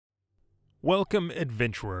Welcome,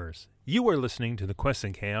 adventurers. You are listening to the Quests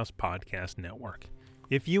and Chaos Podcast Network.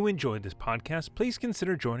 If you enjoyed this podcast, please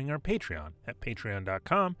consider joining our Patreon at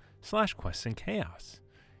patreon.com/questsandchaos.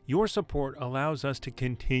 Your support allows us to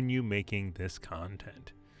continue making this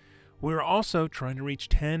content. We're also trying to reach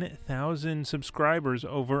 10,000 subscribers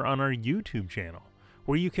over on our YouTube channel,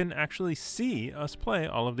 where you can actually see us play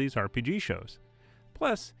all of these RPG shows.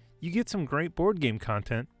 Plus, you get some great board game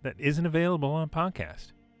content that isn't available on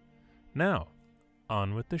podcast. Now,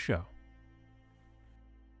 on with the show.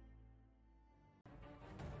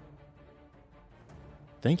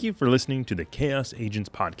 Thank you for listening to the Chaos Agents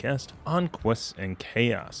podcast on Quests and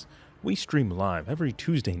Chaos. We stream live every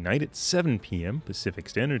Tuesday night at 7 p.m. Pacific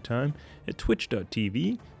Standard Time at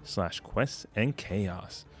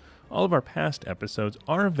twitch.tv/questsandchaos. All of our past episodes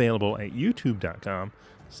are available at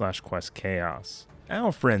youtube.com/questchaos.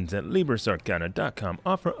 Our friends at LibrisArcana.com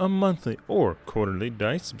offer a monthly or quarterly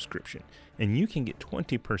dice subscription, and you can get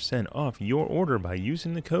 20% off your order by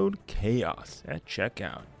using the code CHAOS at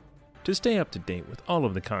checkout. To stay up to date with all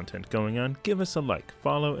of the content going on, give us a like,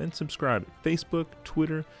 follow, and subscribe at Facebook,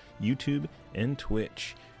 Twitter, YouTube, and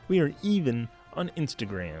Twitch. We are even on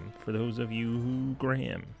Instagram for those of you who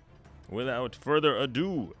gram. Without further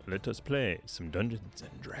ado, let us play some Dungeons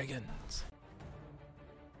and Dragons.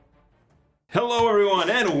 Hello, everyone,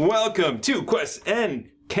 and welcome to Quests and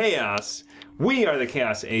Chaos. We are the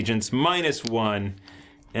Chaos Agents -1,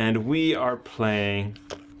 and we are playing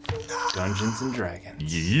Dungeons and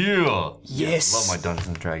Dragons. Yeah! Yes. Love my Dungeons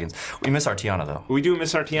and Dragons. We miss Artiana, though. We do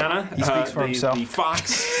miss Artiana. He speaks for himself. The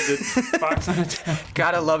fox on attack.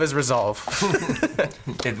 Gotta love his resolve.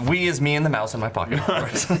 We is me and the mouse in my pocket, of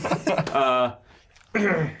course.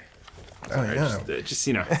 Just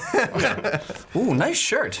you know. Ooh, nice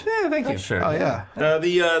shirt. Yeah, thank you. Nice shirt. Oh, yeah.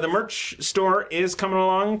 The merch store is coming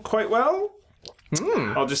along quite well.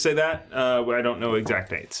 I'll just say that. I don't know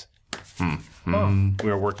exact dates. We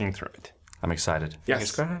are working through it. I'm excited.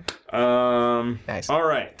 Yes. Nice. All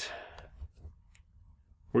right.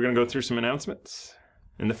 We're going to go through some announcements.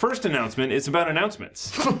 And the first announcement is about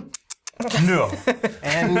announcements. No.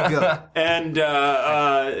 And go. And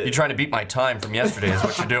You're trying to beat my time from yesterday is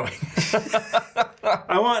what you're doing. what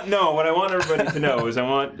I want everybody to know is I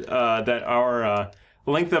want that our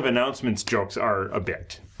length of announcements jokes are a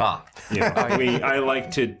bit. You know, I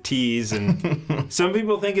like to tease, and some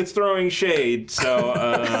people think it's throwing shade, so...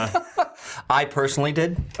 I personally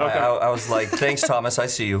did. Okay. I was like, thanks, Thomas, I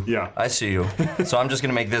see you. Yeah. I see you. So I'm just going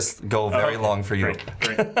to make this go very long for you.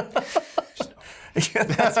 Great.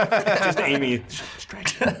 Just Amy.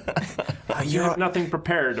 Stretch it. You have nothing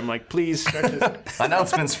prepared. I'm like, please stretch it.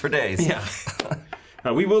 Announcements for days. Yeah.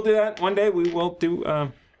 We will do that one day. We will do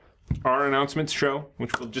our announcements show,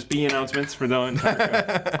 which will just be announcements for the entire show.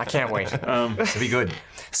 I can't wait. It'll be good.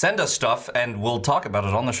 Send us stuff, and we'll talk about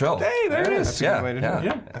it on the show. Hey, there it is. That's a good way to do it.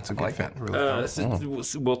 Yeah. That's a good fit. Really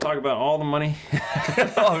We'll talk about all the money.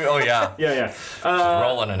 Oh yeah. Yeah.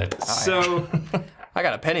 Rolling in it. So, I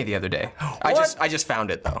got a penny the other day. I just found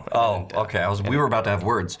it though. Oh, okay. We were about to have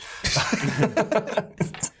words.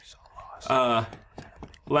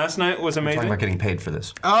 last night was Talking amazing. about getting paid for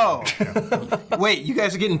this. Oh, wait, you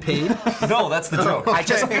guys are getting paid? No, that's the joke. I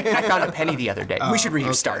found a penny the other day. We should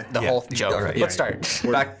restart the whole joke. All right, Let's yeah.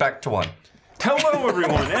 start. Back to one. Hello,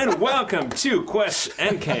 everyone, and welcome to Quests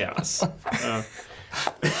and Chaos. That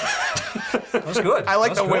was good. I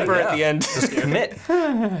like the whimper at the end. Just commit.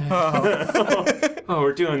 Oh,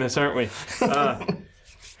 we're doing this, aren't we?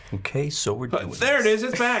 Okay, so we're doing There it is.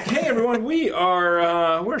 It's back. Hey, everyone.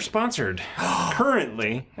 We're sponsored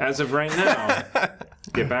currently, as of right now.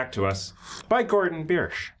 Get back to us by Gordon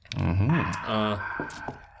Biersch.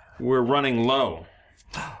 We're running low,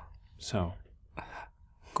 so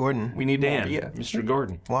Gordon, we need Dan, Mr.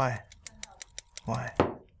 Gordon. why?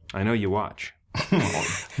 I know you watch.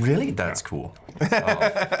 Really? That's cool.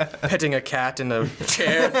 Petting a cat in a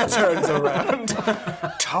chair turns around.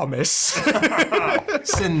 Thomas.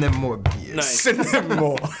 Send them more beers. Nice. Send him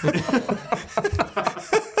more.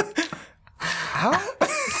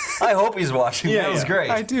 I hope he's watching. Yeah, That was yeah. great.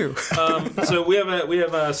 I do. So we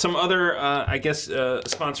have some other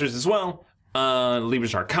sponsors as well.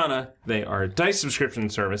 Libris Arcana. They are a dice subscription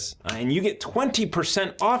service, and you get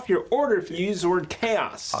 20% off your order if you use the word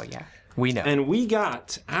chaos. Oh yeah, we know. And we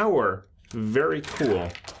got our very cool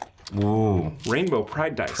Ooh. Rainbow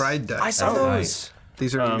Pride dice. Pride dice. I saw those.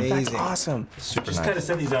 These are amazing. That's awesome. Super Just nice. kind of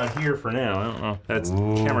set these on here for now. I don't know. That's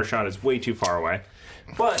camera shot is way too far away.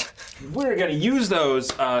 But we're going to use those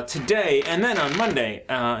today and then on Monday.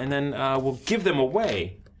 And then we'll give them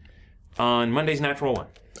away on Monday's Natural One.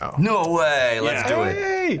 No way. Let's Yeah. do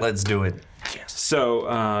it. Let's do it. Yes.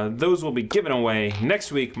 So those will be given away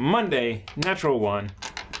next week, Monday, Natural One,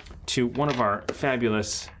 to one of our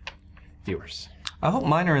fabulous viewers. I hope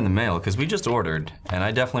mine are in the mail because we just ordered, and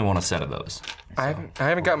I definitely want a set of those. I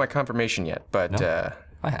haven't got my confirmation yet, but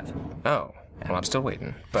I have. oh, well, I'm still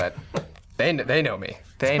waiting. But they know me.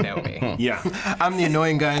 They know me. Yeah. I'm the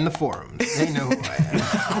annoying guy in the forums. They know who I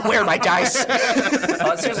am. Where are my dice?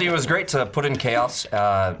 Seriously, it was great to put in Chaos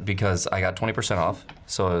because I got 20% off.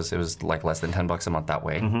 So it was like less than $10 a month that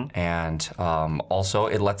way. And also,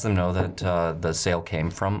 it lets them know that the sale came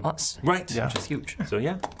from us. Right. Which is huge. So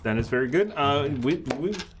yeah, that is very good.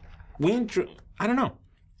 We enjoy, I don't know.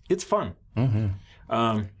 It's fun.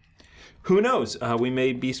 Who knows? We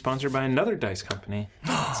may be sponsored by another dice company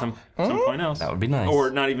at some point else. That would be nice.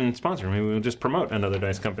 Or not even sponsored. Maybe we'll just promote another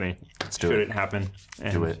dice company. do Should it. it happen.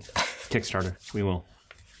 And Do it. Kickstarter. We will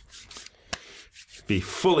be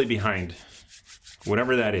fully behind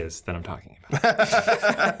whatever that is that I'm talking about.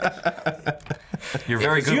 You're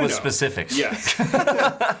very good you with know. specifics. Yes.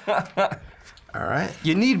 All right.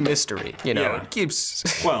 You need mystery. You know, Yeah. it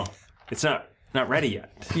keeps. Well, it's not ready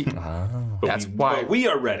yet. But That's why. but we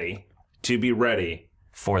are ready to be ready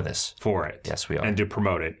For this. for it. Yes, we are. And to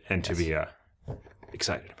promote it and to be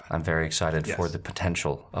excited about it. I'm very excited for Yes. the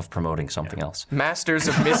potential of promoting something else. Masters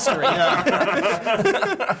of Mystery.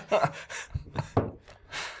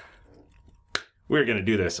 We're going to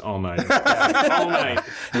do this all night. All night.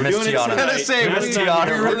 We're Miss doing it Tiana. tonight. I was gonna say, Next we- time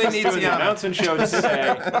we we're really just need doing the Tiana. announcement show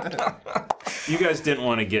today. You guys didn't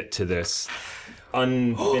want to get to this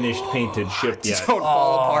unfinished painted ship yet. Don't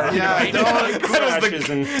fall apart. Yeah, It crashes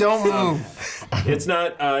and don't move. it's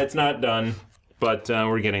not done, but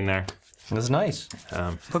we're getting there. That's nice.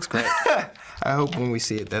 Looks great. I hope when we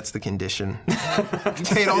see it, that's the condition. You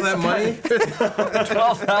paid all that money?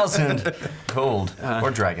 12,000 gold.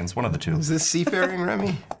 Or dragons, one of the two. Is this seafaring,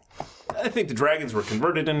 Remy? I think the dragons were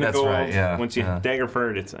converted into That's gold. right, yeah, Once you yeah.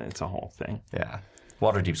 Daggerford, it's a whole thing. Yeah.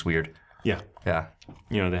 Waterdeep's weird. Yeah. Yeah.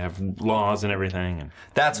 You know, they have laws and everything. And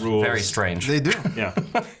That's Rules. very strange. They do. yeah.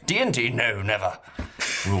 D&D, no, never.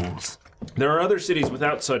 Rules. There are other cities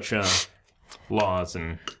without such laws,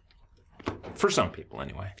 and for some people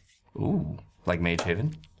anyway. Ooh. Like Mage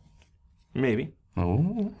Haven? Maybe.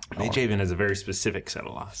 Ooh. Mage Haven has a very specific set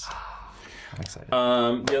of laws. I'm excited.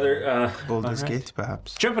 The other, Baldur's Gate,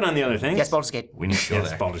 perhaps. jumping on the other things. Yes, Baldur's Gate. We need to go Yes,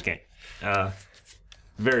 there. Baldur's Gate.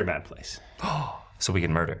 Very bad place. So we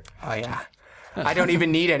can murder. Oh yeah. I don't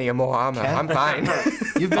even need any more armor. I'm fine.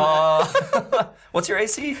 You've been, What's your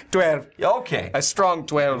AC? 12. Okay. A strong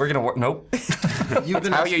 12. We're gonna work. Nope. you've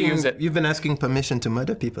been how you asking, use it. You've been asking permission to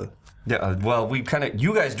murder people. Yeah, well, we kind of,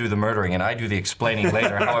 you guys do the murdering and I do the explaining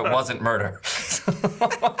later how it wasn't murder.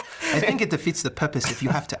 I think it defeats the purpose if you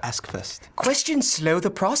have to ask first. Questions slow the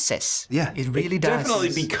process. Yeah. It really does.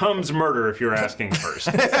 Definitely becomes murder if you're asking first.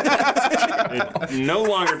 It no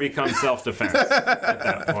longer becomes self-defense at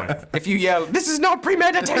that point. If you yell, "This is not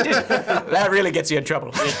premeditated," that really gets you in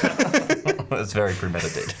trouble. It's very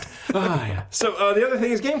premeditated. So the other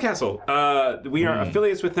thing is Game Castle. We are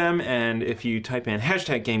affiliates with them, and if you type in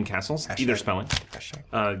hashtag Game Castles, either spelling,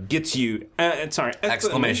 gets you,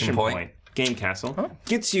 exclamation point. Game Castle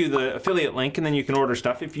gets you the affiliate link, and then you can order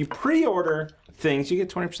stuff. If you pre-order things, you get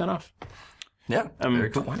 20% off. Yeah, very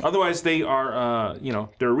cool. Otherwise, they are,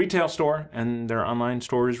 they're a retail store, and their online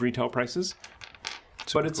store is retail prices.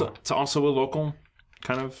 But it's also a local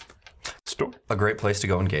kind of store. A great place to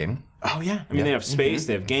go and game. Oh yeah, I mean they have space,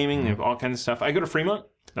 they have gaming, they have all kinds of stuff. I go to Fremont.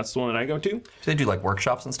 That's the one that I go to. Do they do like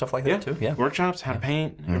workshops and stuff like that too? Yeah. Workshops, how to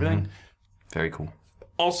paint, everything. Very cool.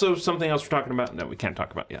 Also, something else we're talking about that we can't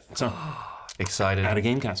talk about yet. So, Excited. at a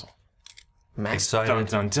Game Castle. Dun Excited.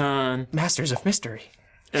 dun dun. Masters of Mystery.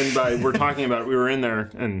 And by we're talking about it, we were in there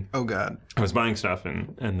and Oh, God. I was buying stuff,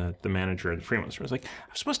 and the manager at the Fremont store was like,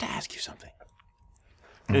 "I'm supposed to ask you something."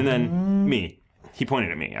 And then he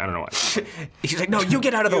pointed at me. I don't know why. He's like, "No, you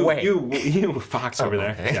get out of the way." You fox over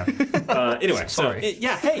there. okay. Yeah. Anyway, Sorry. So,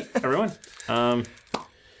 yeah. Hey, everyone.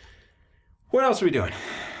 What else are we doing?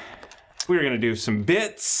 We're gonna do some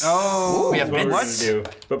bits. Oh, We have That's what bits. we're gonna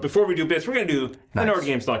do. But before we do bits, we're gonna do the Nice. Nord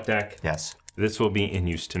Games Luck deck. Yes. This will be in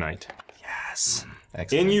use tonight. Yes. In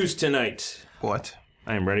Excellent. use tonight. what?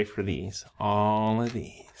 I am ready for these. All of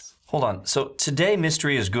these. Hold on. So today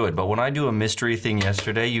mystery is good, but when I do a mystery thing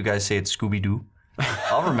yesterday, you guys say it's Scooby-Doo.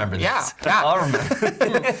 I'll remember this. Yeah. I'll remember.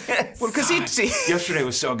 Well, because he. Yesterday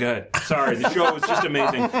was so good. Sorry, the show was just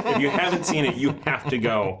amazing. If you haven't seen it, you have to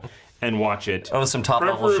go and watch it. That was some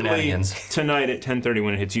top-level Preferably shenanigans. tonight at 10:30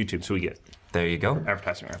 when it hits YouTube, so we get There you go.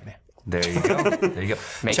 advertising revenue. There you go. There you go.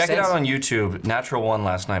 Makes Check it sense. out on YouTube. Natural One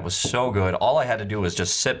last night was so good. All I had to do was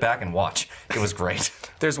just sit back and watch. It was great.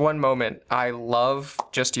 There's one moment I love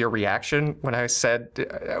just your reaction when I said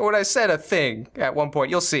a thing at one point.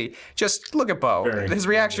 You'll see. Just look at Bo. His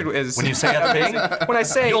reaction is When you say a thing, when I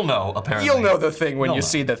say you'll know. Apparently, you'll know the thing when You'll you know.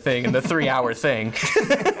 see the thing in the 3-hour thing.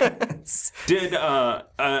 Did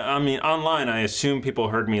I mean online? I assume people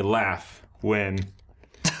heard me laugh when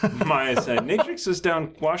Maya said Natrix is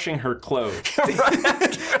down washing her clothes.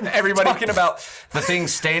 Everybody talking about the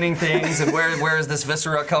things staining things and where is this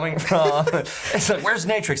viscera coming from? It's like, where's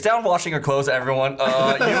Natrix? Down washing her clothes, everyone. You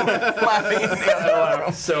laughing in the other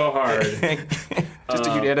room. So hard. just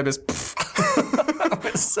a unanimous.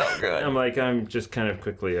 It's so good. I'm like, I'm just kind of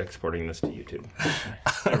quickly exporting this to YouTube.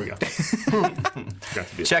 There we go. Got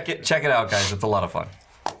to be Check it out, guys. It's a lot of fun.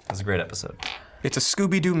 It's a great episode. It's a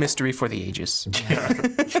Scooby-Doo mystery for the ages.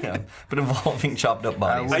 Yeah, but involving chopped up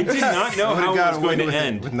bodies. I did not know how it got was going to away with it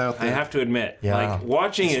end. with no I thing. have to admit, Yeah. like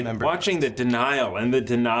watching the denial and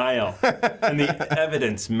the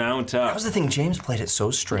evidence mount That up. was the thing. James played it so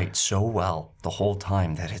straight, so well the whole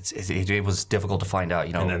time that it was difficult to find out.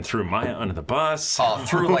 You know, And then threw Maya under the bus.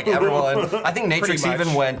 through like everyone. I think Natrix much.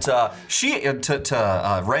 even went to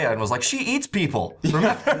Rhea and was like, she eats people.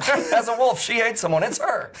 Remember, as a wolf, she ate someone. It's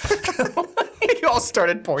her. You all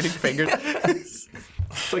started pointing fingers.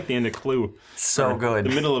 It's like the end of Clue. So good. The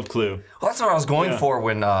middle of Clue. Well, that's what I was going Yeah. for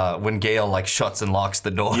when Gale like shuts and locks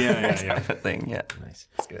the door. Yeah. type of thing. Yeah. Nice.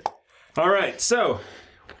 It's good. All right, so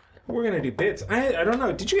we're gonna do bits. I don't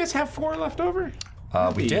know. Did you guys have 4 left over?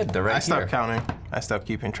 We did. They're right I stopped here. counting. I stopped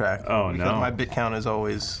keeping track. Oh, because no. My bit count is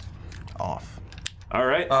always off. All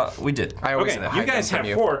right. We did. I always Okay, you hide guys them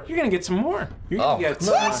have from 4. You're gonna get some more. You're gonna get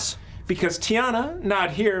nice. because Tiana,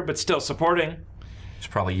 not here but still supporting. She's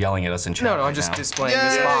probably yelling at us in chat. No, I'm right just now. displaying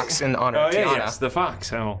this Yay! box in honor Oh of yeah, Tiana. yes, the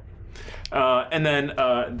fox. Oh. And then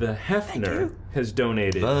the Hefner has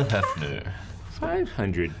donated The Hefner.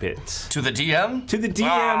 500 bits To the DM? to the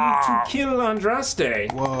DM to kill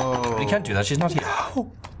Andraste. Whoa. We can't do that. She's not here.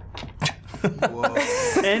 Whoa.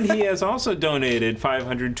 And he has also donated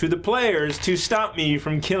 500 to the players to stop me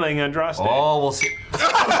from killing Andraste. Oh, we'll see.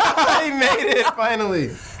 I made it finally.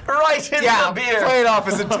 Right in the beer. Play it off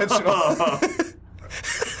as intentional.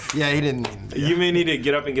 Yeah, he didn't mean. You may need to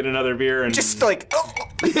get up and get another beer and Just like,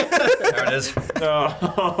 There it is.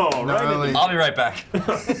 oh, right. Gnarly. I'll be right back.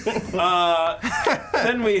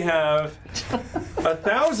 Then we have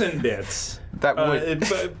 1,000 bits. that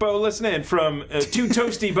would. Bo, listen in from Two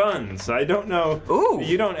Toasty Buns. I don't know. Ooh.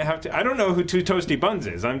 You don't have to. I don't know who Two Toasty Buns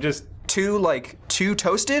is. I'm just two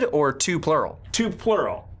toasted or two plural? two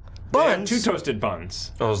plural. They have Buns? 2 toasted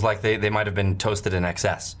buns. It was like they might have been toasted in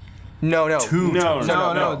excess. No. No,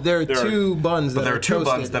 No, there are 2 buns that There are are 2 toasted.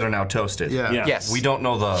 buns that are now toasted. Yeah. Yeah. Yes. We don't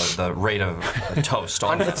know the rate of toast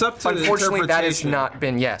on It's them. up to Unfortunately, the that has interpretation. not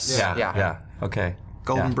been yes. Yeah. Okay.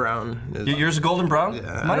 Golden Yeah. brown. Is, Yours is golden brown?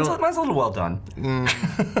 Yeah, I Mine's don't- a little well done.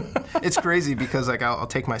 it's crazy because like I'll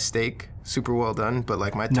take my steak super well done, but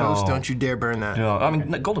like my No. toast, don't you dare burn that. No, I mean,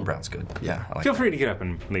 golden brown's good. Yeah. I like Feel free to get up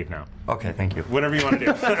and leave now. Okay, thank you. Whatever you want to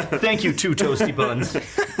do. Thank you, 2 toasty buns.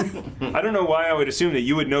 I don't know why I would assume that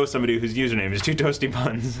you would know somebody whose username is Two Toasty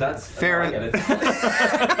Buns. That's Fair- I get it.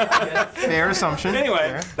 Fair assumption.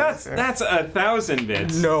 Anyway, Fair. that's 1,000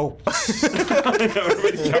 bits. No.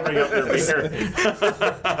 Everybody's covering up their beer.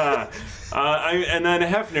 And then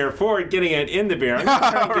Hefner for getting it in the beer. I'm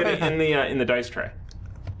gonna try and get it in the dice tray,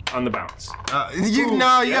 on the bounce. You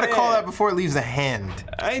gotta call yeah. that before it leaves the hand.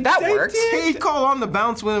 That works. He called on the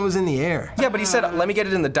bounce when it was in the air. Yeah, but he said, let me get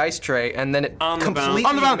it in the dice tray, and then it On the bounce. completely...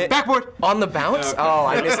 On the bounce, backboard. On the bounce? Oh,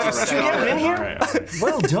 I missed you. Did you get it in here? All right.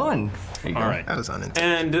 Well done. There you go. All right. That was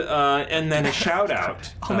unintended. And then a shout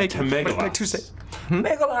out to make Megalos. Tuesday.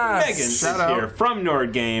 Megalas. Megan is Shout out. here from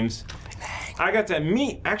Nord Games. I got to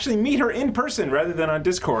meet her in person rather than on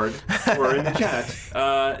Discord or in the chat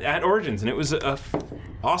at Origins, and it was a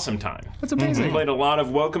awesome time. That's amazing. We played a lot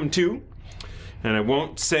of Welcome To, and I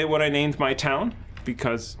won't say what I named my town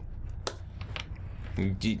because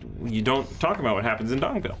you don't talk about what happens in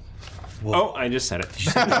Dongville. Oh, I just said it.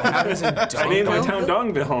 I named my town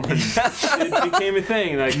Dongville, and it became a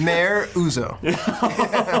thing. Like, Mayor Uzo.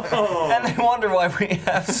 And I wonder why we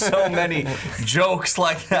have so many jokes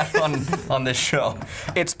like that on this show.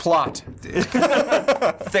 It's plot.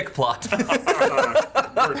 Thick plot.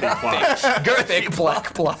 Thick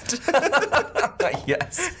plot.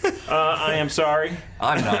 Yes. I am sorry.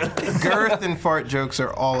 I'm not. Girth and fart jokes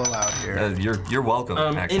are all allowed here. You're welcome,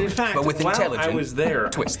 actually. In fact, But with while I intelligent was there,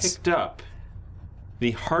 twists. I picked up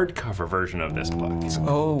the hardcover version of this book.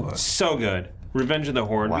 Oh. So good. Revenge of the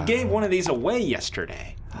Horde. We gave one of these away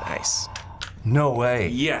yesterday. Nice. No way.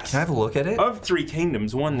 Yes. Can I have a look at it? Of Three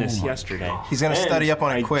Kingdoms won this yesterday. He's gonna study up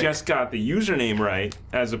on it quick. I just got the username right,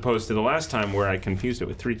 as opposed to the last time where I confused it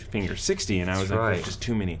with Three Finger 60, and I was like, right. there's just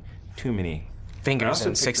too many. I Fingers also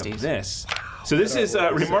and picked up 60s. this. So this is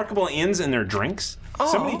Remarkable Inns and Their Drinks.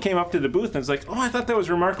 Somebody came up to the booth and was like, "Oh, I thought that was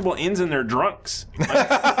Remarkable Inns and Their Drunks." Like,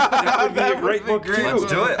 that would be a great book too. Let's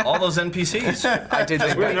do it. All those NPCs. I did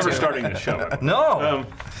think We're that never too. starting the show. No.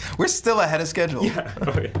 We're still ahead of schedule.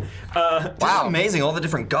 Okay. Wow. Amazing. All the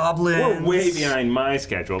different goblins. We're way behind my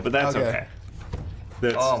schedule, but that's Okay. okay.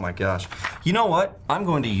 That's, Oh my gosh. You know what? I'm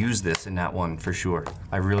going to use this in that one for sure.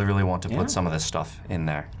 I really, really want to put some of this stuff in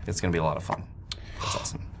there. It's going to be a lot of fun. That's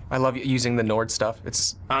awesome. I love using the Nord stuff.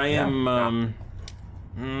 It's I am.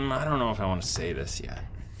 I don't know if I want to say this yet.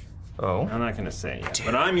 Oh. I'm not going to say it yet.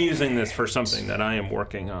 But I'm using this for something that I am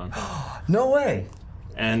working on, No way.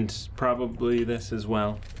 and probably this as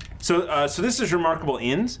well. So, so this is Remarkable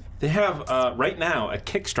Inns. They have right now a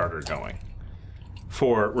Kickstarter going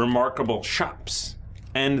for Remarkable Shops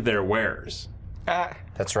and their wares.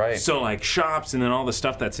 That's right. So like shops and then all the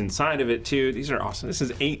stuff that's inside of it too. These are awesome. This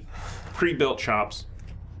is 8 pre-built shops,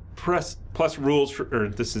 plus rules for, or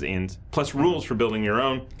this is inns, plus rules for building your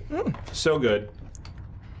own. So good.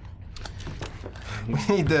 We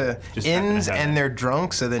need the Just not gonna inns have and it. their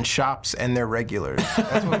drunks, and then shops and their regulars.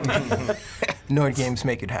 That's what we need. Nord Games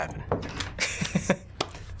make it happen.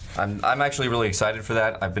 I'm actually really excited for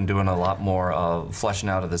that. I've been doing a lot more fleshing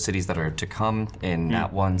out of the cities that are to come in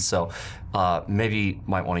that one, so maybe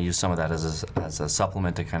might want to use some of that as a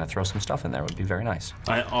supplement to kind of throw some stuff in there. Would be very nice.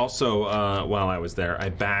 I also, while I was there, I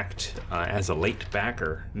backed, as a late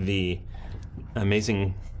backer, the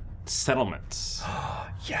Amazing Settlements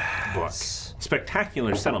book.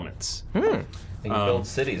 Spectacular Settlements. You build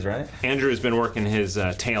cities, right? Andrew has been working his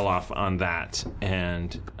tail off on that,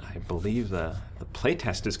 and I believe the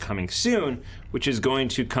playtest is coming soon, which is going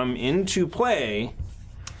to come into play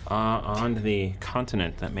on the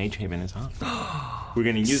continent that Mage Haven is on. We're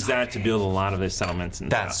going to use that to build a lot of the settlements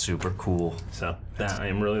and That's stuff. super cool. So I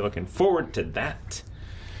am really looking forward to that.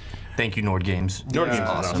 Thank you, Nord Games. Nord Games is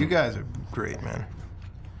awesome. You guys are great, man.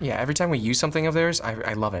 yeah. Every time we use something of theirs,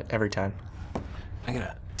 I love it every time. I'm going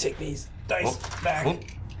to take these dice back Whoop.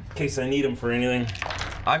 in case I need them for anything.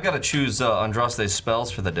 I've got to choose Andraste's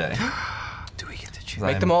spells for the day. Do we get to choose?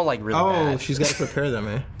 Make them all like really bad. she's got to prepare them,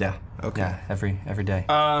 eh? Yeah. Okay. Yeah, every day.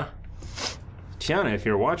 Tiana, if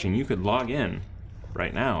you're watching, you could log in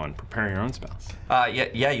right now and prepare your own spells.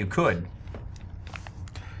 Yeah, you could.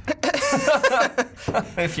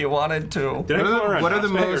 If you wanted to. Did I go around What are the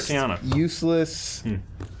Aspe or most Tiana? useless,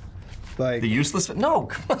 like, The useless. No,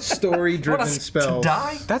 come on. story-driven Want us to spells?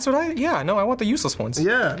 die? That's what I want the useless ones.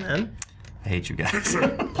 Yeah, man. I hate you guys.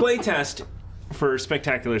 Playtest for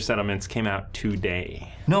Spectacular Settlements came out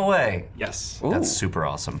today. No way. Yes. That's super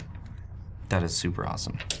awesome. That is super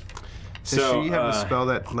awesome. Does she have a spell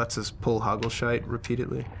that lets us pull Hoggleshite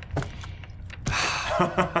repeatedly?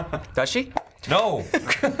 Does she? No.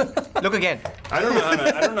 Look again. I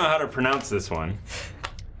don't know how to pronounce this one.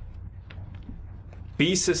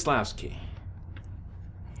 B. Sislowski.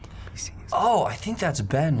 Oh, I think that's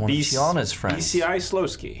Ben, one of Tiana's friends. BCI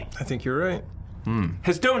Slowski I think you're right.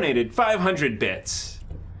 has donated 500 bits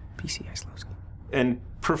PCI Slowski. and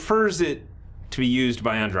prefers it to be used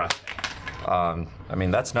by Andraste. I mean,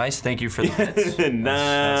 that's nice. Thank you for the bits.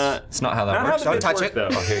 Nah, It's not how that not how works. the Don't bits touch work, it. though.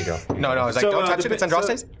 Oh, here you go. No, I was like, So, don't touch the it. It's bit- so-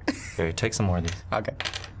 Andraste's. Here, take some more of these. Okay.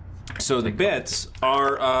 So the bits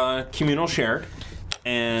are communal shared,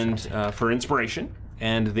 and for inspiration.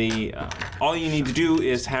 And the all you need to do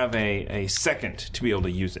is have a second to be able to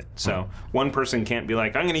use it. So one person can't be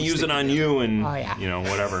like, I'm going to use it on you, and Oh, yeah. you know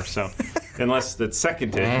whatever. So unless that's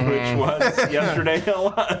seconded, which was yesterday a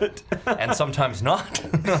lot. And sometimes not.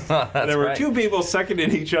 That's There were right. 2 people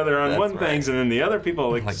seconding each other on That's one right. things, and then the other people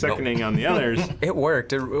like Like, seconding on the others. It It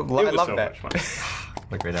worked. I was love so that. much fun.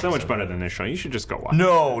 A great So much episode. better than this show. You should just go watch.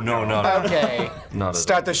 No. Okay. Not at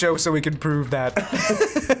Start the show so we can prove that.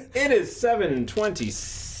 It is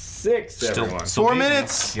 7:26. Still, Everyone. 4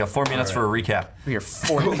 minutes. You got 4 minutes for a recap. We are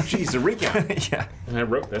 4 Oh, jeez, a recap. Yeah. And I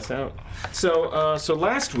wrote this out. So, so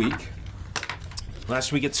last week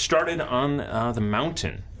it started on the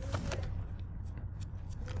mountain.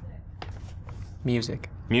 Music.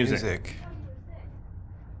 Music.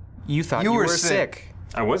 You thought You you were were sick. sick.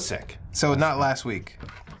 I was sick So not last week.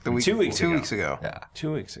 The week 2 weeks 2 ago. weeks ago. Yeah.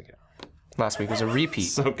 2 weeks ago. Last week was a repeat.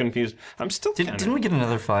 So confused. I'm still kind Didn't we get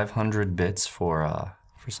another 500 bits for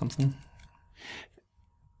something?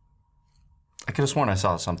 I could have sworn I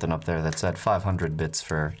saw something up there that said 500 bits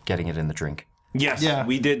for getting it in the drink. Yes, Yeah.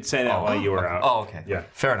 we did say that while you were out. Oh, okay. Yeah.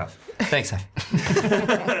 Fair enough. Thanks.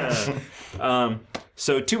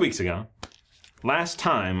 So 2 weeks ago, last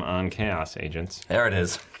time on Chaos Agents, There it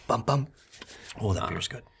is. Bum bum. Oh, that beer's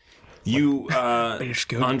good. you, Beer's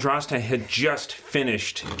good. Andraste had just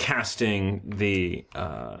finished casting the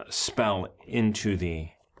spell into the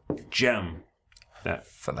gem, that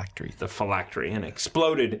Phylactery. the phylactery, and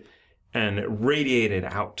exploded and radiated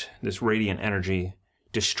out this radiant energy,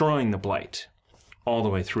 destroying the blight all the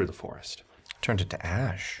way through the forest. Turned it to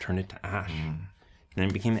ash. Turned it to ash. And then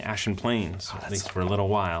it became the Ashen Plains, at least for a little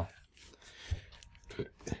while.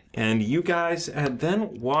 And you guys had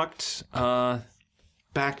then walked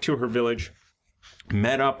back to her village,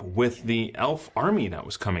 met up with the elf army that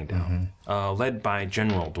was coming down, led by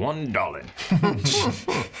General Dwandalin.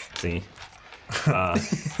 See?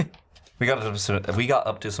 We got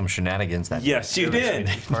up to some shenanigans that Yes, you did.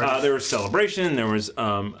 There was celebration. There was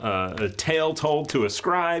a tale told to a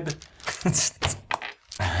scribe.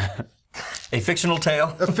 A fictional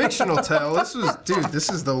tale. A fictional tale. This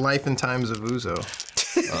is the life and times of Uzo.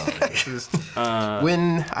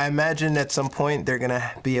 When I imagine at some point they're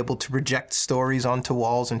gonna be able to project stories onto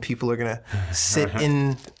walls, and people are gonna sit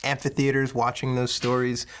in amphitheaters watching those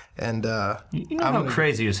stories. And You know how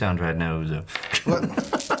crazy you sound right now, Uzo.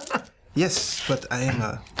 yes, but I am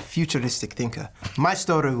a futuristic thinker. My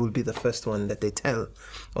story will be the first one that they tell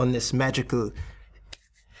on this magical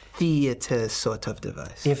theater sort of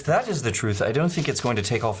device. If that is the truth, I don't think it's going to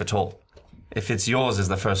take off at all. If it's yours as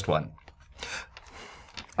the first one.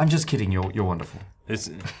 I'm just kidding, you're wonderful. It's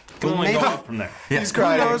can only go maybe- up from there. Yes, Who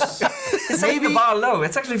knows? Maybe the bar low.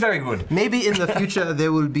 It's actually very good. Maybe in the future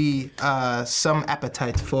there will be some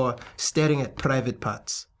appetite for staring at private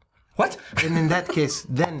parts. What? And in that case,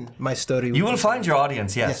 then my story will You will find your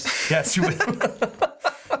audience, yes. Yes, you will.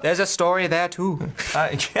 There's a story there too.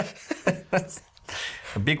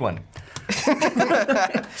 A big one.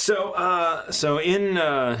 So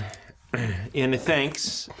in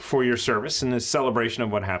thanks for your service and the celebration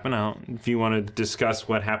of what happened, if you want to discuss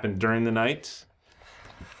what happened during the night,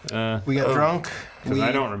 We got drunk. because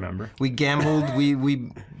I don't remember. We gambled. We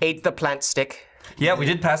Ate the plant stick. Yeah, we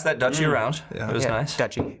did pass that duchy around. It was Yeah, nice.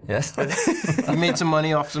 Duchy. Yes. we made some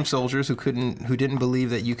money off some soldiers who didn't believe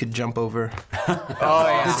that you could jump over Oh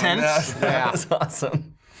yeah. the tents. That was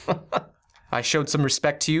awesome. I showed some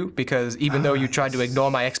respect to you because even though you tried to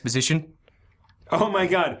ignore my exposition, Oh my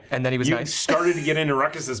God! And then he was you nice. started to get into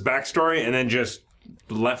Ruckus's backstory and then just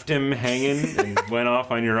left him hanging and went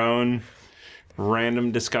off on your own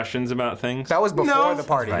random discussions about things. that was before the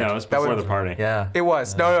party. Yeah, it was before the party. Yeah. It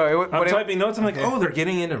was. No. I'm typing notes. I'm like, oh, they're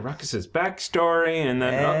getting into Ruckus's backstory, and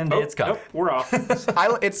then And it's gone. we're off.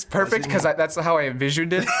 It's perfect because that's how I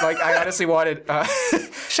envisioned it. Like I honestly wanted.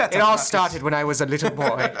 Shut it up, all Ruckus. started when I was a little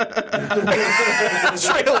boy.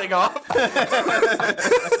 Trailing off.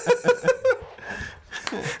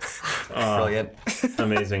 Brilliant.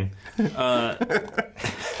 Amazing.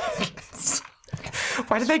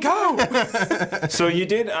 Why did they go? So you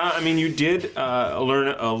did. You did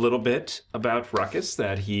learn a little bit about Ruckus.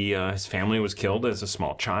 That his family was killed as a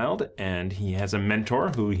small child, and he has a mentor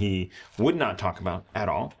who he would not talk about at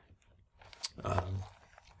all,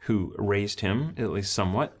 who raised him at least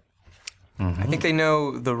somewhat. I think they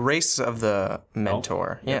know the race of the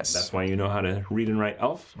mentor. Elf. Yes. That's why you know how to read and write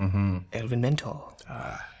elf. Elven mentor.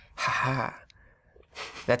 Ha.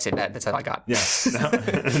 That's it. That's all I got. Yeah.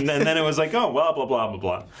 And then it was like, oh, blah, blah, blah, blah,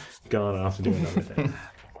 blah. Gone off and doing another thing.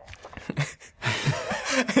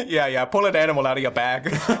 Yeah. Pull an animal out of your bag.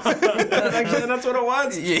 Actually, that's what it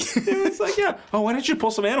was. It was like, yeah. Oh, why don't you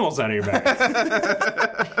pull some animals out of your bag?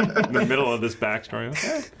 In the middle of this backstory.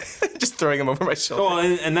 Okay. Just throwing them over my shoulder. Oh,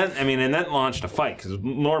 and that launched a fight because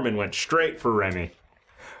Norman went straight for Remy.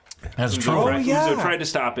 That's true. Uzo tried to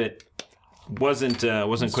stop it. Wasn't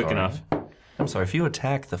quick sorry. enough. I'm sorry. If you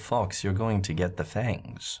attack the fox, you're going to get the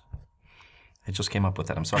fangs. I just came up with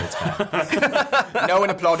that. I'm sorry. It's bad. No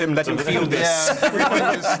one applaud him. Let him feel this. Yeah,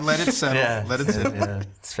 everyone just let it settle. Let it settle. Yeah,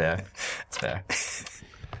 it's fair. It's fair.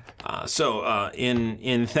 So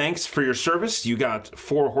in thanks for your service, you got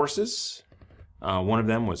 4 horses. One of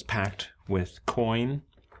them was packed with coin.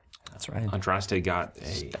 That's right. Andraste got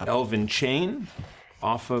a elven chain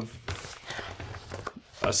off of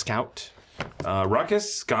a scout.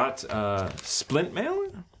 Ruckus got splint mail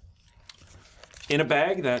in a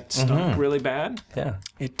bag that stunk really bad. Yeah.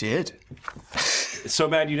 It did. So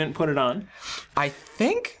bad you didn't put it on. I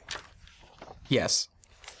think. Yes.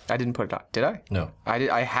 I didn't put it on. Did I? No.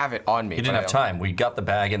 I have it on me. You didn't have time. We got the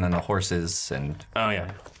bag and then the horses and. Oh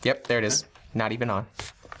yeah. Yep, there it is. Not even on.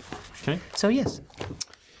 Okay. So yes.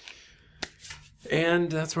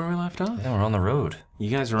 And that's where we left off. Yeah, we're on the road. You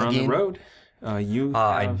guys are on the road. You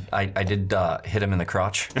have... I did hit him in the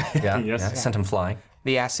crotch. Yeah, Yes. yeah, sent him flying.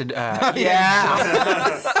 The acid. That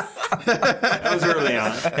was early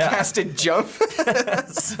on. Acid jump.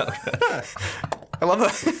 So good. I love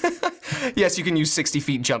that. Yes, you can use 60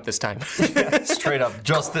 feet jump this time. Straight up,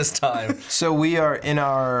 just this time. So we are on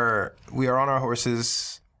our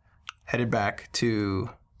horses, headed back to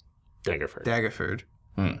Daggerford.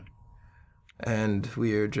 And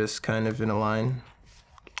we are just kind of in a line,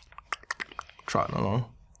 trotting along.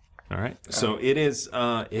 All right. So it is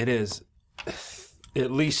at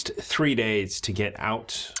least 3 days to get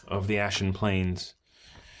out of the Ashen Plains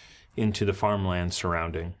into the farmland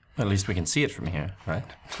surrounding. At least we can see it from here, right?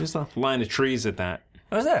 There's a line of trees at that.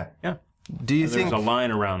 Oh, is there? Yeah. Do you think? There's a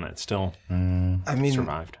line around that still I mean,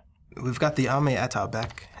 survived. we've got the army at our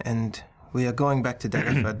back, and we are going back to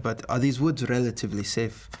Daggerford. But are these woods relatively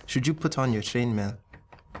safe? Should you put on your chainmail?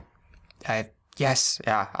 Yes,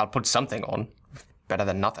 yeah, I'll put something on. Better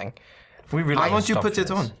than nothing. We really Why won't you put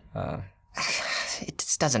it on? It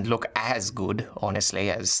just doesn't look as good,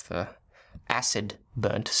 honestly, as the acid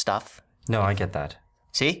burnt stuff. No, I get that.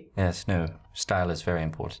 See? Yes, no. Style is very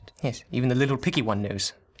important. Yes, even the little picky one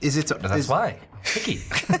knows. Is it? That's why. Picky.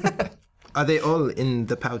 Are they all in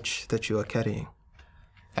the pouch that you are carrying?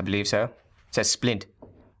 I believe so. It says splint.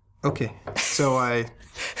 Okay, so I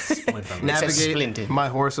Splint. navigate my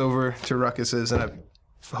horse over to Ruckus's, and I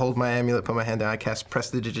hold my amulet, put my hand down, I cast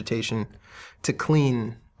Prestidigitation to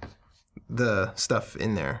clean the stuff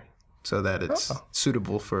in there so that it's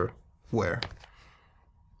suitable for wear.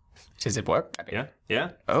 Does it work?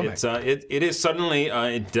 Yeah. Oh It's it is suddenly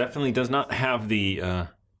it definitely does not have the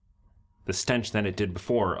stench that it did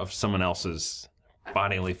before of someone else's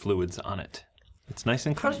bodily fluids on it. It's nice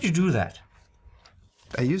and How clean. did you do that?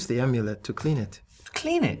 I use the amulet to clean it.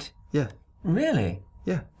 Clean it? Yeah, Really?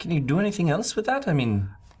 yeah. Can you do anything else with that? I mean,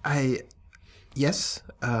 Yes,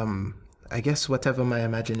 I guess whatever my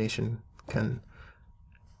imagination can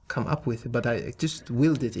come up with, but I just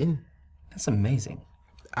willed it in. that's amazing.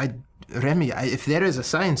 Remy, if there is a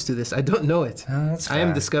science to this, I don't know it. That's I am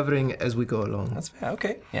fair. discovering as we go along. That's fair.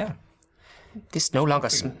 Okay, yeah. This no longer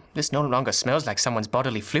smells like someone's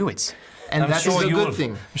bodily fluids. And that is a good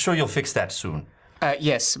thing. I'm sure you'll fix that soon.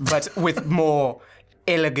 Yes, but with more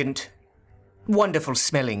elegant, wonderful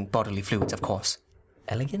smelling bodily fluids, of course.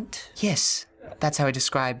 Elegant? Yes, that's how I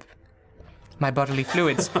describe my bodily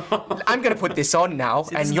fluids. I'm gonna put this on now,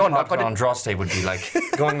 and you're not gonna. Andraste would be like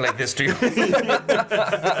going like this to you. This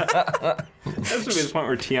would be the point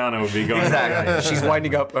where Tiana would be going. Exactly. She's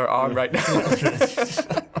winding up her arm right now.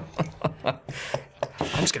 I'm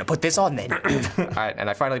just gonna put this on then. All right, and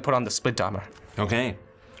I finally put on the splint armor. Okay.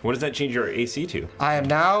 What does that change your AC to? I am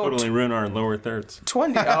now Totally ruin our lower thirds.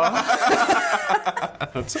 20.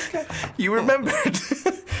 That's okay. You remembered.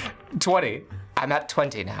 20. I'm at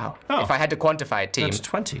 20 now. Oh. If I had to quantify it, team, That's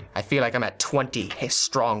 20. I feel like I'm at 20.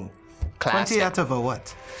 Strong class. 20 out of a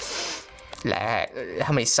what?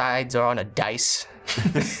 How many sides are on a dice?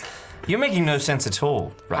 You're making no sense at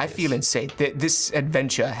all. I feel insane. This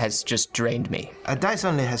adventure has just drained me. A dice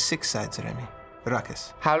only has 6 sides, Remy.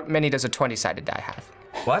 Ruckus. How many does a 20-sided die have?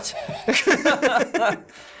 What?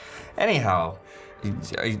 Anyhow,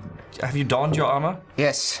 have you donned your armor?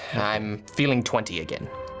 Yes, I'm feeling 20 again.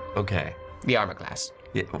 Okay. The armor class.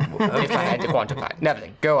 Yeah, If I had to quantify. Neville,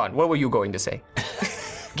 go on. What were you going to say?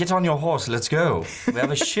 get on your horse. Let's go. We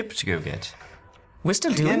have a ship to go get. We're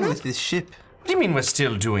still doing Again that? with this ship. What do you mean we're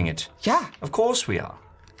still doing it? Yeah. Of course we are.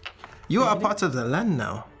 You are part of the land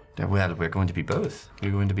now. Well, we're going to be both.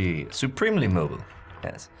 We're going to be supremely mobile.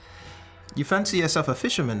 Yes. You fancy yourself a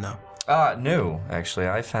fisherman now? No, actually,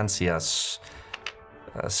 I fancy us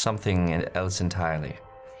something else entirely.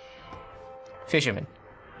 Fisherman.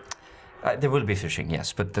 There will be fishing,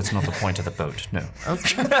 yes, but that's not the point of the boat, no.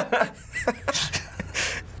 Okay.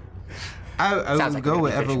 I Sounds will like go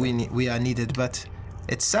we're gonna be wherever we are needed, but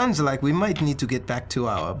it sounds like we might need to get back to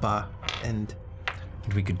our bar. And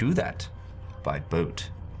And we could do that by boat.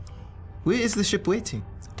 where is the ship waiting?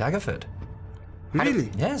 Daggerford.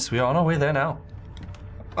 Really? Yes, we are on our way there now.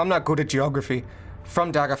 I'm not good at geography.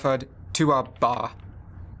 From Daggerford to our bar.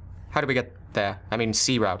 How do we get there? I mean,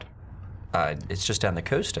 sea route. It's just down the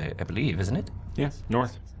coast, I believe, isn't it? Yes,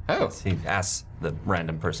 north. Oh, He asks the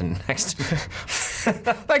random person next to him.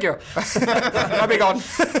 thank you. I'll be gone.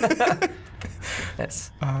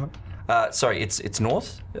 Yes. Sorry, it's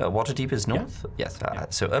north? Waterdeep is north? Yes,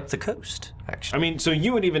 so up the coast, actually. I mean, so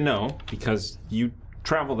you would even know because you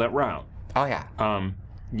travel that route. Oh, yeah.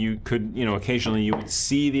 You could, occasionally you would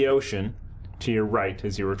see the ocean to your right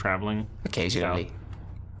as you were traveling. Occasionally.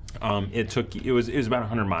 It was about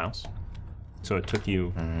 100 miles, so it took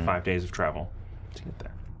you 5 days of travel to get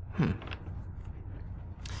there.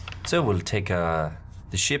 So we'll take the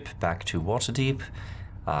ship back to Waterdeep,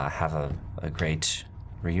 have a great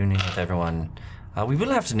reunion with everyone. We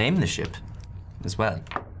will have to name the ship as well.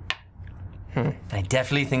 I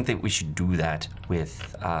definitely think that we should do that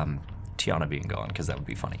with Tiana being gone, because that would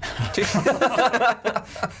be funny.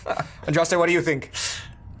 Andraste, what do you think?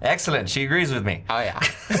 Excellent, she agrees with me. Oh, yeah.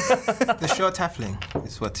 The short halfling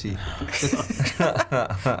is what she.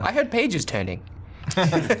 I heard Paige is turning.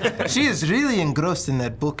 She is really engrossed in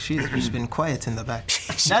that book. She's just been quiet in the back.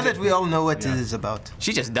 Now that we all know what it is about.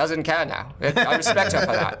 She just doesn't care now. I respect her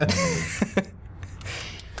for that.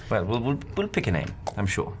 Well, we'll pick a name, I'm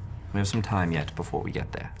sure. We have some time yet before we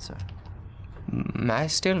get there, so. I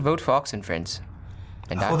still vote Fox and Friends.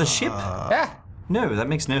 And For the ship? Yeah. No, that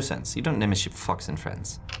makes no sense. You don't name a ship Fox and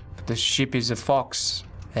Friends. But the ship is a fox,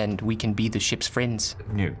 and we can be the ship's friends.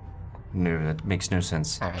 No, that makes no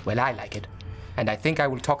sense. All right, well, I like it. And I think I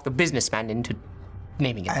will talk the businessman into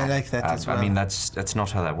naming it I that. like that as well. I mean, that's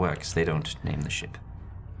not how that works. They don't name the ship.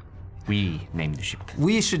 We name the ship.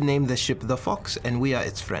 We should name the ship the Fox, and we are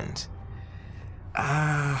its friends.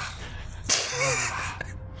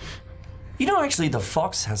 You know, actually, the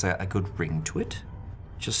Fox has a good ring to it.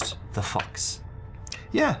 Just the Fox.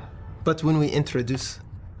 Yeah, but when we introduce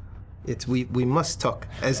it, we must talk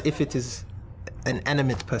as if it is an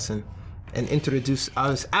animate person and introduce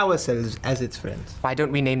ourselves as its friends. Why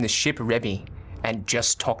don't we name the ship Remy and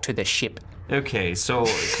just talk to the ship? Okay, so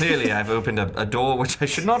clearly I've opened a door which I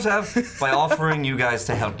should not have by offering you guys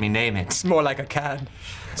to help me name it. It's more like a can.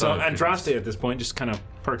 So Andraste at this point just kind of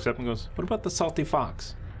perks up and goes, "What about the salty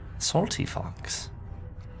fox?" Salty Fox.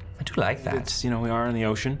 I do like that. It's, we are in the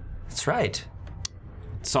ocean. That's right.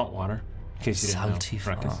 Salt water, in case you didn't Salty know.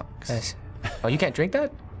 Ruckus. Fox. Yes. Oh, you can't drink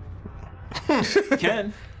that? You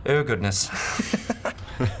can. Oh, goodness.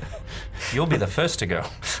 You'll be the first to go.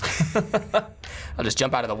 I'll just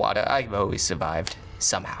jump out of the water. I've always survived.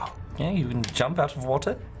 Somehow. Yeah, you can jump out of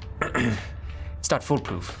water? It's not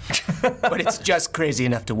foolproof. But it's just crazy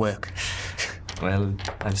enough to work. Well,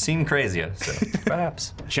 I've seen crazier, so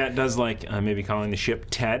perhaps. Chat does like maybe calling the ship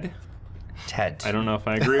Ted. Ted. I don't know if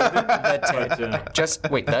I agree with it. But, Just,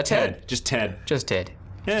 wait, the Ted? Just Ted. Just Ted.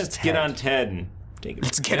 Yeah, let's get on Ted and take it.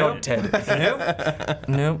 Let's get on Ted.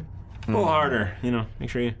 Nope. A little harder, make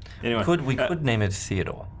sure you. Anyway. We could name it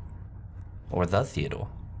Theodore. Or the Theodore.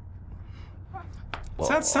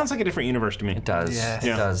 Sounds like a different universe to me. It does. Yeah.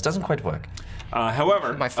 It does. Doesn't quite work.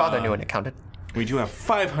 However, My father knew an accountant. we do have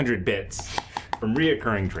 500 bits from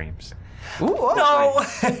reoccurring dreams. No!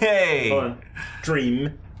 Hey! Hold on.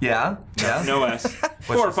 Dream. Yeah? Yeah? No S.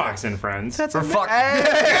 For Fox and Friends. For fuck.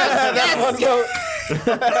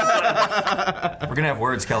 We're gonna have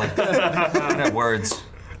words, Kelly. We're gonna have words.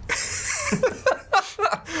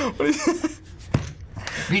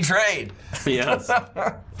 Betrayed. Yes.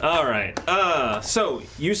 All right. So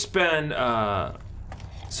you spend.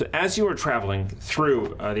 So as you were traveling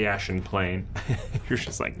through the Ashen Plain, you're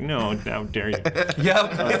just like, no, how dare you?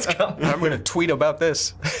 Yep, it's coming. I'm going to tweet about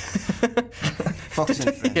this. Fox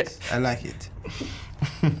and friends. I like it.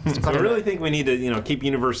 So I really think we need to, keep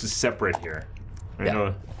universes separate here. I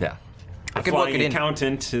know Yeah. the could work flying it in.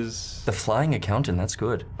 accountant is The flying accountant, that's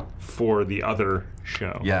good. for the other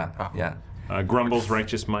show. Yeah, yeah. Grumble's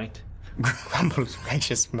Righteous Might. Grumble's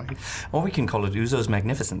righteous mind. Or we can call it Uzo's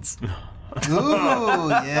Magnificence. Ooh,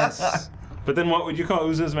 yes. But then what would you call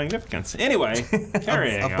Uzo's Magnificence? Anyway,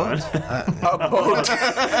 carrying A on. boat? A boat. Look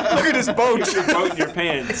at his boat. Your boat in your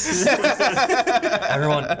pants.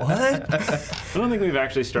 Everyone, what? I don't think we've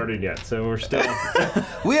actually started yet, so we're still.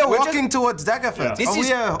 We are walking towards Daggerford. This Oh, is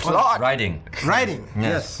we are plot. Riding. riding.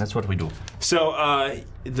 Yes. That's what we do. So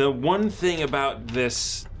the one thing about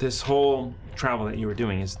this whole travel that you were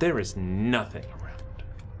doing is there is nothing around.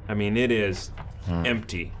 I mean, it is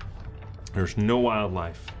empty. There's no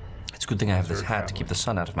wildlife. It's a good thing I have this hat to keep the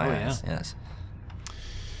sun out of my Oh, yeah. eyes. Yes.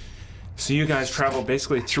 So you guys travel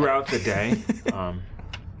basically throughout the day,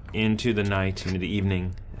 into the night, into the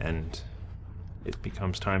evening, and it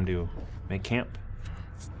becomes time to make camp.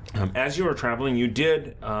 As you were traveling, you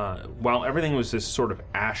did, while everything was this sort of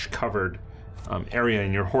ash-covered area,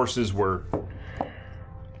 and your horses were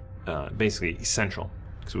basically essential,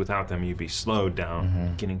 because without them you'd be slowed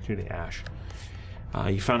down getting through the ash.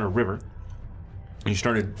 You found a river, and you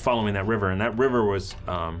started following that river, and that river was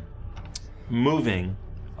moving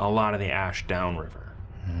a lot of the ash downriver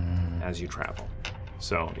as you travel.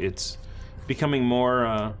 So it's becoming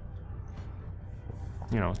more,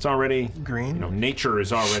 it's already Green? nature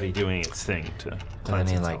is already doing its thing to Are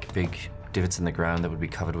cleanse there any itself. like big divots in the ground that would be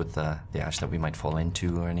covered with the ash that we might fall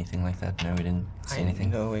into or anything like that? No, we didn't see anything.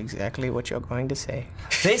 I know exactly what you're going to say.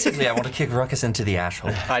 Basically, I want to kick Ruckus into the ash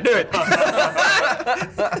hole. I knew it.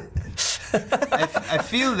 I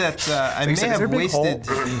feel that I may is there a have big wasted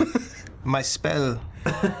my spell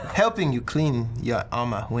helping you clean your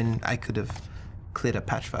armor when I could have cleared a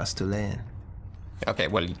patch for us to lay in. Okay,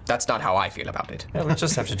 well, that's not how I feel about it. Yeah, we'll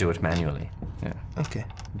just have to do it manually. Yeah. Okay.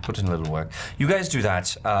 Put in a little work. You guys do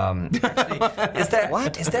that. Actually,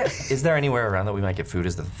 is there anywhere around that we might get food?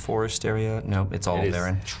 Is the forest area? No, it's all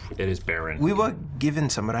barren. It is barren. We were given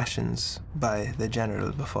some rations by the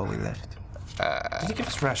general before we left. Did he give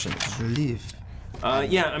us rations? I believe.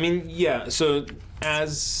 So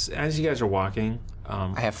as you guys are walking,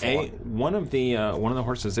 I have 4. One of the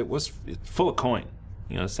horses, it was full of coin.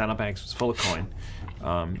 You know, the saddlebags was full of coin.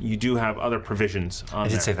 You do have other provisions on I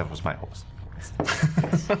there. did say that was my horse.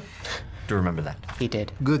 Do remember that. He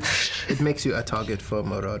did. Good. It makes you a target for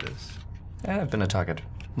marauders. I've been a target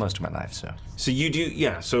most of my life, so. So you do,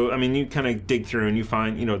 yeah. So, you kind of dig through and you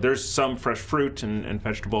find, there's some fresh fruit and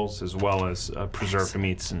vegetables as well as preserved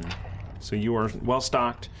meats. And so you are well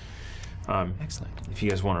stocked. Excellent. If you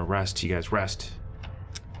guys want to rest, you guys rest.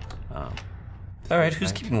 All right,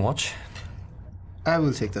 who's keeping watch? I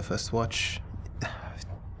will take the first watch.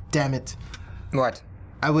 Damn it. What?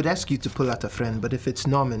 I would ask you to pull out a friend, but if it's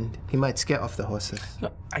Norman, he might scare off the horses.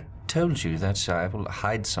 No, I told you that I will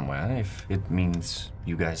hide somewhere if it means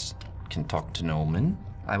you guys can talk to Norman.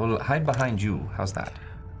 I will hide behind you. How's that?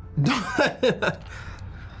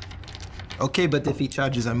 Okay, but if he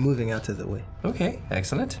charges, I'm moving out of the way. Okay,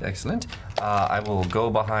 excellent. I will go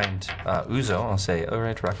behind Uzo. I'll say, all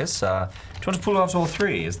right, Ruckus, do you want to pull out all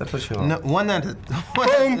 3? Is that what you're... No, one at a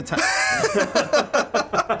time.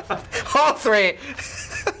 All 3!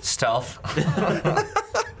 Stealth.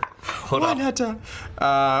 Hold One up. at a time.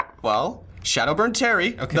 Well, Shadowburn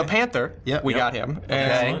Terry, the Panther. Yep. We got him. Okay.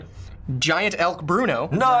 And Giant Elk Bruno.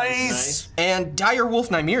 Nice. And Dire Wolf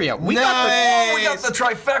Nymeria. We We got the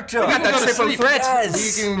trifecta. got the triple threat.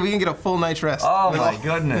 Yes. We can get a full night's rest. Oh my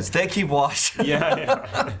goodness. They keep watch.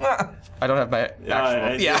 Yeah. I don't have my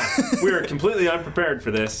actual. We were completely unprepared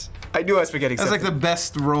for this. I knew I was forgetting That's something. like the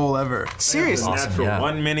best roll ever. Seriously. Awesome, Natural yeah.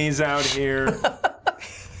 1 minis out here.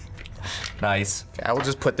 Nice. Okay, I will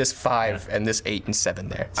just put this 5 and this 8 and 7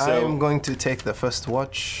 there. I'm going to take the first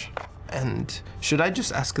watch, and should I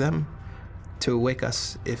just ask them to wake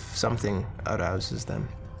us if something arouses them?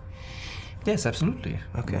 Yes, absolutely.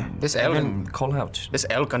 Okay. This elk, Call out. this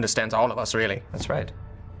elk understands all of us, really. That's right.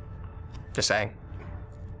 Just saying.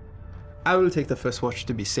 I will take the first watch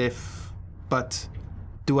to be safe, but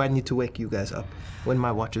do I need to wake you guys up when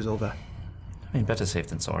my watch is over? I mean, better safe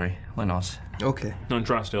than sorry. Why not? Okay.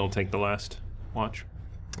 Andraste will take the last watch.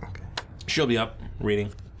 Okay. She'll be up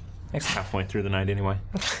reading. Halfway through the night anyway.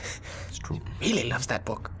 It's true. Really loves that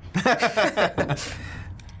book.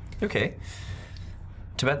 Okay.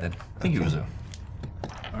 To bed then. Thank you, Uzo.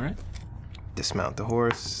 All right. Dismount the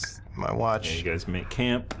horse, my watch, You guys make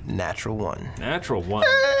camp. natural 1. Natural 1.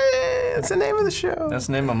 Hey, that's the name of the show. That's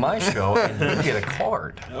the name of my show, and you get a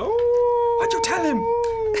card. Oh. What'd you tell him?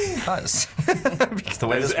 Because because the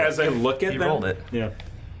way this As I look at he them. rolled it. Yeah.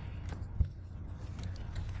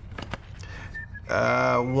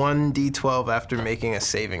 1d12 after making a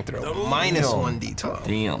saving throw. Minus 1d12.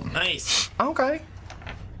 Damn. Nice. Okay.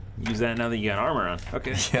 Use that now that you got armor on.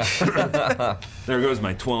 Okay. Yeah. There goes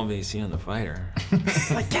my 12 AC on the fighter.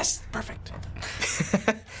 Like, yes, perfect.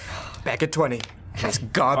 Back at 20. That's All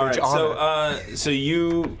garbage right. armor. So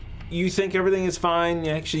you think everything is fine.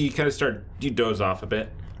 Actually, you kind of you doze off a bit.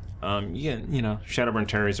 Shadowburn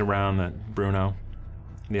Terry's around. That Bruno,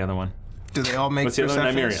 the other one. Do they all make What's the other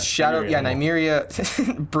one? perceptions? Nymeria.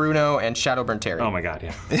 Nymeria, Bruno, and Shadowburn Terry. Oh my God,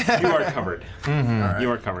 yeah. You are covered.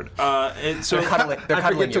 You are covered. So They're cuddling. They're I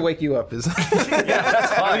cuddling forget to you. wake you up. Is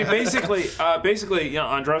I mean, basically,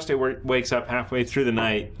 Andraste wakes up halfway through the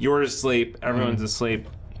night. You're asleep. Everyone's asleep.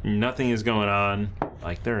 Nothing is going on.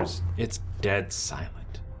 Like it's dead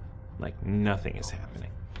silent. Like nothing is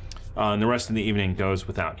happening. And the rest of the evening goes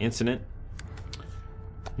without incident.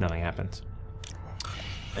 Nothing happens.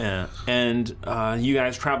 And you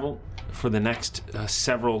guys travel for the next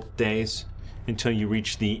several days until you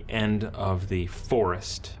reach the end of the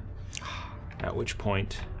forest. At which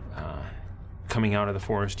point, coming out of the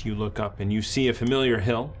forest, you look up and you see a familiar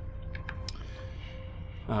hill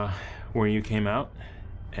where you came out,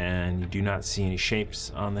 and you do not see any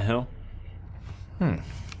shapes on the hill.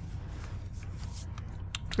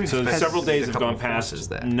 So several days have gone past.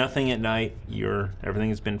 Nothing at night. Everything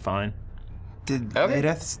has been fine. Did Okay.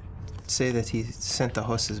 Laireth say that he sent the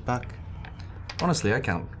horses back? Honestly, I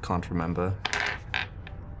can't remember.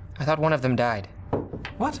 I thought one of them died.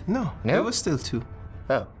 What? No, No? there was still 2.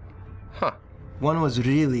 Oh. Huh. One was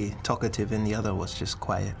really talkative and the other was just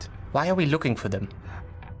quiet. Why are we looking for them?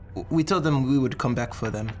 We told them we would come back for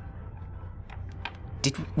them.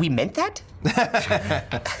 Did we meant that?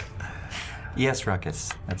 Yes,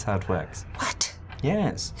 Ruckus. That's how it works. What?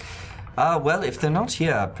 Yes. Well, if they're not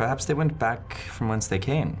here, perhaps they went back from whence they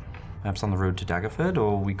came. Perhaps on the road to Daggerford,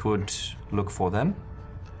 or we could look for them.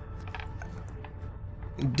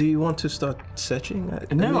 Do you want to start searching?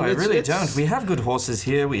 No, I mean, really don't. We have good horses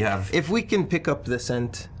here. We have... If we can pick up the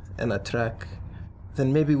scent and a track,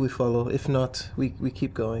 then maybe we follow. If not, we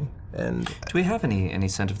keep going. And Do we have any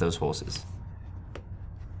scent of those horses?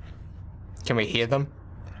 Can we hear them?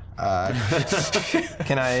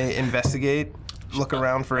 can I investigate? Look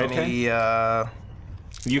around for any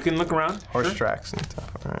You can look around. horse tracks and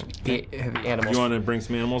stuff. All right. The animals. You want to bring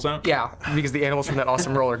some animals out? Yeah, because the animals from that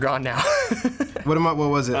awesome roll are gone now. What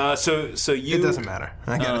was it? So you. It doesn't matter.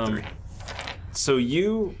 I got a 3. So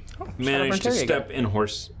you managed to Ontario step in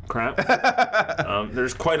horse crap.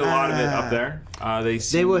 There's quite a lot of it up there.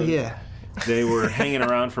 They were here. They were hanging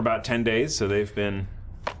around for about 10 days, so they've been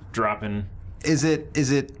dropping. Is it?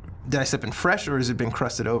 Did I step in fresh or has it been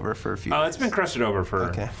crusted over for a few? It's been crusted over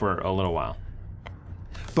for a little while.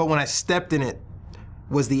 But when I stepped in it,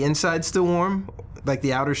 was the inside still warm? Like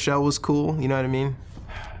the outer shell was cool? You know what I mean?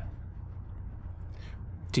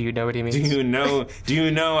 Do you know what he means? Do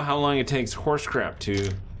you know how long it takes horse crap to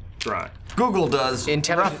dry? Google does.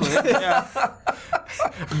 Intelligent.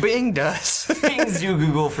 Bing does. Things you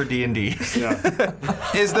Google for D&D. Yeah.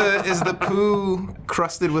 Is the poo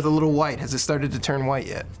crusted with a little white? Has it started to turn white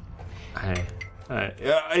yet?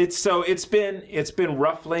 It's been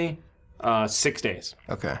roughly 6 days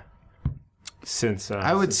Okay. since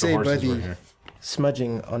I would since say the by horses were the here.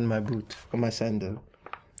 smudging on my boot, on my sandal.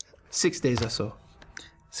 6 days or so.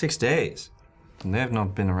 6 days. And they have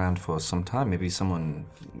not been around for some time. Maybe someone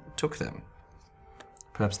took them.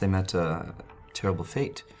 Perhaps they met a terrible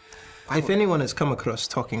fate. If anyone has come across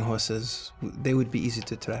talking horses, they would be easy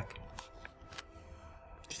to track.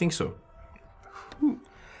 Do you think so?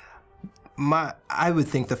 I would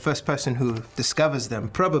think the first person who discovers them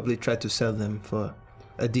probably tried to sell them for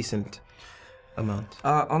a decent amount.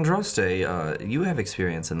 Andraste, you have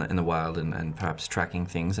experience in the wild and perhaps tracking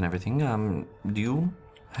things and everything. Do you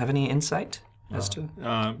have any insight as to?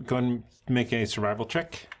 Go and make a survival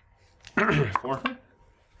check for her.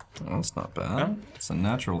 Oh, that's not bad. No? It's a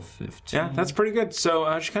natural 15. Yeah, that's pretty good.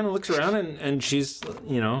 So she kind of looks around and she's,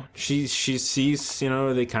 she sees,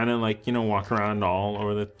 they kind of walk around all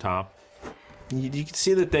over the top. You can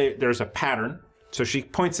see that there's a pattern. So she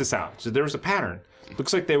points this out. So there was a pattern.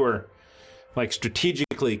 Looks like they were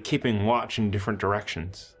strategically keeping watch in different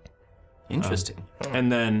directions. Interesting.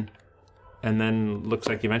 And then looks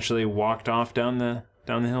like eventually walked off down the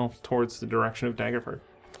hill towards the direction of Daggerford.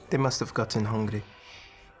 They must have gotten hungry.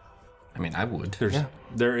 I mean, I would.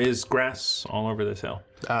 There is grass all over this hill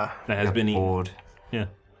that has been eaten. Bored. Yeah.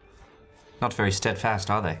 Not very steadfast,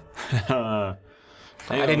 are they?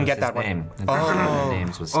 I didn't get that one. Name.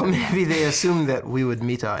 Names was Or maybe they assumed that we would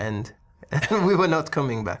meet our end, and we were not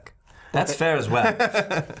coming back. That's fair as well.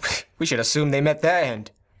 We should assume they met their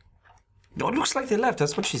end. No, it looks like they left.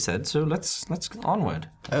 That's what she said. So let's onward.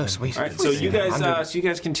 Oh, sweet. All right, so you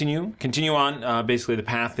guys continue on basically the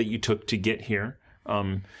path that you took to get here,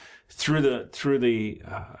 through the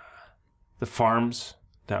farms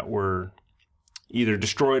that were either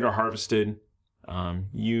destroyed or harvested.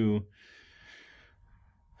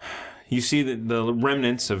 You see the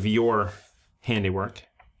remnants of your handiwork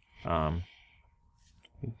on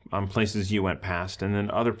places you went past, and then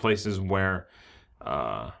other places where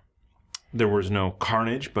there was no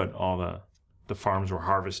carnage, but all the farms were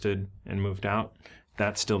harvested and moved out.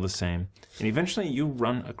 That's still the same. And eventually you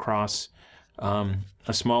run across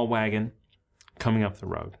a small wagon coming up the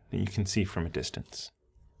road that you can see from a distance.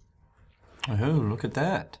 Oh, look at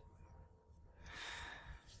that.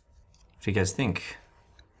 What do you guys think?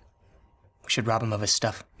 We should rob him of his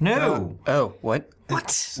stuff. No! Oh, what?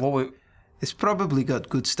 What? It's probably got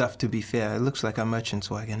good stuff, to be fair. It looks like a merchant's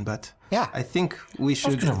wagon, but Yeah. I think we I'm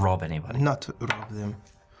should not gonna rob anybody. not rob them.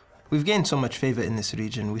 We've gained so much favor in this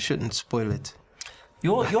region, we shouldn't spoil it.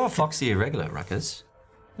 You're a foxy irregular, Ruckus.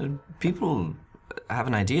 People have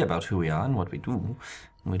an idea about who we are and what we do,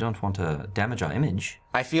 and we don't want to damage our image.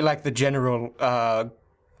 I feel like the general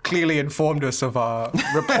clearly informed us of our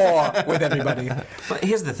rapport with everybody. But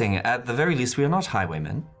here's the thing. At the very least, we are not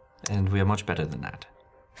highwaymen, and we are much better than that.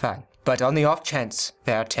 Fine. But on the off chance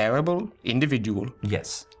they're a terrible individual,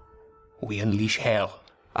 Yes. we unleash hell.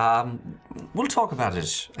 We'll talk about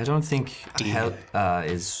it. I don't think hell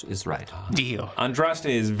is right. Deal. Andraste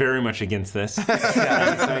is very much against this.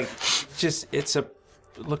 Yeah,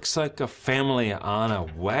 looks like a family on a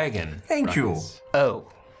wagon. Thank you. Oh.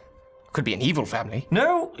 Could be an evil family.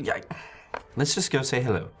 No, yeah. Let's just go say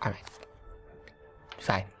hello. All right.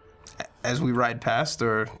 Fine. As we ride past,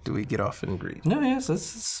 or do we get off and greet? No, yes,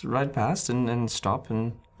 let's ride past and stop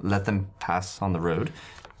and let them pass on the road.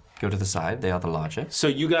 Go to the side. They are the larger. So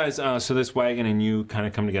you guys, so this wagon and you kind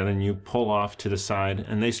of come together and you pull off to the side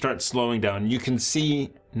and they start slowing down. You can see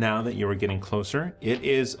now that you are getting closer, it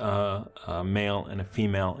is a male and a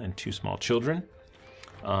female and 2 small children.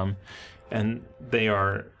 And they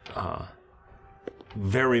are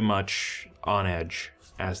very much on edge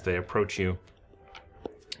as they approach you.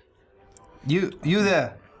 You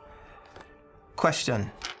there.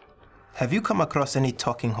 Question. Have you come across any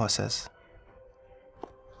talking horses?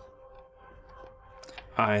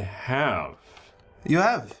 I have. You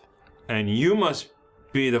have? And you must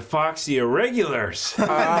be the Foxy Irregulars. Look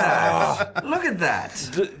at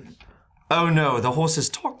that. Oh no, the horses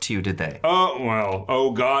talked to you, did they? Oh, well,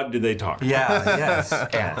 oh God, did they talk? Yeah, yes,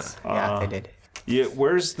 yes. Yeah, they did. Yeah,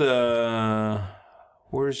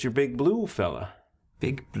 where's your big blue fella?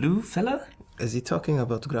 Big blue fella? Is he talking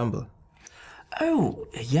about Grumble? Oh,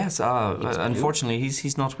 yes, unfortunately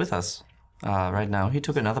he's not with us right now. He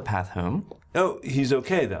took another path home. Oh, he's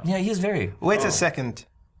okay though. Yeah, he's very... Wait a second.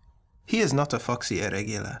 He is not a Foxy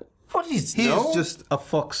Irregular. What is... He is just a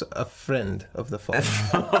fox, a friend of the fox.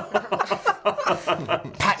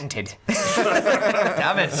 Patented.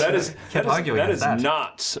 Damn it. That is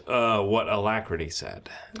not what Alacrity said.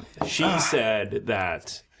 She said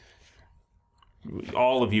that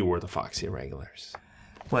all of you were the Foxy Irregulars.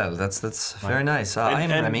 Well, that's very nice. I'm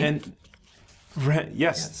Remy.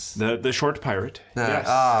 Yes, the short pirate. Yes,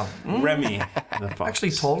 Remy, the fox.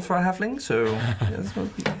 Actually tall for a halfling, so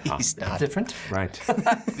he's not different. Right.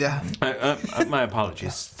 Yeah. My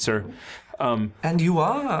apologies, sir. And you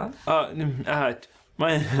are?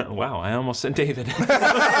 Wow, I almost said David.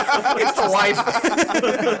 It's the wife.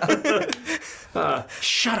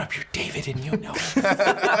 Shut up, you're David, and you know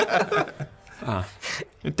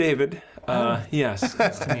it. David. Yes.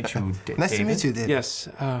 Nice to meet you, Nice to meet you, David. Yes.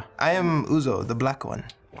 I am Uzo, the black one.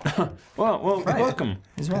 Well, right. welcome.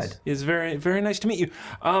 He's right. It's very, very nice to meet you.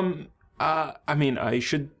 I mean, I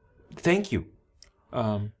should thank you.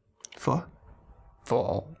 For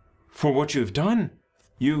what you have done.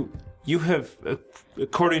 You have,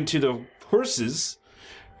 according to the horses,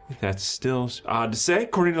 that's still odd to say.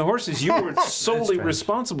 According to the horses, you were solely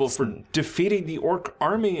responsible for defeating the orc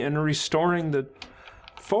army and restoring the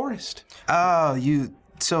forest.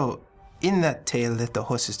 So in that tale that the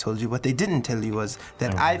horses told you, what they didn't tell you was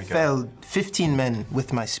that I felled 15 men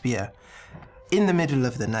with my spear in the middle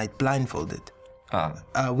of the night, blindfolded,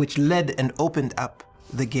 which led and opened up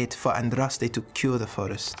the gate for Andraste to cure the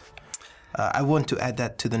forest. I want to add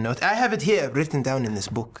that to the note. I have it here, written down in this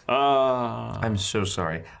book. I'm so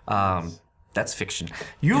sorry. That's fiction.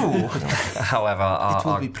 You, however, it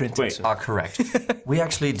will be printed. are correct. We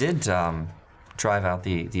actually did drive out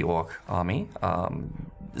the orc army,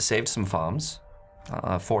 saved some farms,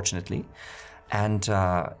 fortunately, and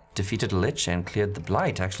defeated a lich and cleared the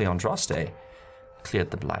blight. Actually, Andraste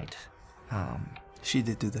cleared the blight. She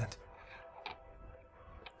did do that.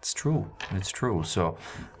 It's true. It's true. So,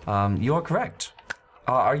 you are correct.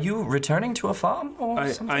 Are you returning to a farm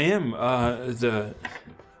or something? I am.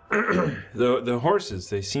 The horses,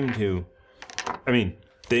 they seem to... I mean,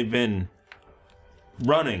 they've been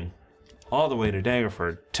running all the way to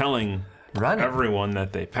Daggerford, telling everyone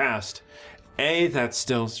that they passed. That's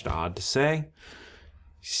still odd to say.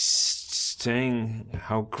 Saying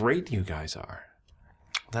how great you guys are.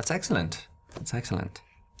 That's excellent. That's excellent.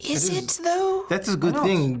 Is it, though? That's a good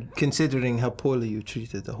thing, considering how poorly you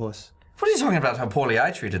treated the horse. What are you talking about, how poorly I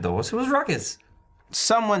treated the horse? It was Ruckus.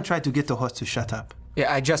 Someone tried to get the horse to shut up.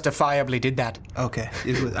 Yeah, I justifiably did that. Okay.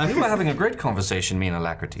 We were having a great conversation, me and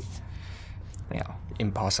Alacrity. Yeah.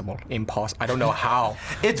 Impossible. I don't know how.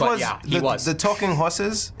 It but was. Yeah, he was. The talking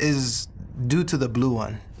horses is due to the blue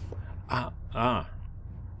one.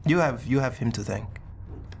 You have him to thank.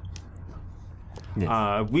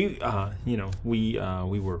 Yes. We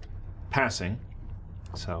were passing,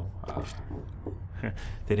 so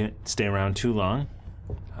they didn't stay around too long.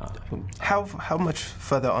 How much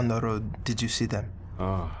further on the road did you see them?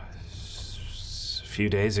 A few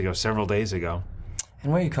days ago, several days ago.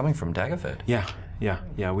 And where are you coming from, Daggerford? Yeah.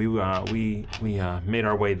 We made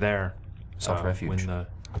our way there. Sought refuge. When the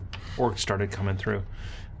orcs started coming through,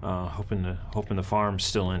 hoping the farm's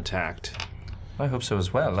still intact. I hope so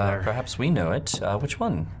as well. Perhaps we know it. Which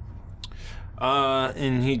one?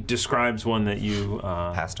 And he describes one that you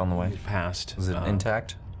Passed on the way. passed. Was it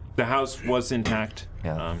intact? The house was intact.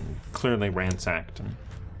 Yeah. Clearly ransacked,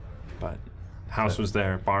 but house was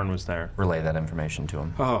there, barn was there. Relay that information to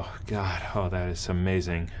him. Oh God! Oh, that is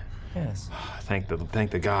amazing. Yes. Thank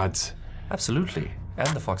the gods. Absolutely. And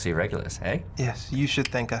the Foxy Regulus, hey? Yes, you should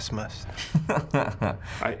thank us most.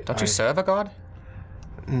 Don't you serve a god?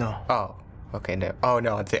 No. Oh, okay, no. Oh,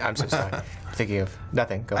 no, I'm so sorry. I'm thinking of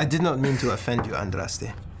nothing. Go I on. did not mean to offend you,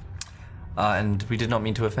 Andraste. And we did not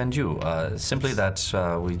mean to offend you. Simply that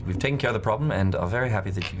we've taken care of the problem and are very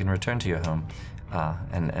happy that you can return to your home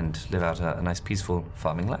and live out a nice, peaceful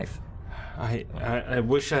farming life. I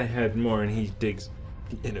wish I had more. And he digs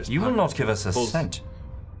in his. You will pocket, not give us a pulls- cent,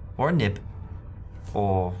 or a nib,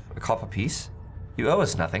 or a copper piece. You owe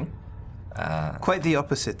us nothing. Quite the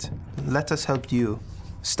opposite. Let us help you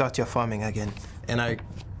start your farming again. And I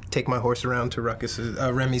take my horse around to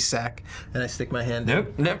Remy's sack, and I stick my hand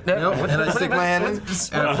in. Nope. And I stick my hand in,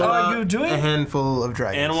 and I pull What are out you doing? a handful of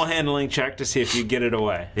dragons. Animal handling check to see if you get it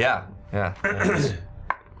away. Yeah.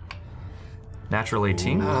 Natural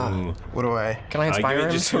 18. Ooh. What do I? Can I inspire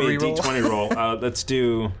him just to give me a reroll? D20 roll. Let's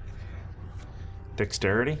do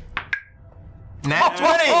dexterity. Nat 20!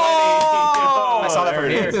 I saw that from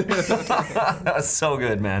here. That's so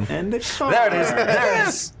good, man. And the card. There it is. There it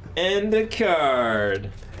is. And the card.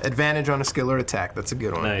 Advantage on a skill or attack. That's a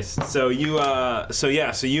good one. Nice. So you, so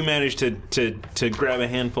you managed to grab a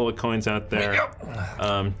handful of coins out there.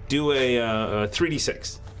 Do a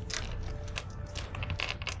 3d6.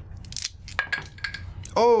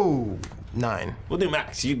 Oh, 9. We'll do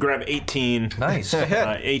max. You grab 18. Nice.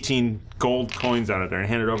 18 gold coins out of there and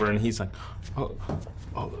hand it over, and he's like,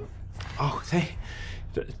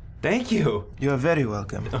 thank you, You are very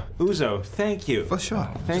welcome. Uzo. Thank you. For sure.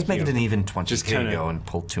 Thank Just make you. it an even 20. Just Here you kinda- go and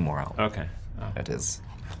pull 2 more out. Okay. It is.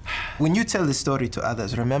 When you tell the story to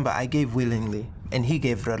others, remember I gave willingly, and he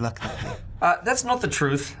gave reluctantly. That's not the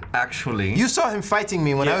truth, actually. You saw him fighting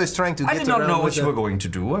me when I was trying to get I did not around know with what you the- were going to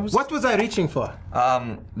do. What was I reaching for?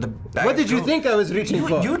 The bag What did you of gold- think I was reaching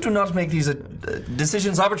for? You do not make these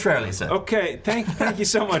decisions arbitrarily, sir. Okay. Thank you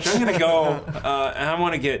so much. I'm gonna go, and I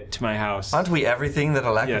want to get to my house. Aren't we everything that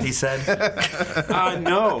Alacrity Yes. said?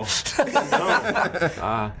 No.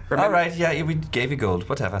 All right, yeah, we gave you gold,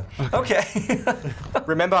 whatever. Okay.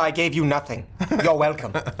 Remember, I gave you nothing. You're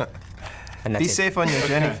welcome. And that's Be it. safe on your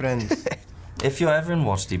journey, friends. If you're ever in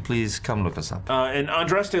Watchdee, please come look us up. And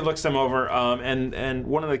Andraste looks them over, and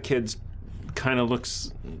one of the kids kind of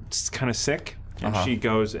looks kind of sick, and she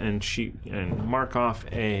goes and mark off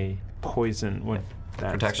a poison. What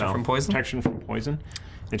that Protection spell? from poison? Protection from poison,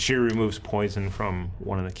 and she removes poison from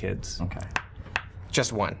one of the kids. Okay.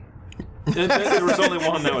 Just one. There was only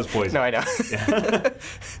one that was poison. No, I know.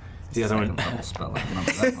 The other one. Spell, I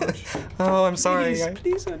remember that much. Oh, I'm sorry.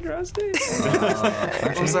 Please, Andraste.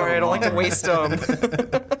 I'm sorry. I don't like to waste them.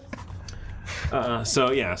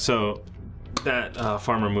 So that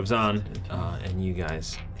farmer moves on, and you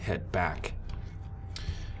guys head back.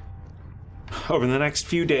 Over the next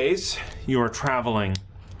few days, you are traveling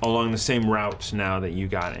along the same route now that you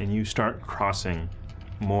got, and you start crossing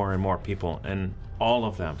more and more people, and all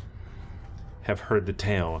of them have heard the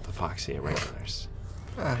tale of the Foxy Irregulars.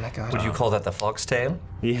 Oh my god. Would you call that the foxtail?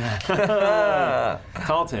 Yeah.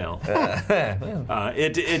 Tall tale.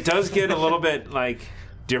 It does get a little bit like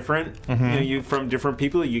different. You know, you from different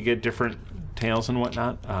people, you get different tales and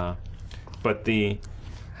whatnot. But the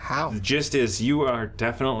How? gist is you are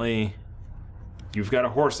definitely you've got a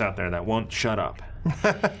horse out there that won't shut up.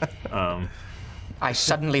 I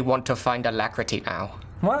suddenly want to find Alacrity now.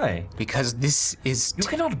 Why? Because this is... You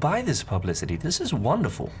cannot buy this publicity. This is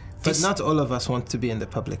wonderful. But not all of us want to be in the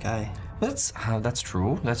public eye. That's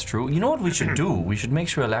true. That's true. You know what we should do? We should make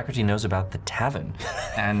sure Alacrity knows about the tavern,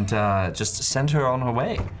 and just send her on her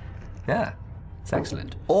way. Yeah, it's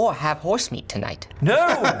excellent. Or have horse meat tonight. No,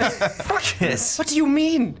 fuck this. What do you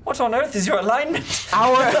mean? What on earth is your alignment?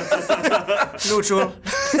 Our... Neutral.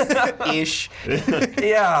 Ish.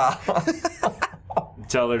 Yeah.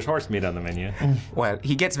 Tell there's horse meat on the menu. Well,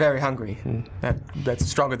 he gets very hungry. And that's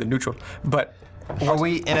stronger than neutral. But Are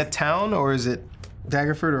we in a town, or is it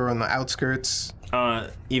Daggerford, or on the outskirts?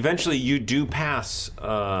 Eventually, you do pass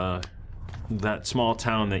that small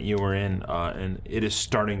town that you were in, and it is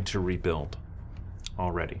starting to rebuild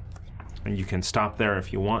already. And you can stop there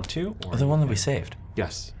if you want to. Or The one that we saved.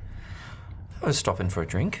 yes. I was stopping for a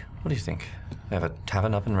drink. What do you think? We have a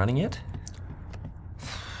tavern up and running yet?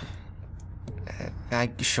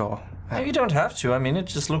 sure. You don't have to. I mean, it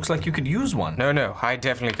just looks like you could use one. No, I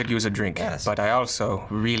definitely could use a drink. Yes. But I also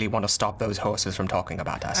really want to stop those horses from talking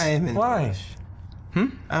about us. I am in Why? no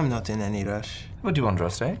rush. I'm not in any rush. What do you want,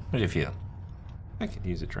 Droste? What do you feel? I could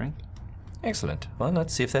use a drink. Excellent. Well,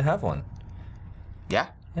 let's see if they have one. Yeah?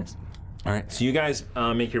 Yes. All right, so you guys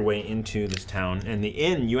make your way into this town, and the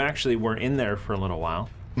inn. You actually were in there for a little while,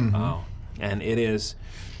 and it is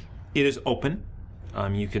open.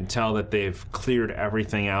 You can tell that they've cleared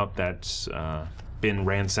everything out that's been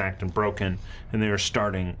ransacked and broken, and they are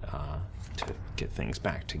starting to get things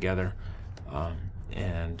back together.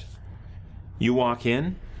 And you walk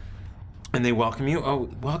in, and they welcome you. Oh,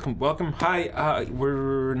 welcome. Hi.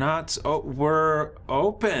 We're not. Oh, we're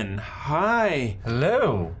open. Hi.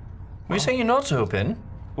 Hello. Were you saying you're not open?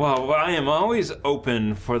 Well, I am always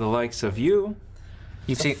open for the likes of you.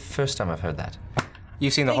 You've seen First time I've heard that.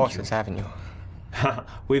 you've seen the horses, haven't you?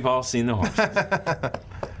 We've all seen the horses.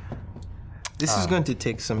 This is going to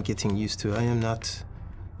take some getting used to. I am not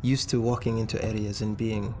used to walking into areas and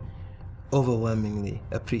being overwhelmingly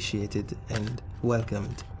appreciated and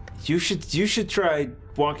welcomed. You should try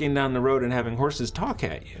walking down the road and having horses talk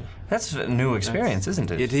at you. That's a new experience,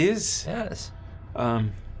 isn't it? It is. Yes.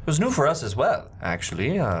 It was new for us as well,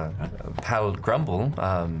 actually. Pal Grumble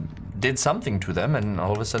did something to them, and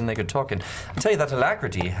all of a sudden they could talk. And I'll tell you that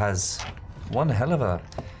Alacrity has one hell of a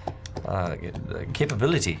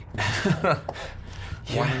capability.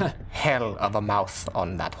 One hell of a mouth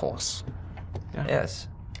on that horse. Yes.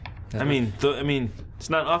 I mean, it's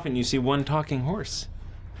not often you see one talking horse.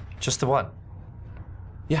 Just the one.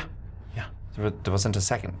 Yeah. There wasn't a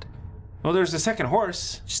second. Well, there's a second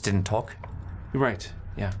horse. Just didn't talk. You're right.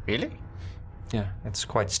 Yeah. Really? Yeah. It's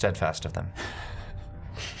quite steadfast of them.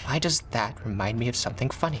 Why does that remind me of something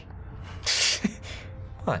funny?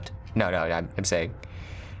 What? No, I'm saying.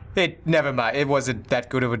 Never mind. It wasn't that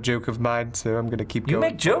good of a joke of mine, so I'm gonna keep You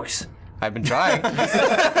going. make jokes? I've been trying.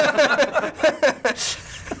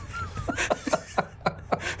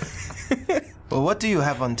 Well, what do you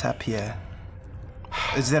have on tap here?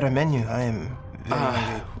 Is there a menu? I am very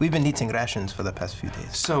hungry. We've been eating rations for the past few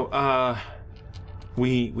days. So,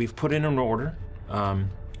 we've put in an order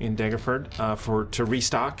in Daggerford to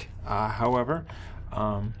restock. However,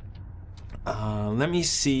 let me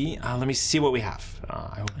see what we have.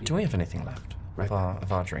 I hope Do we have anything left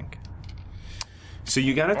of our drink? So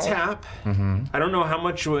you got a tap. I don't know how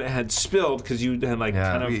much it had spilled because you had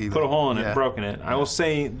kind of put a hole in it, and broken it. I will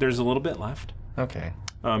say there's a little bit left. Okay.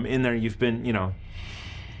 In there, you've been, you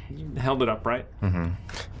held it upright.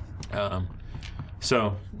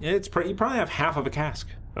 So it's you probably have half of a cask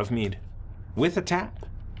of mead with a tap.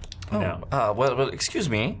 Now, Well, excuse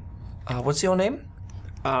me. What's your name?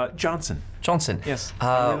 Johnson. Johnson. Yes.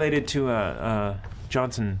 I'm related to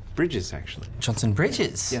Johnson Bridges, actually. Johnson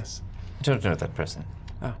Bridges? Yes. I don't know that person.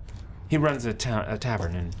 Oh, he runs a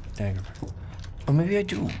tavern in Daggerford. Oh, maybe I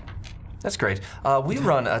do. That's great. We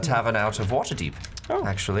run a tavern out of Waterdeep. Oh.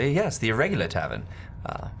 Actually, yes, the Irregular Tavern.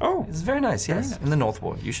 It's very nice, yes, in the North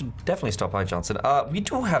Ward. You should definitely stop by, Johnson. We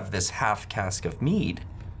do have this half cask of mead.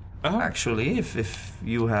 Oh. Actually, if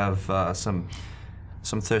you have some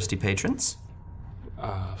thirsty patrons.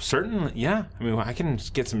 Certainly, yeah. I mean, I can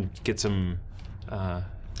get some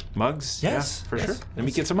mugs. Yes, yeah, for yes, sure. Let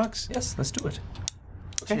me get some mugs. Yes, let's do it.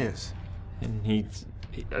 Cheers. And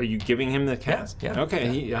are you giving him the cask? Yeah.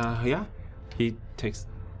 Okay. He takes.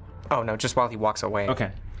 Oh no, just while he walks away.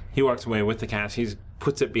 Okay. He walks away with the cask. He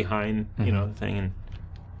puts it behind, the thing, and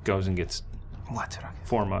goes and gets What?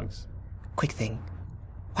 4 mugs. Quick thing.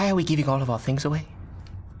 Why are we giving all of our things away?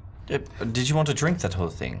 Did you want to drink that whole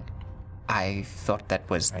thing? I thought that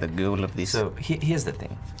was the goal of this. So here's the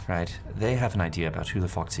thing, right? They have an idea about who the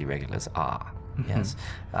Foxy Regulars are. Yes,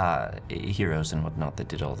 heroes and whatnot that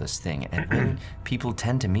did all this thing. And when people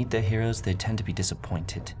tend to meet their heroes, they tend to be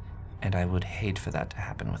disappointed. And I would hate for that to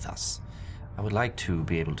happen with us. I would like to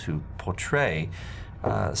be able to portray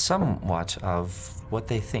somewhat of what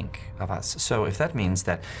they think of us. So if that means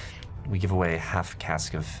that we give away half a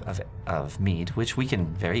cask of mead, which we can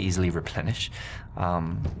very easily replenish,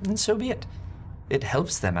 and so be it. It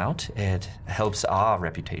helps them out, it helps our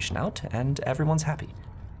reputation out, and everyone's happy.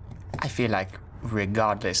 I feel like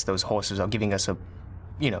regardless, those horses are giving us a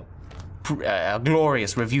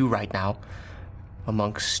glorious review right now.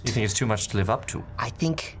 Amongst, You think it's too much to live up to? I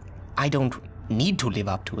think I don't need to live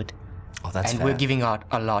up to it. Oh, that's And fair. we're giving out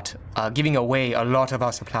a lot, giving away a lot of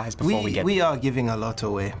our supplies before we get. We are giving a lot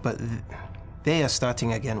away, but they are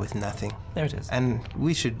starting again with nothing. There it is. And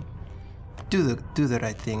we should do the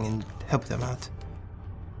right thing and help them out.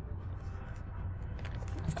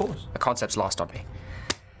 Of course. The concept's lost on me.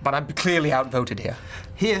 But I'm clearly outvoted here.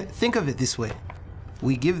 Here, think of it this way.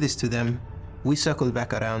 We give this to them, we circle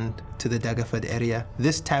back around to the Daggerford area,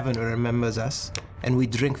 this tavern remembers us, and we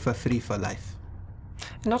drink for free for life.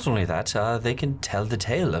 Not only that, they can tell the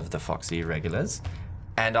tale of the Foxy Irregulars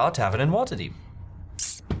and our tavern in Waterdeep.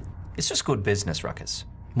 It's just good business, Ruckus.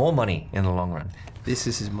 More money in the long run. This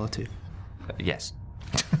is his motive. Yes,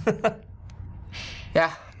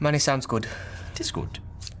 Yeah, money sounds good. it is good.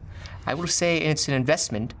 I will say it's an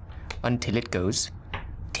investment until it goes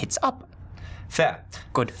tits up. Fair.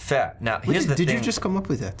 Good. Fair. Now, here's the Did thing. you just come up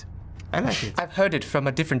with that? I like it. I've heard it from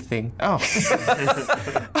a different thing. Oh,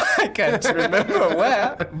 I can't remember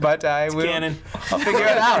where, but I will. Canon. I'll figure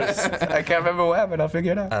it out. I can't remember where, but I'll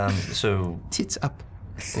figure it out. So, tits up.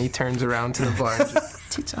 And he turns around to the bar and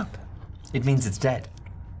just, tits up. it means it's dead.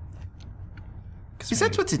 Is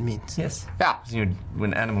that what it means? Yes. Yeah.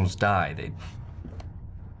 When animals die, they...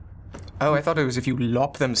 Oh, I thought it was if you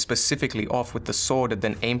lop them specifically off with the sword and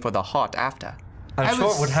then aim for the heart after. I'm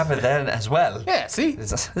sure it would happen then as well. Yeah, see?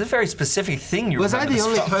 It's a very specific thing you Was I remember the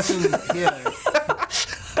this only from. person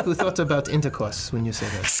here who thought about intercourse when you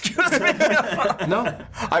said that? Excuse me. No?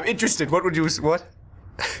 I'm interested. What would you... What?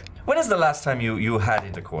 When is the last time you had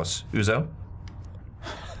intercourse, Uzo?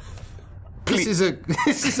 This is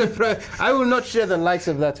a I will not share the likes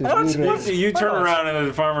of that with you. Ray. You turn around and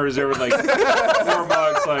the farmer is there with like 4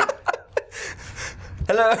 mugs, like,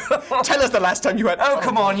 Hello. Tell us the last time you had... Oh,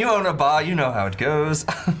 come on, you own a bar, you know how it goes.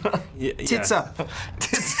 Tits up.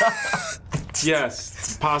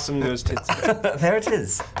 Yes, possum goes tits up. There it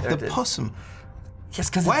is. There it The is. possum. Yes,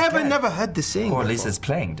 because Why have I never heard this saying Or at least before? it's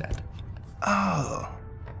playing dead.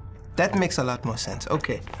 That makes a lot more sense.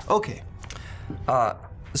 Okay.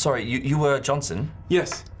 Sorry, you were Johnson.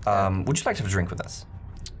 Yes. Would you like to have a drink with us?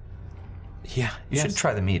 Yeah. You should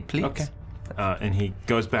try the mead, please. Okay. And he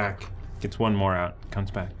goes back, gets one more out,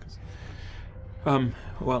 comes back.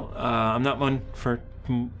 Well, I'm not one for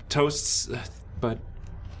toasts, but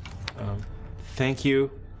thank you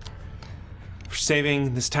for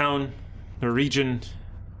saving this town, the region,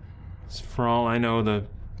 for all I know, the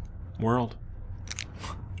world.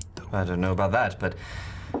 I don't know about that, but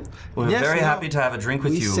we're Yes, very no. happy to have a drink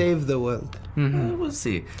with We you. save the world. We'll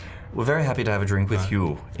see. We're very happy to have a drink with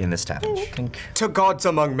you in this tavern. To gods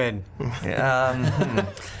among men.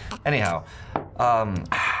 Anyhow,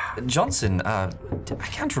 Johnson, I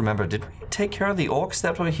can't remember. Did we take care of the orcs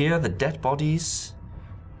that were here? The dead bodies?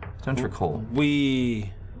 Don't recall.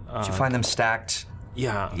 We, Did you find them stacked?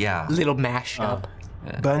 yeah. Yeah. Little mash up.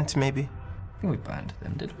 Burnt, maybe? I think we burned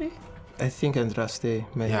them, did we? I think Andraste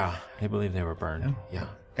may. Yeah, I believe they were burned. Yeah.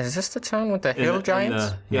 Is this the town with the In hill the-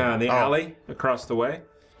 giants? in the alley across the way.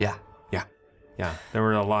 Yeah. Yeah, there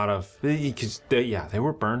were a lot of, because they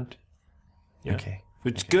were burned. Yeah. Okay.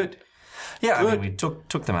 Which is good. Yeah, I mean, Good. we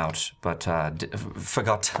took them out, but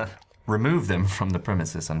forgot to remove them from the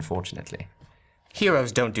premises, unfortunately.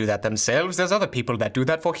 Heroes don't do that themselves. There's other people that do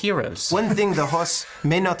that for heroes. One thing the horse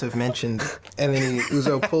may not have mentioned, and then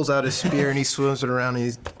Uzo pulls out his spear and he swims it around and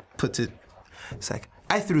he puts it. It's like,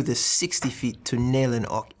 I threw this 60 feet to nail an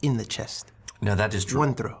orc in the chest. No, that is true.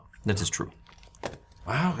 One throw. That is true.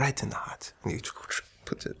 Wow. Right in the heart. And he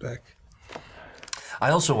puts it back. I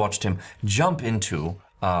also watched him jump into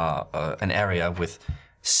an area with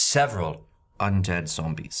several undead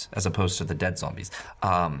zombies, as opposed to the dead zombies.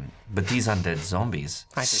 But these undead zombies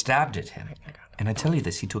stabbed at him. And I tell you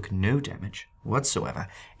this, he took no damage whatsoever,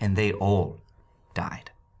 and they all died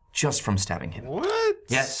just from stabbing him. What?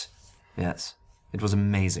 Yes. It was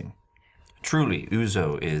amazing. Truly,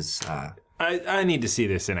 Uzo is... I need to see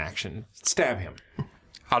this in action. Stab him.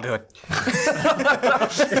 I'll do it.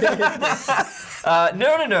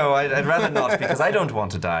 No, I'd rather not, because I don't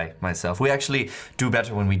want to die myself. We actually do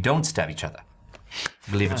better when we don't stab each other.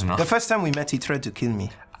 Believe it or not. The first time we met, he tried to kill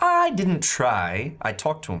me. I didn't try. I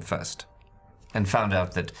talked to him first and found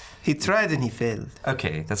out that, He tried and he failed.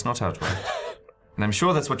 okay, that's not how it worked. And I'm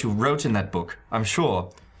sure that's what you wrote in that book. I'm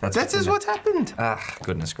sure that's That is what happened. Ah,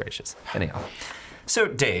 goodness gracious. Anyhow. So,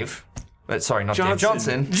 Dave. Sorry, not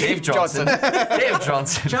Johnson. Dave Johnson. Dave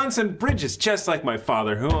Johnson. Johnson Bridges, just like my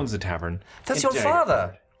father, who owns the tavern. That's And your Dave.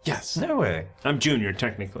 father. Yes. No way. I'm Junior,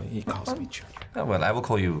 technically. He calls me Junior. Oh, well, I will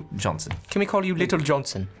call you Johnson. Can we call you Little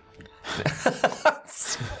Johnson?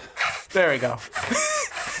 There we go.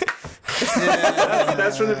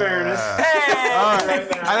 That's from the Baroness.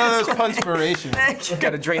 I know that was conspiration.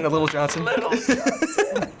 Gotta drain the Little Johnson.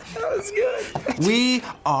 We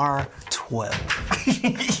are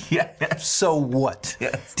 12. Yes. So what?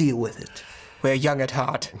 Yes. Deal with it. We're young at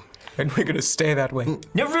heart, and we're gonna stay that way.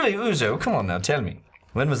 No, really, Uzo, come on now, tell me.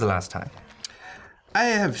 When was the last time? I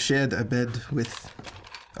have shared a bed with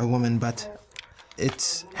a woman, but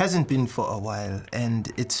it hasn't been for a while,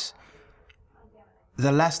 and it's...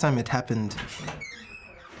 The last time it happened,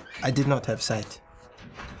 I did not have sight.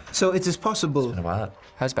 So it is possible Wow.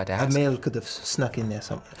 I was about to a ask. male could have snuck in there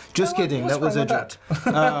somewhere. Just kidding, what's that was wrong a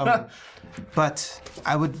with joke. But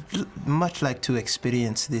I would much like to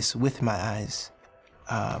experience this with my eyes.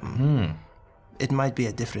 It might be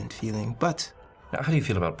a different feeling, but Now, how do you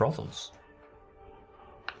feel about brothels?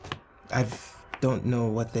 I don't know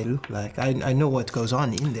what they look like. I know what goes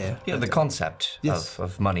on in there. Yeah, the concept Yes.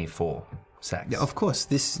 of money for sex. Yeah, of course,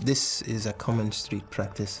 this is a common street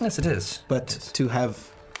practice. Yes, it is. But to have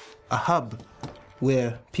a hub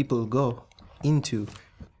where people go into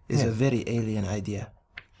is a very alien idea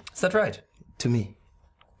Is that right? to me.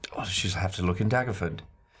 Oh, she'll have to look in Daggerford.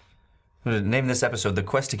 Name this episode "The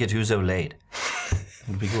Quest to Get Uzo Laid."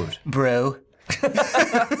 It'd be good. Bro.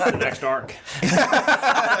 The next arc.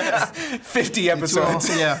 50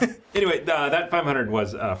 episodes. Yeah. Anyway, that 500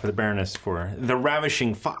 was for the Baroness for the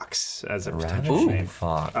Ravishing Fox as a potential Ooh, name.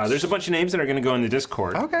 Fox. There's a bunch of names that are going to go in the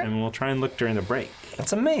Discord. Okay. And we'll try and look during the break.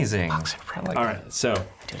 That's amazing. I like All that. right, so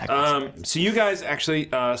so you guys actually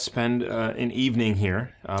spend an evening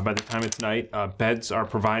here. By the time it's night, beds are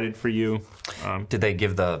provided for you. Did they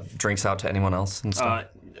give the drinks out to anyone else and stuff?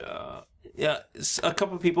 Yeah, a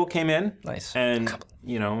couple of people came in. Nice. And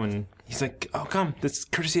and he's like, "Oh, come! This is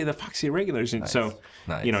courtesy of the Foxy Regulars." And so,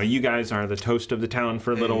 Nice. you guys are the toast of the town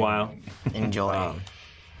for a little while. Enjoy.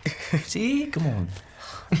 See, come on.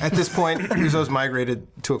 At this point, Uzo's migrated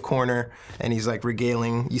to a corner, and he's like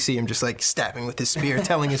regaling. You see him just like stabbing with his spear,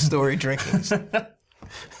 telling his story, drinking.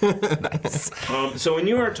 So when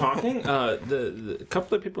you are talking, the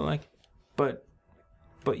couple of people are like, but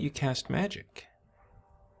you cast magic.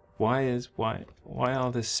 Why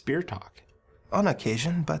all this spear talk? On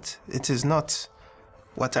occasion, but it is not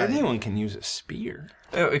what I... Anyone can use a spear.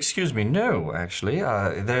 Oh, excuse me. No, actually,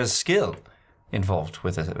 there's skill involved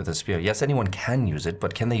with a spear. Yes, anyone can use it,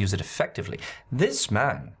 but can they use it effectively? This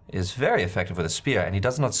man is very effective with a spear, and he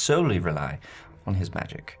does not solely rely on his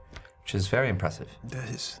magic, which is very impressive. That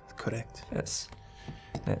is correct. Yes.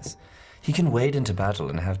 Yes. He can wade into battle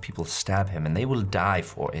and have people stab him, and they will die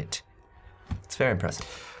for it. It's very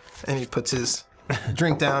impressive. And he puts his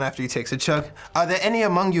drink down after he takes a chug. Are there any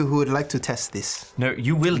among you who would like to test this? No,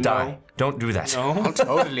 you will die. Don't do that. No.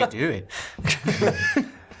 Totally do it.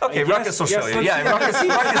 Okay, Ruckus will show you. let's- Yeah, Ruckus will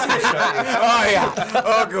show you. Oh, yeah.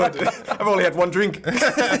 Oh, good. I've only had one drink.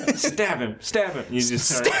 Stab him! You just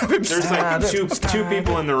stab him! There's like two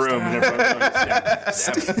people in the room, and they're both going to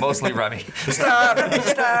stab him. Mostly Remy. Stab him,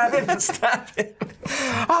 stab him, stab him.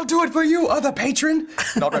 I'll do it for you, other patron.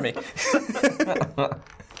 Not Remy.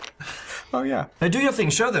 Oh, yeah. Now do your thing.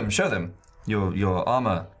 Show them. Your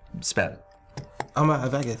armor spell. Amma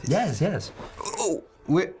Avagat. Yes.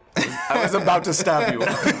 We're... I was about to stab you.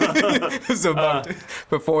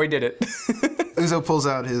 Before he did it. Uzo pulls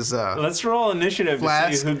out his... Let's roll initiative to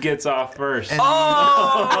Flask. see who gets off first.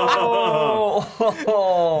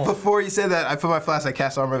 Before you said that, I put my flask, I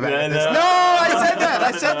cast Armor of Yeah, Avagat. no. No,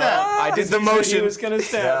 I said that! I did the He motion. was going to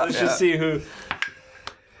stab. Let's just see who.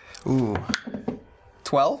 Ooh.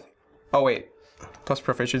 12? Oh, wait. Plus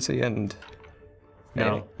proficiency and...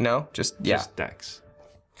 No, No? Just, yeah. just Dex.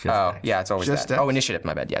 Oh, yeah, it's always Just that. Dex? Oh, initiative,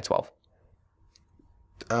 my bad. Yeah, 12.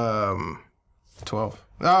 12.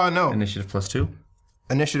 Oh, no. Initiative +2.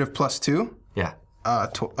 Initiative plus 2. Yeah.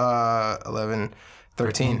 11,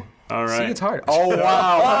 13. All See, right. it's hard. Oh,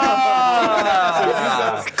 wow.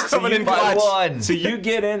 Coming in clutch. one. So you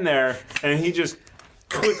get in there, and he just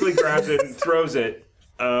quickly grabs it and throws it.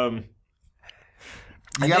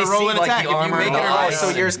 You gotta roll an like attack. the If you armor make it or lies. miss. So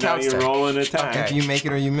yours Now counts. you roll an attack. Okay. If you make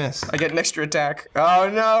it or you miss. I get an extra attack. Oh,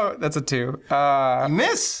 no. That's a 2. You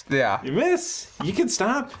miss! Yeah. You miss. You can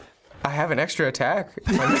stop. I have an extra attack.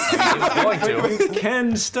 going to. You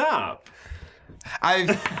can stop. I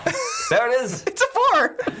There it is. It's a 4.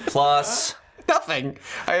 Plus. Nothing.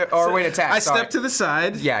 Wait, attack. I sorry. step to the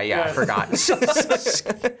side Yeah, I forgot.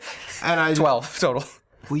 and I 12 total.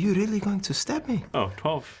 Were you really going to stab me? Oh,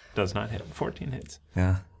 12 does not hit. 14 hits.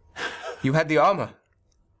 Yeah. You had the armor.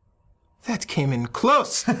 That came in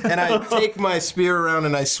close. And I take my spear around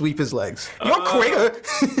and I sweep his legs. You're quicker.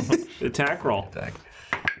 Attack roll.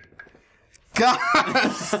 God.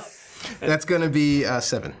 That's gonna be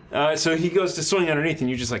 7. So he goes to swing underneath, and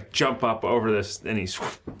you just like jump up over this, and he's.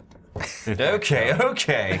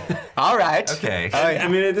 Okay. All right. Okay. I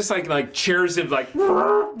mean, it just like chairs it like.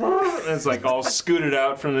 It's like all scooted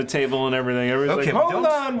out from the table and everything. Everybody's Okay, like, hold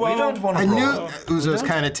on, we don't want to I knew roll. Uzo's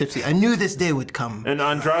kind of tipsy. I knew this day would come. And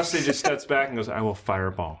Andraste just steps back and goes, "I will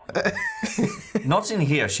fireball." Not in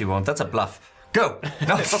here, she won't. That's a bluff. Go.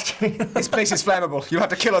 No, just kidding. This place is flammable. You'll have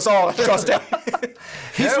to kill us all, Andraste.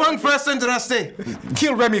 He swung first, Andraste.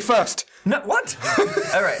 Kill Remy first. No, what?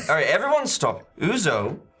 All right, everyone stop.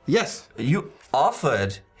 Uzo, Yes. you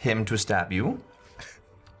offered him to stab you.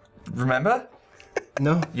 Remember?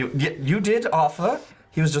 No. You did offer.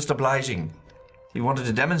 He was just obliging. You wanted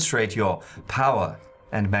to demonstrate your power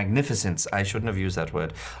and magnificence. I shouldn't have used that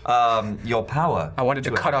word. Your power. I wanted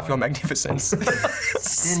to cut off your magnificence.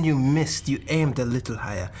 Then you missed. You aimed a little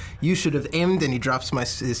higher. You should have aimed, and he drops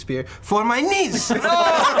his spear for my knees. Well,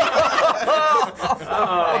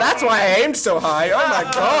 that's why I aimed so high. Oh my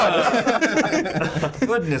god.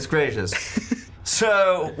 Goodness gracious.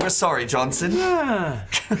 So, we're sorry, Johnson. Yeah,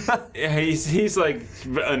 he's like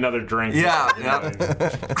another drink. Yeah.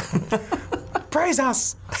 Praise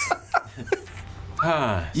us.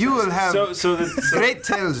 You will have So great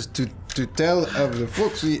tales to tell of the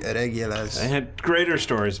Foxy Regulars. I had greater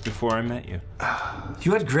stories before I met you.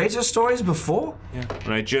 You had greater stories before? Yeah,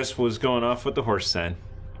 when I just was going off what the horse said.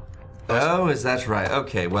 Oh, is that right?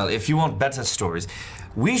 Okay, well, if you want better stories,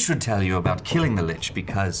 we should tell you about killing the Lich,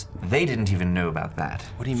 because they didn't even know about that.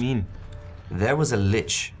 What do you mean? There was a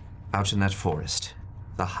Lich out in that forest,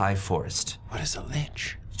 the High Forest. What is a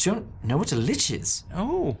lich? You don't know what a Lich is?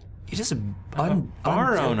 Oh, It is a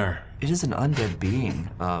bar owner. It is an undead being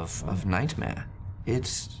of nightmare.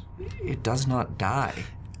 It does not die.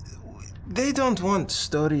 They don't want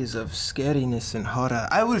stories of scariness and horror.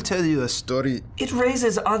 I will tell you a story. It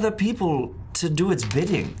raises other people to do its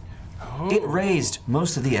bidding. It raised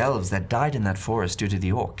most of the elves that died in that forest due to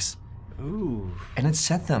the orcs. Ooh. And it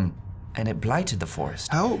set them, and it blighted the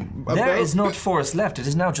forest. How There about, is not forest left. It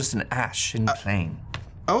is now just an ash in plain.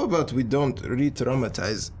 how about we don't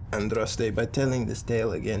re-traumatize Andraste by telling this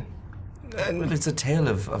tale again? Well, it's a tale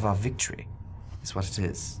of our victory. It's what it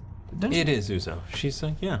is. It is Uzo. She's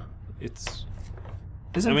like, yeah, it's.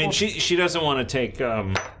 It's I mean, important. she doesn't want to take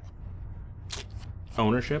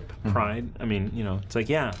ownership, pride. I mean, it's like,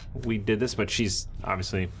 yeah, we did this, but she's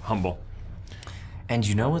obviously humble. And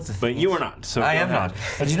you know what the thing But is? you are not. So I go am ahead. not.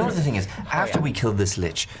 And you know what the thing is? After we killed this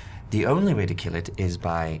Lich, the only way to kill it is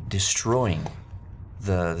by destroying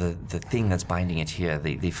the thing that's binding it here,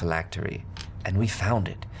 the phylactery. And we found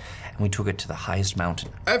it. And we took it to the highest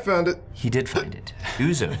mountain. I found it. He did find it.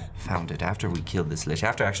 Uzo found it after we killed this Lich.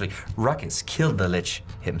 After actually Ruckus killed the Lich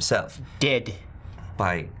himself. Dead.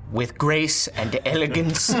 By With grace and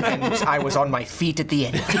elegance, and I was on my feet at the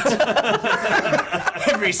end of it.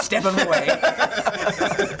 Every step of the way.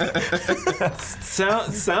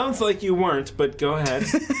 Sounds like you weren't, but go ahead.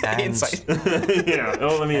 and Insight. Yeah,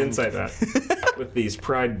 let me insight that. With these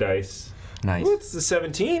pride dice. Nice. What's the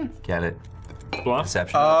 17? Get it. Bluff?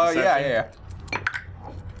 Deception. Oh, yeah.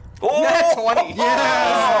 oh! 20.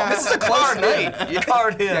 Yeah. This is a close night.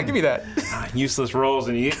 Card him. Yeah, give me that. Useless rolls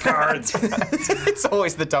and you get cards. It's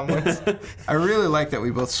always the dumb ones. I really like that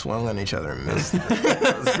we both swung on each other and missed.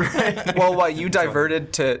 Well, while you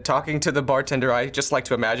diverted to talking to the bartender, I just like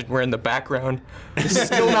to imagine we're in the background.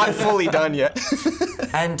 Still not fully done yet.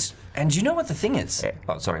 And you know what the thing is? Yeah.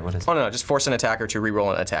 Oh, sorry, what is it? Oh, no, just force an attacker to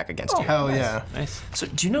reroll an attack against you. Hell yeah. Nice. So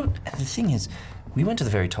do you know, the thing is, we went to the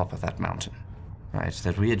very top of that mountain, right,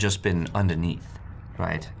 that we had just been underneath,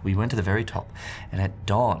 right? We went to the very top, and at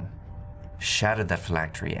dawn, shattered that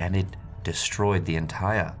phylactery, and it destroyed the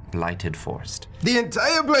entire blighted forest. The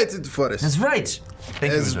entire blighted forest. That's right!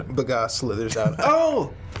 Thank you, As Uzo. Baga slithers down.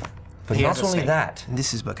 Oh! But He not has a only snake. that,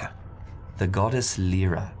 This is Baga. the goddess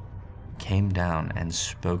Lyra came down and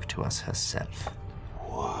spoke to us herself.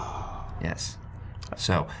 Whoa. Yes.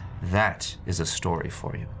 So, that is a story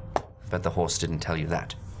for you. But the horse didn't tell you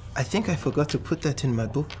that. I think I forgot to put that in my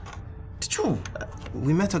book. Did you?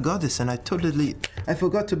 We met a goddess and I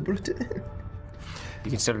forgot to put it in.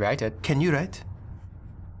 You can still write it. Can you write?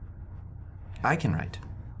 I can write.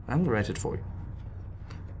 I will write it for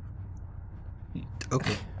you.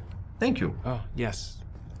 Okay. Thank you. Oh, yes.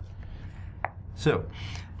 So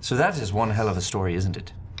that is one hell of a story, isn't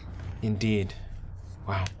it? Indeed.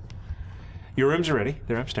 Wow. Your rooms are ready.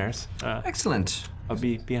 They're upstairs. Excellent. I'll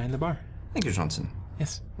be behind the bar. Thank you, Johnson.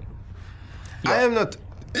 Yes. I am not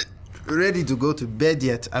ready to go to bed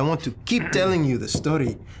yet. I want to keep telling you the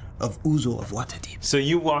story of Uzo of Waterdeep. So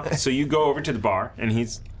you walk. So you go over to the bar, and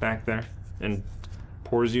he's back there, and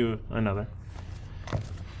pours you another.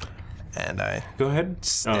 And I Go ahead.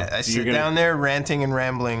 I sit down there ranting and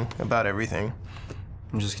rambling about everything.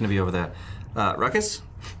 I'm just gonna be over there. Ruckus?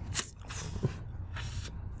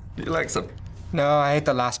 You like some? No, I ate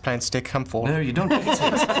the last plant stick. I'm full. No, you don't eat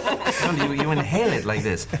it. You inhale it like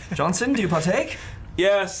this. Johnson, do you partake?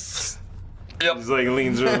 Yes. Yep. He's like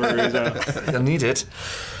leans over Uzo. I need it.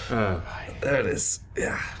 Oh, There it is.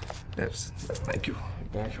 Yeah. Yes. Thank you.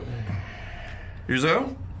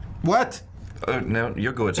 Uzo? What? Oh, no,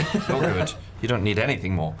 you're good. You're good. You don't need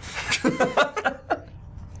anything more.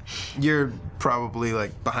 You're probably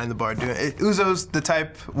like behind the bar doing it. Uzo's the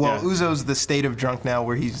type. Well, Yeah. Uzo's the state of drunk now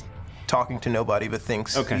where he's talking to nobody but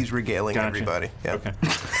thinks Okay. he's regaling Gotcha. everybody. Yeah. Okay.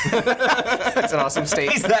 That's an awesome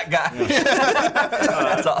state. He's that guy.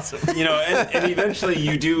 That's awesome. You know, and eventually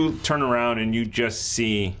you do turn around and you just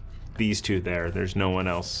see these two there. There's no one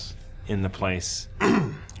else in the place.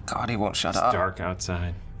 God, he won't shut It's up. dark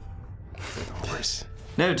outside. With a horse.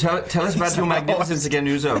 No, tell us about your magnificence again,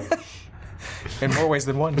 Uzo. In more ways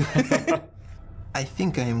than one. I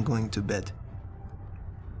think I am going to bed.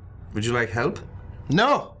 Would you like help?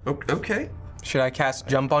 No. Okay. Should I cast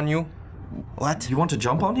jump on you? What? You want to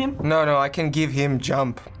jump on him? No, I can give him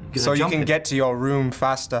jump. Gonna So you jump can him? get to your room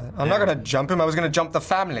faster. I'm not gonna jump him, I was gonna jump the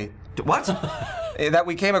family What? that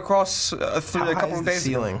we came across through How a high couple is of the days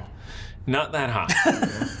ago. ceiling? Not that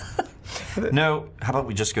high. No, how about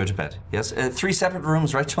we just go to bed? Yes? 3 separate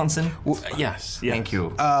rooms, right, Johnson? Yes. Thank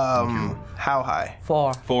you. How high?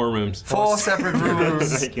 4. 4 rooms. 4 separate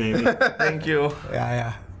rooms. Thank you. Thank you.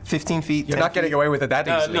 Yeah. 15 feet. You're 10 not getting feet? away with it that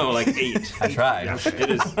easily. No, like 8. I tried.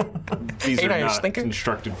 It is. These 8 are on your not stinker?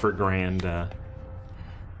 constructed for grand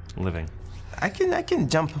living. I can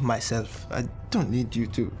jump myself. I don't need you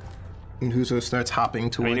to. And Uzo starts hopping I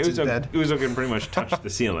towards mean, his bed. Uzo can pretty much touch the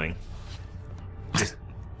ceiling.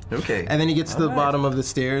 Okay. And then he gets to the bottom of the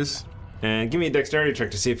stairs. And give me a dexterity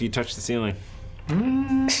check to see if you touch the ceiling.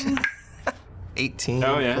 18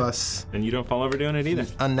 Oh, yeah. plus And you don't fall over doing it either.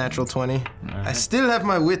 unnatural 20. I still have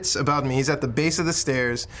my wits about me. He's at the base of the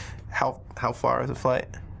stairs. How far is the flight?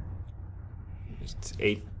 It's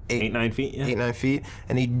 9 feet. Yeah. 8-9 feet.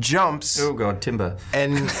 And he jumps Oh god, timber.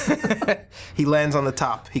 and he lands on the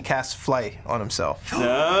top. He casts flight on himself.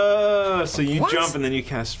 Oh, so you jump and then you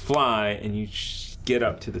cast fly and you get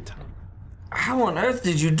up to the top. How on earth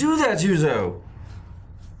did you do that, Uzo?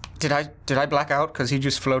 Did I black out? Because he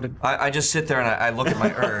just floated. I just sit there and I look at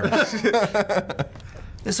my herbs.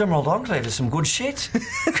 This Emerald Enclave is some good shit.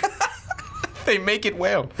 They make it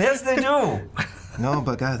well. Yes, they do. No,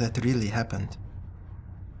 but God, that really happened.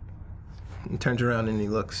 He turns around and he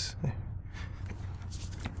looks.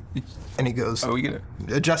 And he goes, Are we gonna?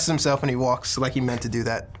 adjusts himself and he walks like he meant to do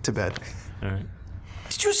that to bed. All right.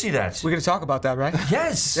 Did you see that? We're gonna talk about that, right?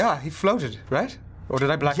 Yes. Yeah, he floated, right? Or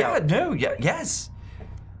did I black Yeah, out? no, yeah, yes.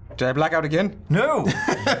 Did I black out again? No.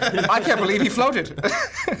 I can't believe he floated.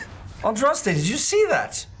 Andraste, did you see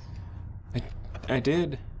that? I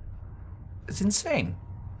did. It's insane.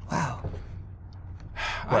 Wow.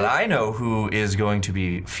 Well, I know who is going to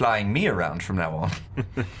be flying me around from now on.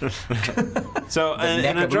 So and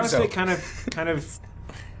neck of Andraste Uzo. kind of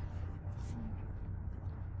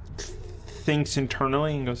thinks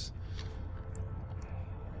internally and goes,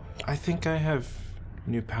 I think I have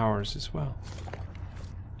new powers as well.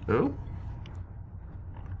 Oh?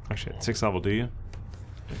 Actually, at 6th level, do you?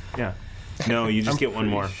 Yeah. No, you just get one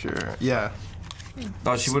more. Sure. Yeah.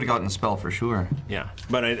 Oh, she would have gotten a spell for sure. Yeah,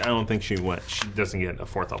 but I don't think she went. She doesn't get a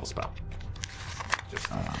 4th level spell.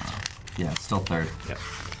 Yeah, it's still third. Yeah.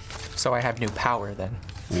 So I have new power then.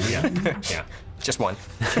 Yeah. Yeah. Just one.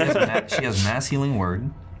 She has mass healing word.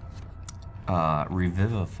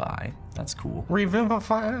 Revivify. That's cool.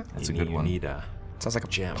 Revivify. That's a good You one. need a Sounds like a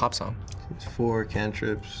Gem. pop song. It's 4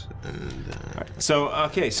 cantrips and. So,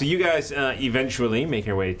 okay, so you guys eventually make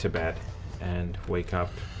your way to bed and wake up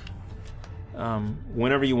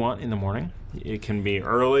whenever you want in the morning. It can be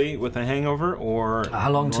early with a hangover or.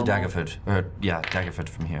 How long to normal. Daggerford? Daggerford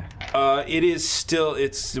from here. It is still,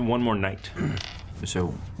 it's one more night.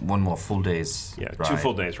 So one more full day's Yeah, ride. 2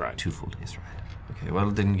 full days ride. 2 full days ride. Okay,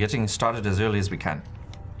 well then getting started as early as we can.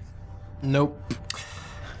 Nope.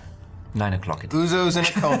 9 o'clock it is. Uzo's in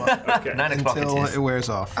a coma 9 o'clock until it is. it wears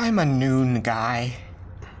off. I'm a noon guy.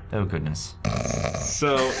 Oh goodness.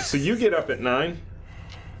 So you get up at 9.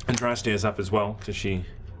 Andraste is up as well because she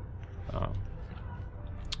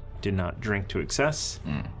did not drink to excess,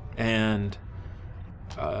 and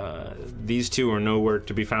these two are nowhere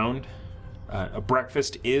to be found. A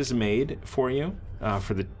breakfast is made for you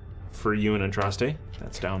for you and Andraste.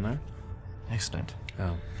 That's down there. Excellent.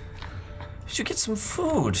 Oh. Did you get some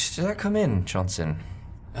food? Did that come in, Johnson?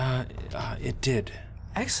 It did.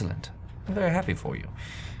 Excellent. I'm very happy for you.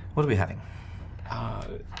 What are we having?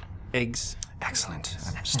 Eggs. Excellent.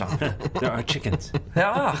 Stop. There are chickens.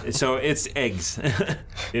 Ah, So it's eggs.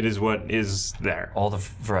 It is what is there. all the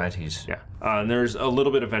varieties. Yeah. And there's a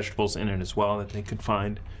little bit of vegetables in it as well that they could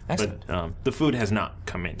find. Excellent. But the food has not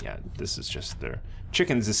come in yet. This is just their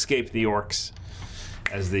chickens escape the orcs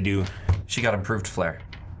as they do. She got improved flare.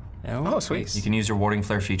 Oh, sweet. You can use your warding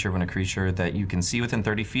flare feature when a creature that you can see within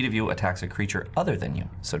 30 feet of you attacks a creature other than you.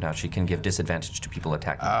 So now she can give disadvantage to people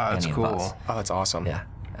attacking That's any cool. of us. Oh, that's awesome. Yeah.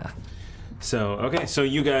 So, okay, so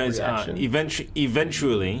you guys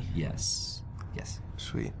eventually, Yes. Yes.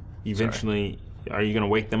 Sweet. are you going to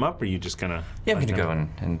wake them up or are you just going to... Yeah, I'm gonna go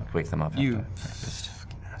and wake them up. You after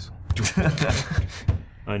breakfast.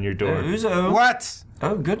 on your door? Uzo. What?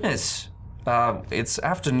 Oh goodness. It's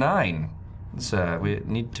after 9. It's, we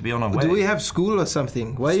need to be on our way. Do we have school or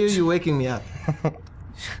something? Why are you waking me up?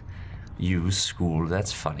 You school,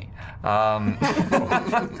 that's funny.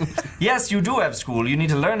 Yes, you do have school. You need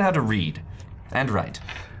to learn how to read and write.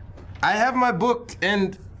 I have my book,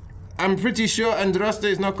 and I'm pretty sure Andraste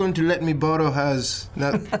is not going to let me borrow hers.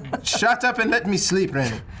 Now, shut up and let me sleep,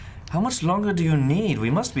 Ren. How much longer do you need? We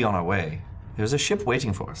must be on our way. There's a ship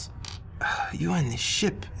waiting for us. You on the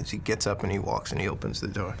ship? As he gets up and he walks and he opens the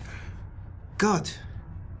door. God.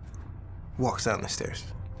 Walks down the stairs.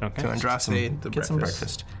 Okay. To Andraste, Get some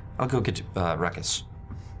breakfast. I'll go get Ruckus.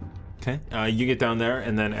 Okay. You get down there,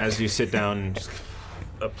 and then as you sit down, just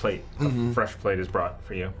a plate, a fresh plate is brought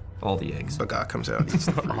for you. All the eggs. Baga comes out, eats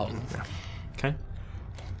the fruit. Yeah. Okay.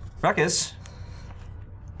 Ruckus.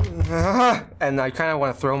 And I kind of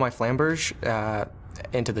want to throw my flamberge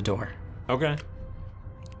into the door. Okay.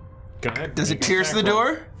 Go ahead. Does Make it an pierce the attack roll.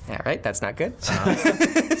 door? All right, that's not good.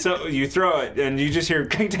 So you throw it, and you just hear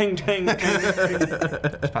ting, ting, ting, ting.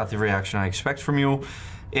 It's about the reaction I expect from you.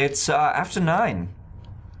 It's after 9.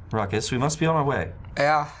 Ruckus, we must be on our way.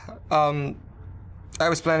 Yeah. I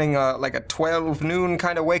was planning like a 12 noon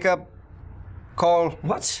kind of wake up call.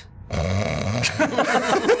 What?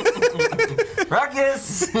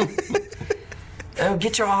 Ruckus! Oh,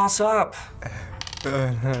 get your ass up.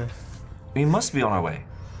 We must be on our way.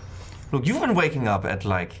 Look, you've been waking up at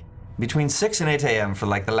like between 6 and 8 a.m. for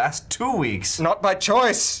like the last 2 weeks. Not by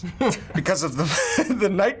choice, because of the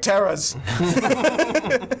night terrors.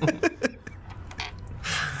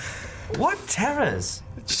 What terrors?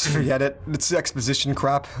 Just forget it. It's exposition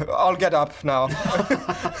crap. I'll get up now.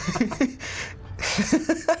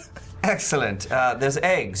 Excellent. There's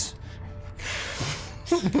eggs.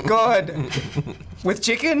 Good. With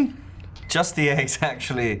chicken? Just the eggs,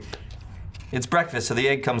 actually. It's breakfast, so the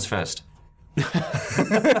egg comes first.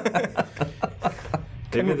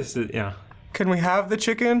 Maybe this is, yeah. Can we have the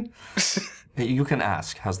chicken? You can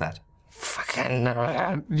ask. How's that? Fucking.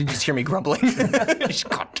 You just hear me grumbling. Let's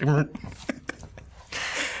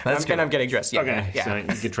go. And I'm getting dressed. Yeah. Okay, Yeah. so you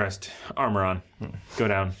get dressed, armor on, go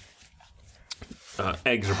down.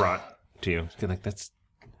 Eggs are brought to you. You're like, that's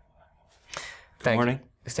Thank morning.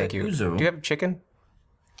 Thank you. Uzo. Do you have chicken?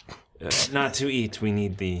 Not to eat. We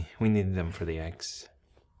need them for the eggs.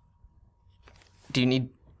 Do you need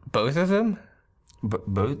both of them?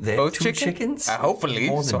 Both? They have Both 2 chicken? chickens? Hopefully.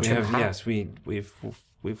 More than So- We two. have, yes,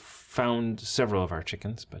 we've found several of our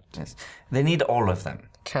chickens, but Yes. They need all of them.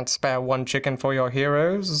 Can't spare one chicken for your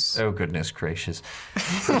heroes. Oh, goodness gracious.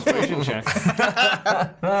 persuasion check.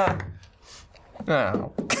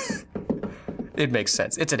 Oh. It makes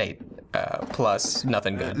sense. It's an 8 plus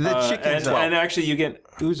nothing good. The chickens And actually, you get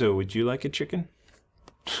Uzo. Would you like a chicken?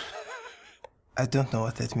 I don't know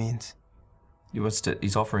what that means.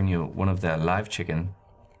 He's offering you one of their live chicken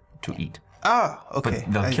to eat. Ah, okay.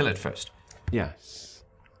 But they'll kill it first. Yes.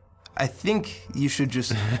 I think you should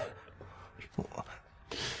just.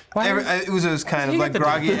 Uzo's kind of like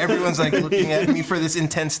groggy. Everyone's like looking at me for this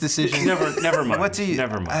intense decision. Never mind. What do you?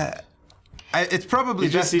 Never mind. It's probably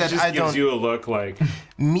he just just that I gives don't you a look like.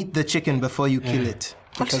 meet the chicken before you kill it.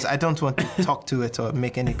 Because I don't want to talk to it or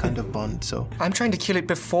make any kind of bond, so. I'm trying to kill it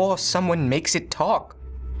before someone makes it talk.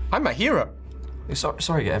 I'm a hero.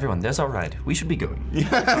 Sorry, everyone. That's all right. We should be going.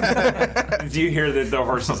 Do you hear that the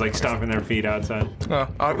horses like stomping their feet outside?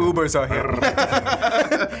 Our Ubers are here.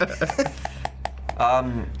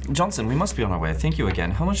 Johnson, we must be on our way. Thank you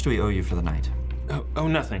again. How much do we owe you for the night? Oh,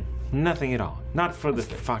 nothing. Nothing at all. Not for the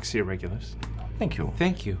Foxy Irregulars. Thank you.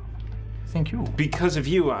 Thank you. Thank you. Because of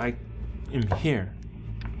you, I am here.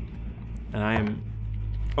 And I am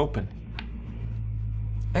open.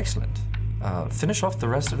 Excellent. Finish off the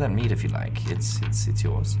rest of that meat if you like. It's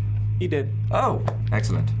yours. He did. Oh,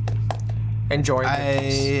 excellent. Enjoy. I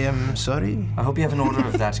am sorry. I hope you have an order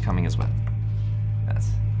of that coming as well. Yes.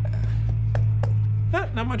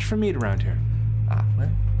 Not much for meat around here. Well,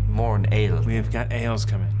 more an ale. We have got ales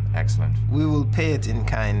coming. Excellent. We will pay it in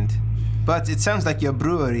kind. But it sounds like your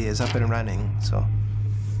brewery is up and running, so.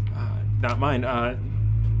 Not mine.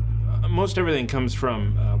 Most everything comes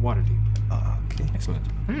from Waterdeep. Oh, okay. Excellent.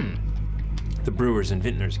 The Brewers and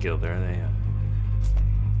Vintners Guild there,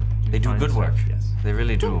 They do fine good stuff, work. yes. They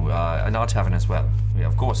really do. And our tavern as well. We,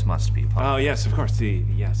 of course, must be part Oh, yes, of course.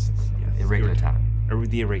 Yes. of the irregular tavern.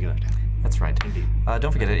 The irregular tavern. That's right. Indeed.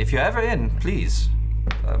 Don't forget it. If you're ever in, please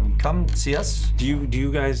come see us. Do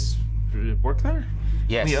you guys work there?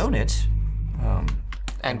 Yes. We own it.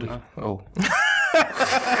 And we. Oh.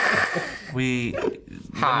 We're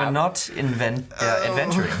not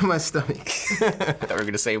adventuring. My stomach. I thought we were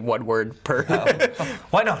going to say one word per.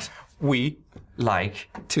 Why not? We Like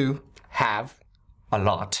 2. have. a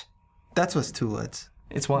lot. That was 2 words.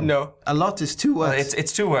 It's one. No. A lot is 2 words.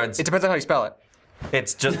 It's 2 words. It depends on how you spell it.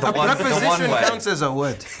 It's just the a one. The one preposition way. counts as a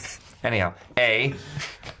word. Anyhow, a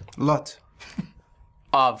Lot.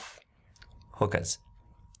 Of. hookers.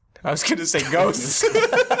 I was going to say ghosts.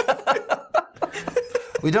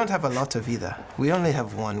 We don't have a lot of either. We only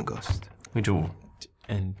have 1 ghost. We do.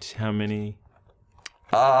 And how many?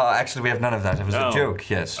 Actually, we have none of that. It was a Oh. joke.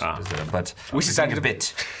 Yes, but We decided a to-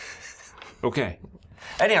 bit. Okay.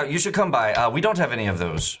 Anyhow, you should come by. We don't have any of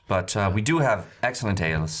those, but we do have excellent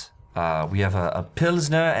ales. We have a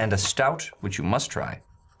pilsner and a stout, which you must try,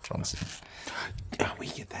 Johnson. Oh, we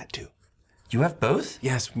get that too. You have both?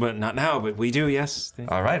 Yes, but not now. But we do. Yes.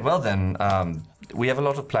 All right. Well then, we have a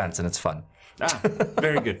lot of plants and it's fun.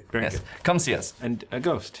 Very good. Very Yes. good. Come see us. And a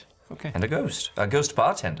ghost. Okay. And a ghost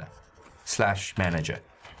bartender / manager.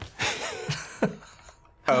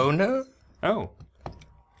 Oh, no. Oh.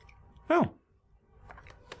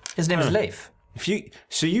 His name is Leif.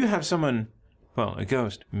 So you have someone, well, a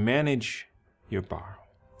ghost, manage your bar.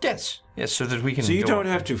 Yes, so that we can. So you go don't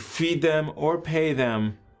up. have to feed them or pay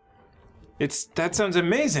them. That sounds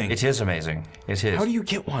amazing. It is amazing. It is. How do you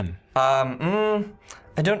get one?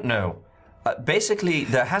 I don't know. Basically,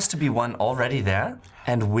 there has to be one already there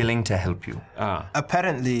and willing to help you.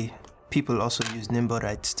 Apparently, people also use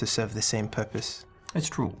Nimborites to serve the same purpose. It's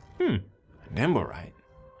true. Nimblewright.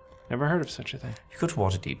 Never heard of such a thing. You go to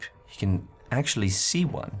Waterdeep. You can actually see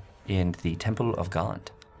one in the Temple of God.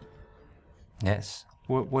 Yes.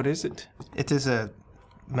 What is it? It is a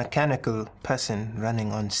mechanical person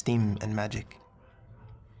running on steam and magic.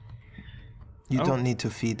 You don't need to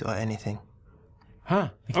feed or anything. Huh.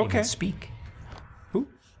 You can Okay. even speak. Who?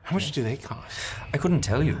 How much do they cost? I couldn't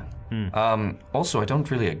tell you. Also, I don't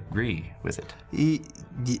really agree with it.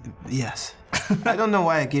 Yes. I don't know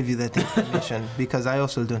why I gave you that information, because I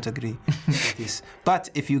also don't agree with this. But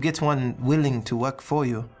if you get one willing to work for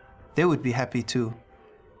you, they would be happy to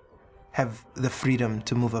have the freedom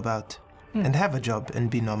to move about and have a job and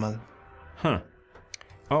be normal. Huh.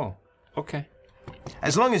 Oh, okay.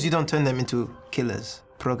 As long as you don't turn them into killers,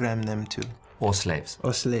 program them to. Or slaves.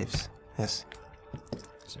 Or slaves, yes.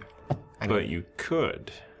 But you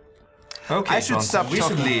could. Okay, I should stop we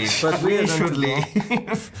talking, should leave. but we are we going should to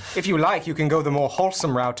leave. If you like, you can go the more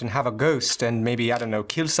wholesome route and have a ghost and maybe, I don't know,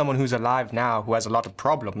 kill someone who's alive now who has a lot of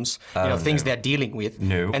problems, things they're dealing with.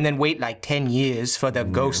 No. And then wait like 10 years for the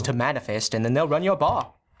ghost to manifest and then they'll run your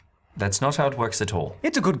bar. That's not how it works at all.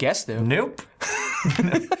 It's a good guess, though. Nope.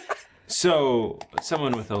 So,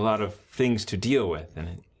 someone with a lot of things to deal with, and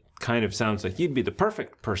it kind of sounds like you'd be the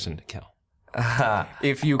perfect person to kill.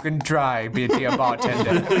 If you can try, be a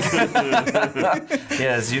bartender.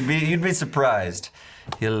 Yes, you'd be surprised.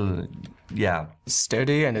 Yeah,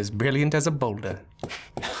 Sturdy and as brilliant as a boulder.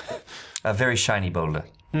 a very shiny boulder.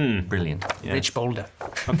 Brilliant. Rich boulder.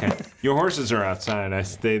 Okay. Your horses are outside.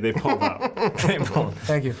 They pulled up.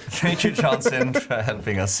 Thank you. Thank you, Johnson, for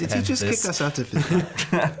helping us. Did he just kick us out of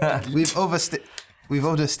it? We've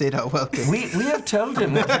overstayed our welcome. We have told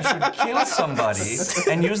him that he should kill somebody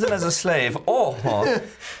and use them as a slave, or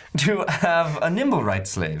to have a Nimblewright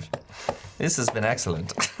slave. This has been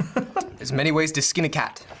excellent. There's many ways to skin a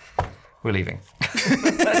cat. We're leaving.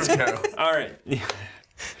 Let's go. All right.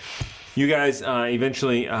 You guys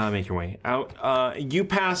eventually make your way out. You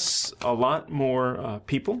pass a lot more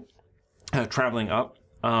people traveling up,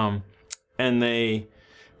 and they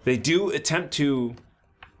do attempt to.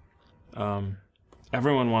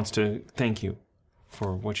 Everyone wants to thank you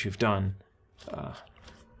for what you've done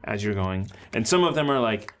as you're going, and some of them are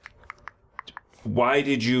like, "Why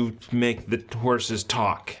did you make the horses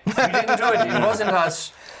talk?" We didn't do it. It wasn't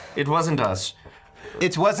us. It wasn't us.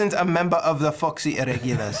 It wasn't a member of the Foxy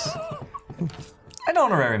Irregulars. An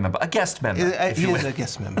honorary member, a guest member. if He you is will. a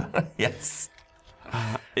guest member. Yes.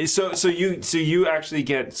 So you actually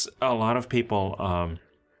get a lot of people.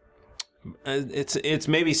 It's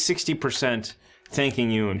maybe 60%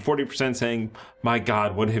 thanking you and 40% saying, "My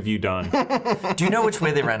God, what have you done?" Do you know which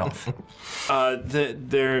way they ran off?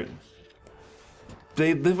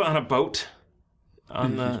 They live on a boat.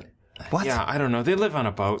 On the What? Yeah, I don't know. They live on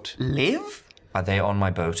a boat. Live? Are they on my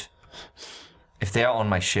boat? If they are on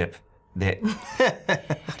my ship, they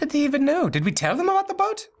How did they even know? Did we tell them about the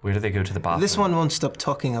boat? where do they go to the bathroom? This one won't stop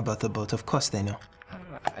talking about the boat. Of course they know.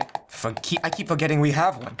 I keep forgetting we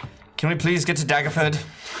have one. Can we please get to Daggerford?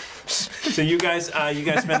 So you guys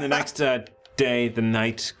spend the next day. The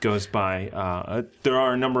night goes by. There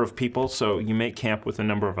are a number of people, so you make camp with a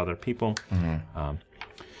number of other people.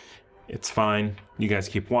 It's fine. You guys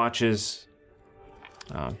keep watches.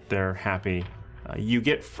 They're happy. You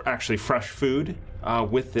get actually fresh food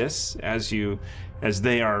with this as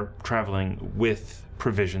they are traveling with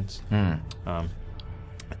provisions.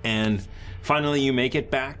 And finally, you make it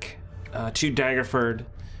back to Daggerford.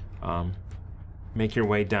 Make your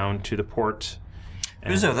way down to the port.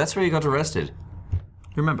 Uzo, that's where you got arrested.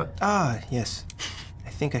 Remember? Ah, yes. I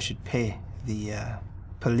think I should pay the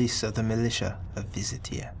police or the militia a visit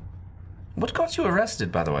here. What got you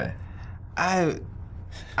arrested, by the way?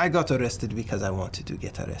 I got arrested because I wanted to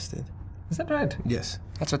get arrested. Is that right? Yes.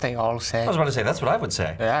 That's what they all say. I was about to say, that's what I would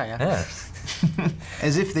say. Yeah.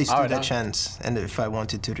 As if they stood a right. chance and if I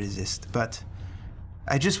wanted to resist. But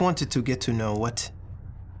I just wanted to get to know what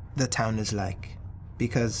the town is like.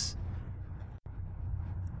 Because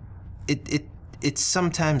it's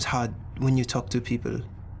sometimes hard when you talk to people,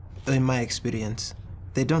 in my experience.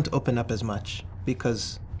 They don't open up as much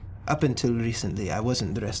because up until recently I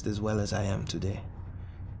wasn't dressed as well as I am today.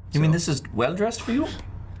 You mean this is well dressed for you?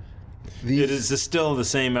 It is still the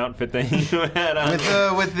same outfit that you had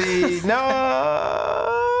on. With the no,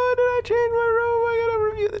 did I change my robe? I gotta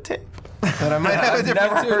review the tape. But I might have a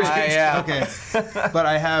different never suit. yeah. Okay, but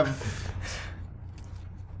I have.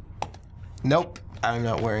 Nope, I'm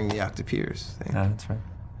not wearing the Octopiers thing. No, that's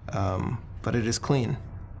right. But it is clean,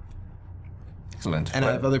 Excellent. and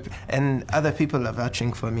I have other people are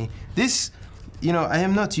vouching for me. This, I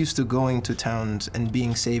am not used to going to towns and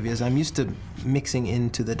being saviors. I'm used to mixing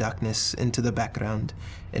into the darkness, into the background,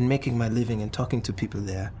 and making my living and talking to people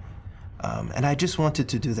there. And I just wanted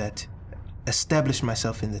to do that, establish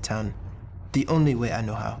myself in the town, the only way I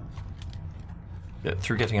know how.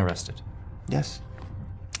 Through getting arrested. Yes.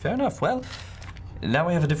 Fair enough. Well, now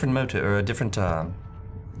we have a different different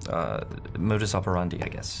modus operandi, I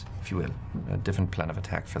guess, if you will. A different plan of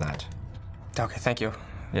attack for that. Okay, thank you.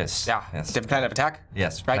 Yes. Yeah. Yes. Different plan of attack?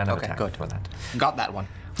 Yes. Right, Plan of okay, attack good. for that. Got that one.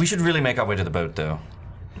 We should really make our way to the boat, though.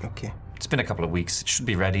 Okay. It's been a couple of weeks. It should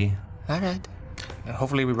be ready. All right.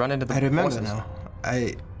 Hopefully we run into the I remember horses. now.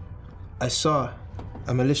 I saw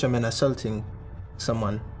a militiaman assaulting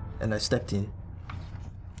someone, and I stepped in.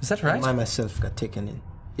 Is that right? I myself got taken in.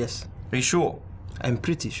 Yes. Are you sure? I'm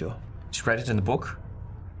pretty sure. Did you write it in the book?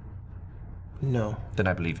 No. Then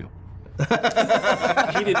I believe you.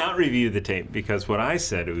 He did not review the tape because what I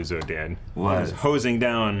said Uzo did was What? hosing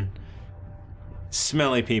down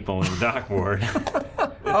smelly people in the dock ward.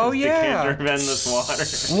 Oh, Can't yeah. prevent this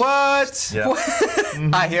water. What? Yeah.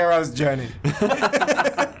 A hero's journey.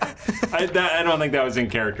 I don't think that was in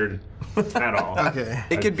character at all. Okay.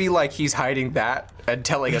 It could be like he's hiding that and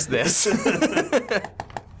telling us this.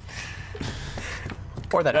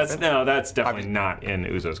 Or that happened. That's definitely not in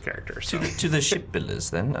Uzo's character. So. To the shipbuilders,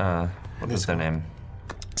 then. What was their name?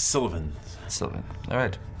 Sylvan. Sylvan. All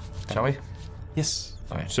right. Shall we? Yes.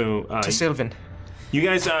 Okay. So To Sylvan. you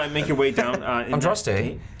guys make your way down.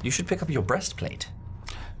 Andraste, you should pick up your breastplate.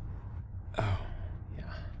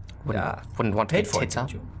 Wouldn't want to Paid get for it, tits out.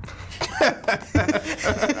 didn't you?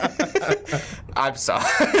 I'm sorry.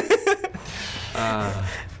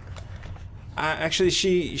 Actually,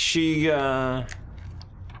 she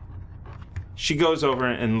goes over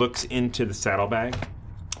and looks into the saddlebag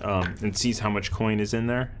and sees how much coin is in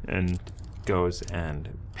there and goes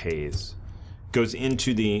and pays. Goes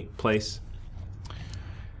into the place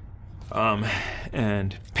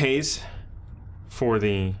and pays for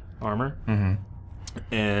the armor. Mm-hmm.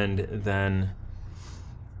 And then,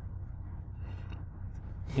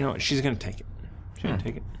 she's going to take it. She's going to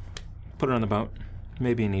take it. Put it on the boat.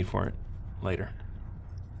 Maybe a need for it later.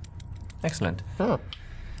 Excellent. We'll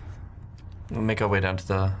make our way down to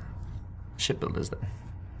the shipbuilders then.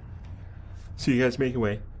 So you guys make your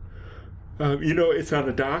way. It's on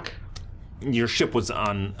the dock. Your ship was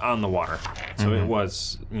on the water, so it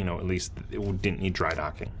was, at least it didn't need dry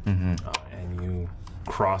docking. Mm-hmm. And you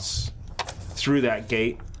cross through that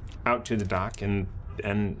gate out to the dock, and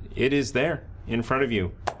it is there in front of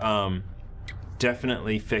you.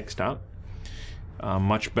 Definitely fixed up.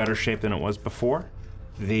 Much better shape than it was before.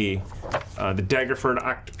 The the Daggerford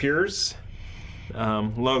Octopures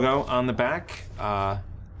logo on the back,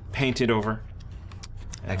 painted over.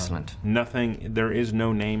 Excellent. Nothing. There is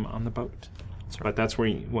no name on the boat, but that's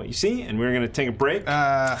what you see. And we're going to take a break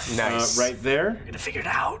Nice. right there. We're gonna figure it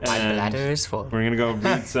out. My And bladder is full. we're going to go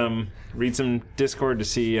read some Discord to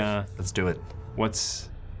see Let's do it. what's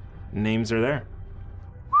names are there.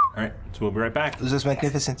 All right, so we'll be right back. This is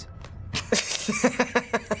magnificent.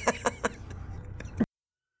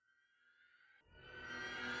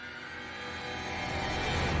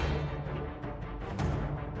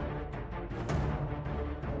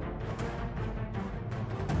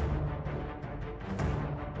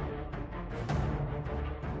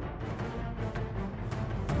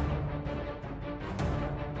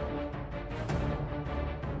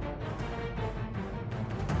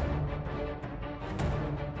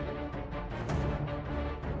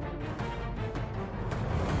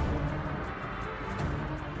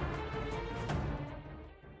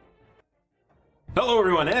 Hello,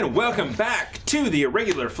 everyone, and welcome back to the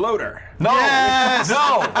Irregular Floater. No! Yes!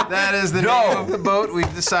 No! That is the No. name of the boat.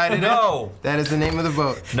 We've decided No. it. That is the name of the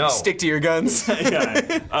boat. No. Stick to your guns.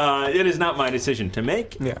 Yeah. It is not my decision to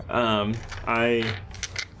make. Yeah. I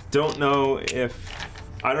don't know if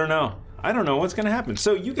I don't know. I don't know what's gonna happen.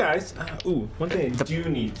 So you guys, one thing I do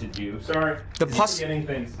need to do. Sorry, The keep pos- forgetting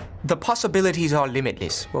things. The possibilities are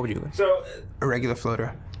limitless. What would you? So, Irregular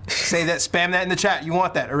floater. Say that. Spam that in the chat. You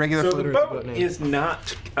want that? Irregular so floater. the is boat name. is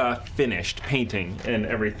not finished painting and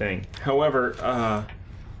everything. However,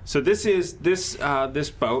 so this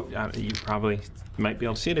boat. You probably might be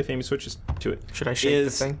able to see it if Amy switches to it. Should I shake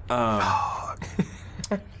the thing?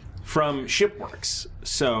 From Shipworks.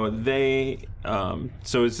 So they,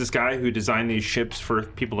 so it's this guy who designed these ships for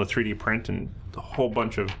people to 3D print and a whole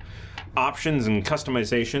bunch of options and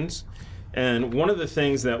customizations. And one of the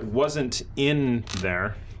things that wasn't in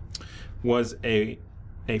there was a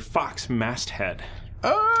Fox masthead.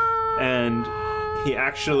 And he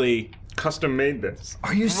actually custom made this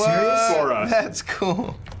Are you serious? for us. That's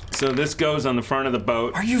cool. So this goes on the front of the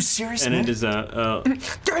boat. Are you serious, and man? it is a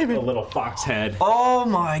little fox head. Oh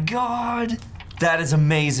my god. That is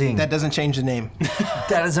amazing. That doesn't change the name.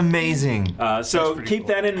 That is amazing. So keep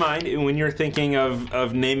that in mind when you're thinking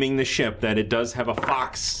of naming the ship, that it does have a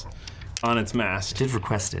fox on its mast. Did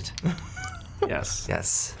request it. Yes.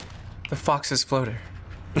 Yes. The Fox's floater.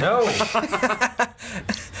 No.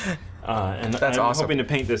 And That's I'm awesome. hoping to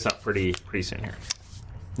paint this up pretty soon here.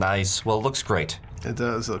 Nice. Well, it looks great. It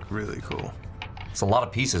does look really cool. It's a lot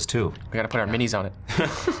of pieces too. We gotta put our minis on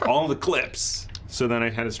it. All the clips. So then I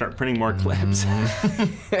had to start printing more clips.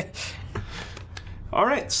 All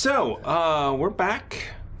right, so we're back.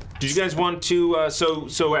 Did you guys want to?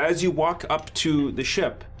 So as you walk up to the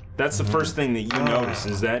ship, that's the first thing that you notice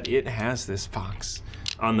is that it has this fox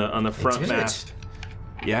on the front did mast.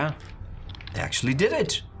 Yeah. They actually did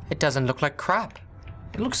it. It doesn't look like crap.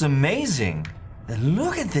 It looks amazing. And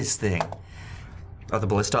look at this thing. Are the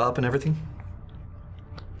ballista up and everything?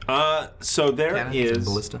 So there is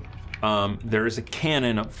ballista. there is a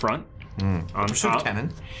cannon up front. On Pursuit top.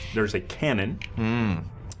 cannon. There's a cannon.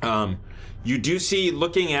 You do see,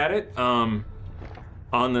 looking at it, on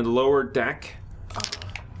the lower deck,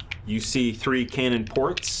 you see 3 cannon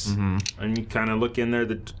ports, and you kind of look in there.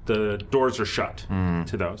 The doors are shut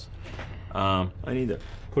to those. I need to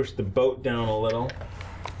push the boat down a little.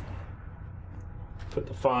 Put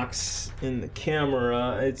the fox in the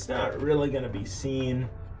camera. It's not really going to be seen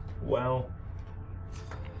well.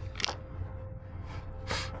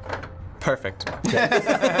 Perfect.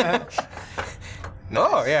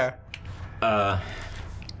 Oh yeah.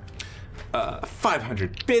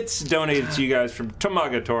 500 bits donated to you guys from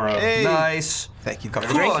Tomagatoro. Hey. Nice. Thank you.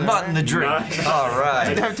 Cool, not in the drink. Nice. All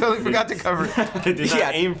right. I totally forgot to cover it. I did not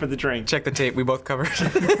Yeah. aim for the drink. Check the tape. We both covered.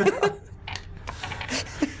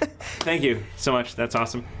 Thank you so much. That's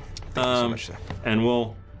awesome. so much, sir. And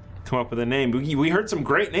we'll come up with a name. We heard some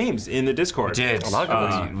great names in the Discord. Did. A lot of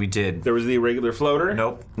good ones. We did. There was the Irregular Floater.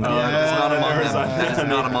 Nope. No, Yeah. that's not among There was them. That is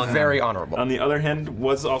not among them. Very honorable. On the other hand,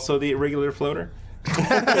 was also the Irregular Floater.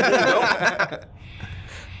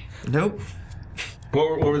 Nope.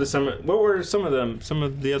 What were some of them? Some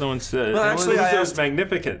of the other ones. actually, I those asked-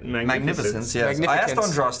 Magnificence. Magnificence, yes. I asked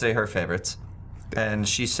Magnificence. Andraste her favorites, and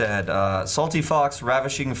she said Salty Fox,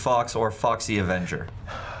 Ravishing Fox, or Foxy Avenger.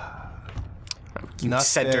 Not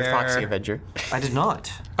Center fair. Foxy Avenger. I did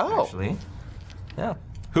not. Oh. Actually. Yeah.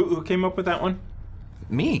 Who came up with that one?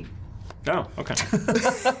 Me. Oh, okay.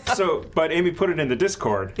 So, but Amy put it in the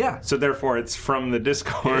Discord. Yeah. So therefore, it's from the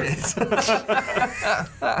Discord.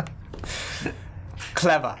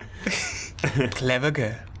 Clever. Clever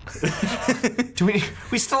girl. Do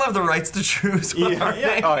we still have the rights to choose? Oh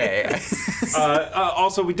yeah.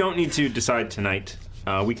 Also, we don't need to decide tonight.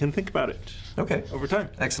 We can think about it Okay. over time.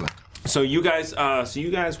 Excellent. So you guys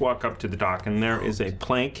walk up to the dock, and there is a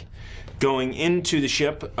plank going into the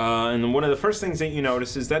ship. And one of the first things that you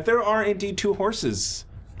notice is that there are indeed 2 horses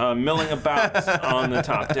milling about on the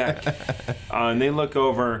top deck. And they look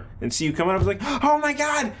over and see you coming up, like, "Oh my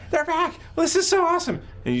God, they're back! This is so awesome!"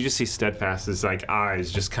 And you just see Steadfast's like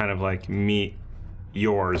eyes just kind of like meet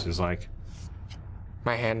yours, is like.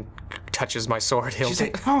 My hand touches my sword hilt. She's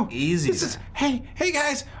like, "Oh, Easy. hey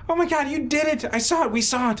guys! Oh my God, you did it! I saw it. We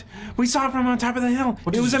saw it. We saw it from on top of the hill.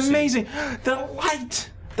 It was did you see? amazing.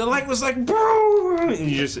 The light was like, boom!" And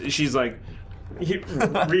she's like, he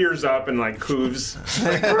rears up and like hooves.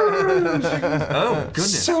 Oh,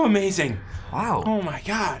 goodness. So amazing! Wow. Oh my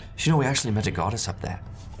God! You know, we actually met a goddess up there.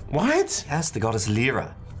 What? Yes, the goddess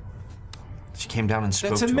Lyra. She came down and spoke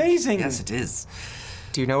That's to us. amazing. Yes, it is.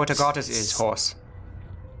 Do you know what a goddess is, horse?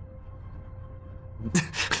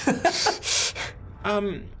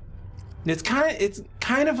 It's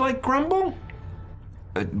kind of like Grumble.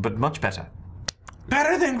 But much better.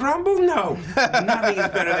 Better than Grumble? No, nothing is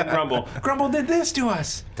better than Grumble. Grumble did this to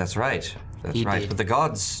us. That's right. That's He right. did. But the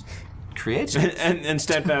gods created it. And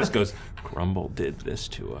Steadfast goes, "Grumble did this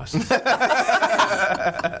to us." Do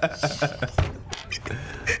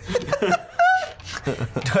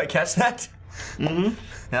I catch that? Mm-hmm.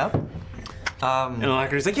 Yeah. And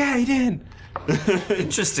Alacra's like, "Yeah, he did."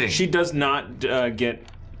 Interesting. She does not get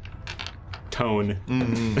tone.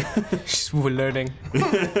 We're learning.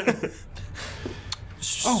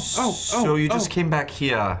 So you just came back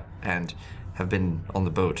here and have been on the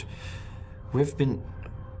boat. Where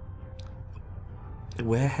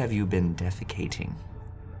have you been defecating?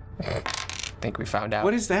 I think we found out.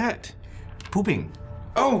 What is that? Pooping.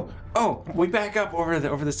 Oh, we back up over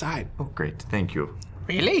the side. Oh, great. Thank you.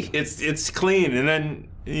 Really? It's clean, and then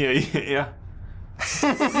yeah.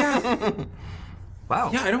 Wow.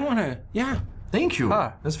 Yeah, I don't want to. Yeah. Thank you.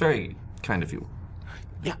 Huh. That's very kind of you.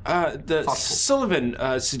 Yeah. Sullivan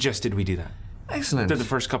suggested we do that Excellent. for the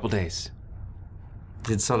first couple days.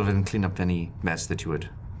 Did Sullivan clean up any mess that you had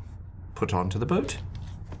put onto the boat?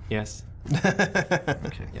 Yes.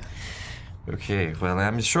 Okay. Yeah. Okay, well,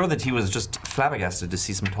 I'm sure that he was just flabbergasted to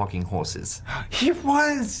see some talking horses. He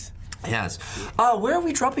was. Yes. Where are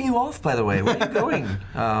we dropping you off, by the way? Where are you going?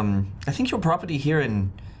 I think your property here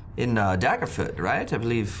in Daggerford, right? I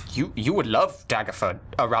believe. You would love Daggerford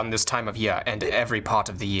around this time of year and every part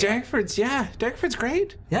of the year. Daggerford's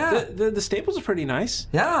great. Yeah. The stables are pretty nice.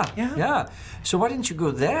 Yeah. So why didn't you go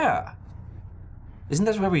there? Isn't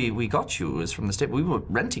that where we got you? Was from the stable? We were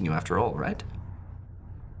renting you after all, right?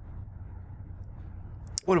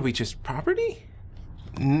 What are we, just property?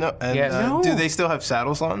 No, and Yes. No. do they still have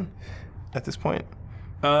saddles on at this point?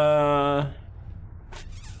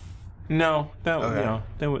 No, that Okay.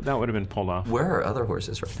 that would have been pulled off. Where are other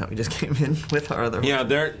horses right now? We just came in with our other. Yeah,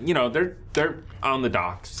 they're on the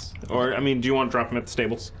docks. Or I mean, do you want to drop them at the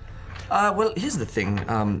stables? Well, here's the thing.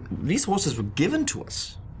 These horses were given to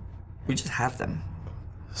us. We just have them.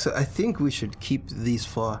 So I think we should keep these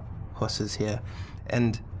 4 horses here,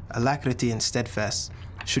 and Alacrity and Steadfast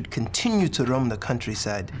should continue to roam the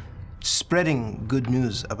countryside, spreading good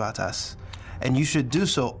news about us. And you should do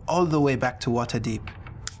so all the way back to Waterdeep,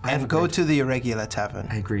 and go to the Irregular Tavern.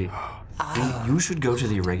 I agree. You should go to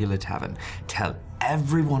the Irregular Tavern. Tell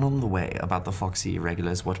everyone on the way about the Foxy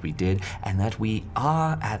Irregulars, what we did, and that we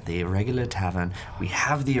are at the Irregular Tavern. We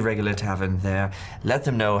have the Irregular Tavern there. Let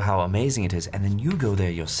them know how amazing it is, and then you go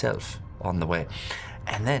there yourself on the way.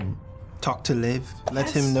 And then Talk to Lev,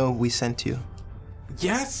 let him know we sent you.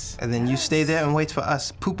 Yes. And then you stay there and wait for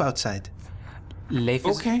us. Poop outside. Leif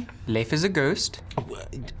is, Okay. Leif is a ghost.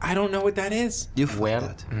 I don't know what that is. You find Well,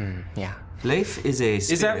 out. yeah. Leif is a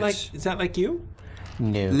spirit. Is that like you?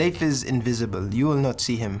 No. Leif is invisible. You will not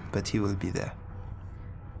see him, but he will be there.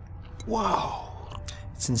 Whoa.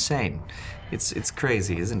 It's insane. It's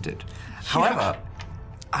crazy, isn't it? However,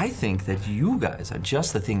 I think that you guys are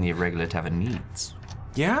just the thing the Irregular Tavern needs.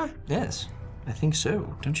 Yeah. Yes, I think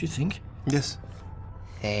so. Don't you think? Yes.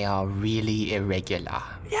 They are really irregular.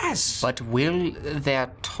 Yes. But will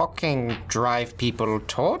their talking drive people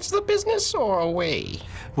towards the business or away?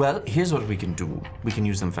 Well, here's what we can do. We can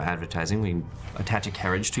use them for advertising. We can attach a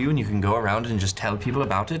carriage to you, and you can go around and just tell people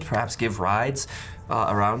about it. Perhaps give rides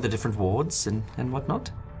around the different wards and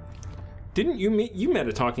whatnot. Didn't you met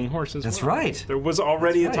a talking horse as well? That's right. There was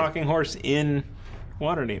already That's a right. talking horse in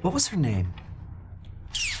Waterdeep. What was her name?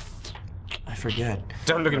 I forget.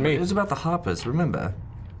 Don't look at It me. was about the Harpers, remember?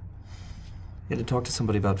 had to talk to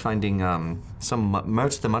somebody about finding some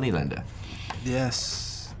Mert the moneylender.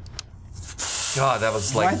 Yes. God, that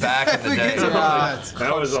was like back in the day.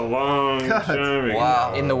 That was a long time ago.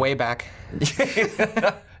 Wow. In the way back.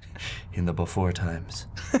 In the before times.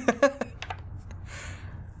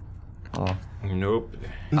 Nope.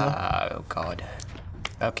 Oh, God.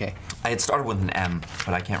 Okay. I had started with an M,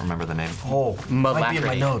 but I can't remember the name. Oh, might be in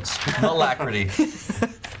my Malacrity. notes. Malacrity.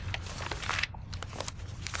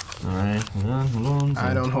 All right.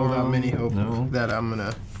 I don't hold out many hope that I'm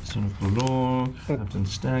gonna. Son of Bulor, Captain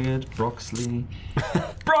Staggart, Broxley.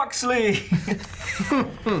 Broxley!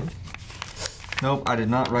 Nope, I did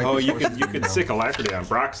not write. Oh, this you horse could down. sick alacrity on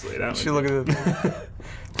Broxley. That would Look at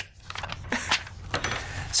it.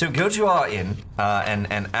 So go to our inn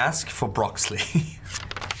and ask for Broxley.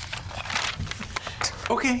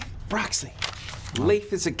 Okay, Broxley.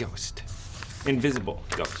 Leif is a ghost. Invisible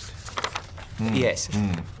ghost. Yes.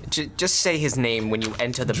 Just say his name when you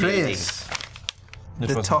enter the building. Dreas.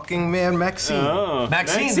 The talking man, Maxine. Oh,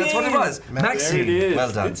 Maxine, that's what it was. Maxine. There it is.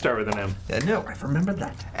 Well done. Did start with an M. No, I remembered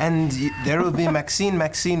that. And there will be Maxine.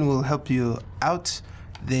 Maxine will help you out.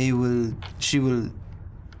 She will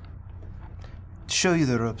show you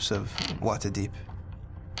the ropes of Waterdeep.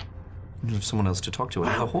 You have someone else to talk to,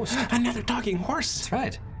 another horse. Another talking horse. That's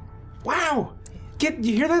right. Wow. You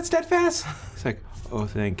hear that, Steadfast? It's like, oh,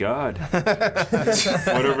 thank God.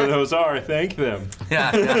 Whatever those are, thank them.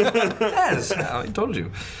 Yeah. Yes, I told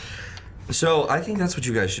you. So I think that's what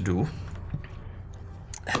you guys should do.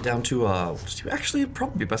 Head down to, actually, it'd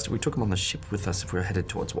probably be best if we took him on the ship with us if we're headed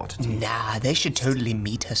towards Waterdeep. Nah, they should totally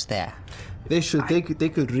meet us there. They should. They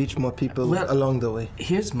could reach more people along the way.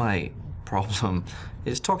 Here's my problem: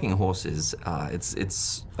 is talking horses.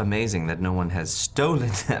 It's amazing that no one has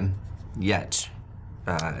stolen them yet,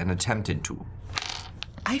 and attempted to.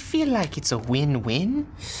 I feel like it's a win-win.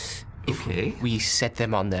 Okay. We set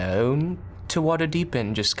them on their own to Waterdeep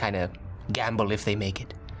and just kind of gamble if they make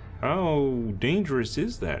it. How dangerous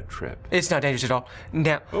is that trip? It's not dangerous at all.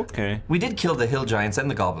 Now, Okay. We did kill the hill giants and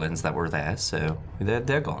the goblins that were there, so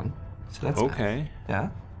they're gone. So that's nice. Okay. Yeah.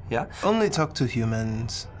 Yeah. Only talk to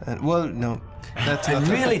humans. And no, that's I not.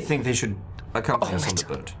 really think they should accompany us on the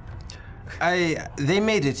boat. They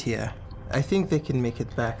made it here. I think they can make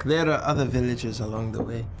it back. There are other villages along the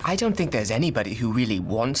way. I don't think there's anybody who really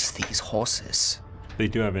wants these horses. They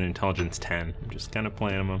do have an intelligence 10. I'm just kind of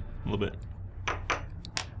playing them a little bit.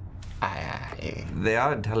 They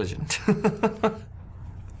are intelligent.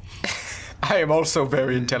 I am also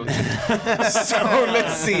very intelligent. So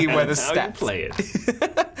let's see where the How you stats. play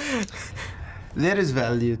it. There is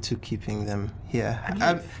value to keeping them here.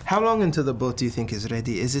 How long until the boat do you think is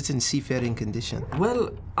ready? Is it in seafaring condition?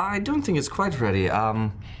 Well, I don't think it's quite ready.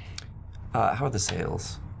 How are the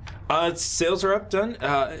sails? Sails are up, done.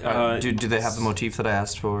 Do they have the motif that I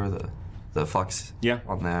asked for? The fox Yeah.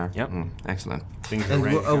 on there? Yep. Excellent. Things are And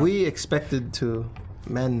ready. to are go. we expected to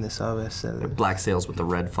man this our vessel? Black sails with the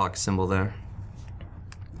red fox symbol there.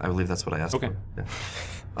 I believe that's what I asked Okay. for.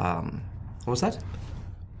 Yeah. What was that?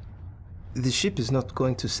 The ship is not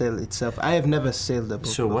going to sail itself. I have never sailed a boat.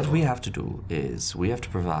 So what before. we have to do is we have to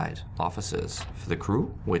provide officers for the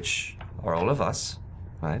crew, which are all of us,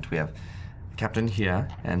 right? We have the captain here,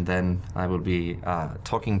 and then I will be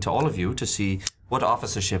talking to all of you to see what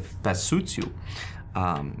officership best suits you.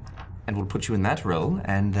 And we'll put you in that role,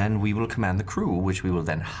 and then we will command the crew, which we will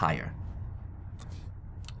then hire.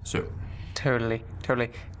 So, Totally.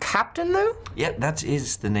 Captain, though? yeah, that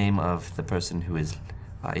is the name of the person who is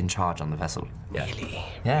in charge on the vessel. Yeah. Really?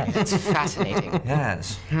 Yes. It's fascinating.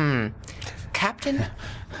 Yes. Captain?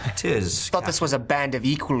 It is. Thought this was a band of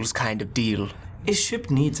equals kind of deal. A ship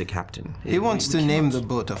needs a captain. He wants to name the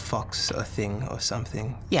boat a fox, a thing, or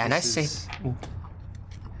something. Yeah, and I This say, is-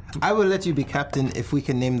 I will let you be captain if we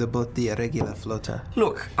can name the boat the Irregular Floater.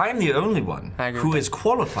 Look, I'm the only one I agree who with is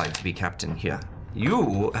qualified to be captain here.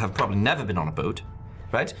 You have probably never been on a boat,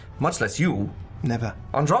 right? Much less you. Never.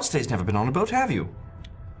 Andraste's never been on a boat, have you?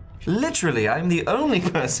 Literally, I'm the only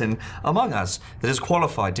person among us that is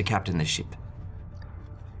qualified to captain this ship.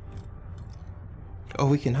 Or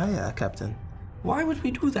we can hire a captain Why would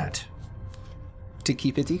we do that? to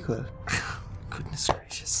keep it equal. Goodness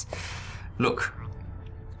gracious. Look,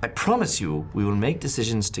 I promise you we will make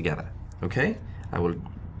decisions together, okay?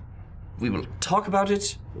 We will talk about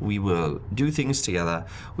it, we will do things together,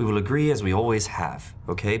 we will agree as we always have,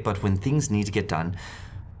 okay? But when things need to get done,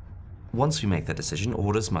 once we make that decision,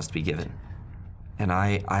 orders must be given. And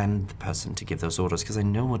I am the person to give those orders because I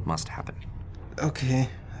know what must happen. Okay.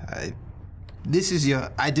 I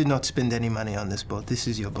did not spend any money on this boat. This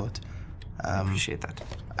is your boat. I appreciate that.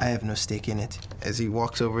 I have no stake in it. As he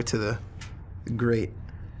walks over to Great.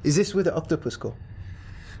 Is this where the octopus go?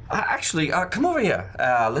 Actually, come over here.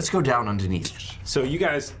 Let's go down underneath. So you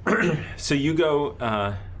guys, so you go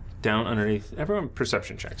down underneath. Everyone,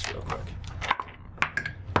 perception checks real quick.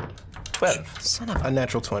 12. A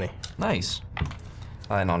natural 20. Nice.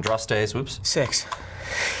 And Andraste's, whoops. 6.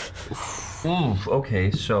 Ooh,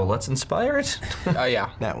 okay, so let's inspire it. Yeah.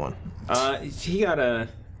 That one. He got a.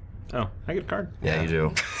 Oh, I get a card. Yeah, you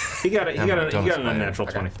do. He got a. He got Don't an inspire. unnatural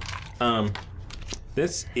 20.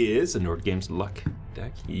 This is a Nord Games luck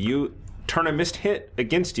deck. You turn a missed hit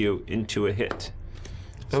against you into a hit.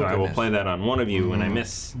 So I will goodness. play that on one of you when I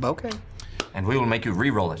miss. Okay. And we will make you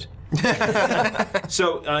re-roll it.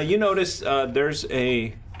 So you notice there's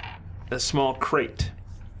a small crate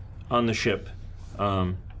on the ship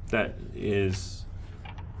that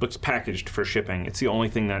looks packaged for shipping. It's the only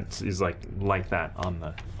thing that is like that on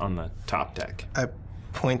the top deck. I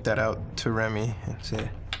point that out to Remy and say,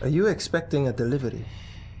 "Are you expecting a delivery?"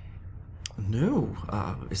 No.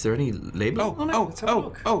 Is there any label on it? Let's have a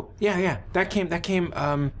look. Yeah. That came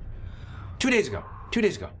 2 days ago. 2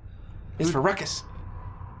 days ago. It's for Ruckus.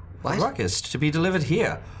 Ruckus to be delivered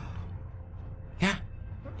here.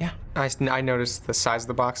 Yeah. I noticed the size of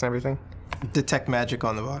the box and everything. Detect magic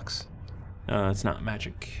on the box. It's not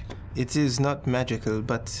magic. It is not magical,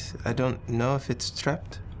 but I don't know if it's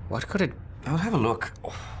trapped. What could it... I'll have a look.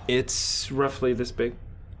 It's roughly this big.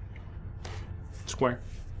 Square.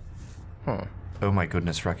 Oh my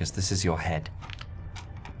goodness, Ruckus, this is your head.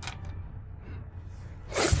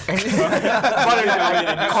 Called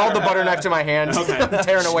the butter knife to my hand,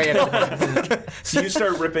 tearing away at it. So you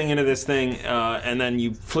start ripping into this thing, and then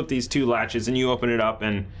you flip these two latches, and you open it up,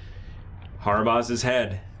 and Harabaz's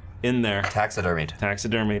head in there, Taxidermied.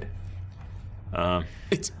 taxidermied.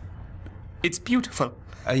 It's beautiful.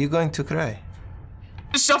 Are you going to cry?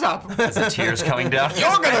 Shut up! Is the tears coming down?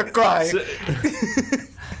 You're gonna cry!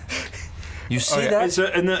 You see And, that? so,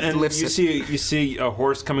 and lifts you see a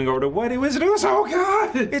horse coming over to Whitey Wizard. Oh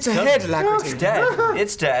God! It's a head alacrity. It's dead.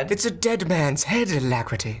 It's dead. It's a dead man's head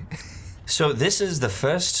alacrity. So this is the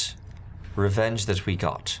first revenge that we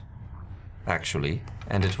got, actually,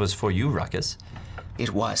 and it was for you, Ruckus.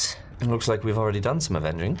 It was. It looks like we've already done some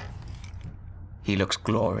avenging. He looks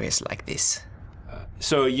glorious like this.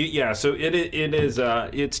 So so it is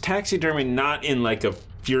it's taxidermy, not in like a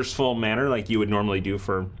fearful manner like you would normally do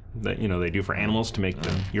for they do for animals to make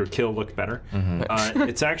your kill look better.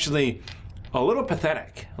 It's actually a little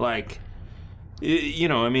pathetic. Like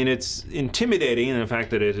it's intimidating in the fact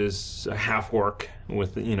that it is a half orc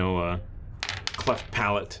with a cleft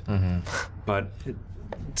palate, but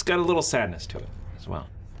it's got a little sadness to it as well.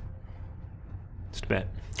 Just a bit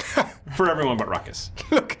for everyone but Ruckus.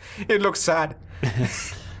 Look, it looks sad.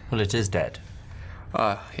 Well, it is dead.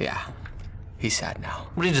 Yeah. He's sad now.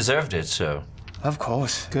 Well, he deserved it, so. Of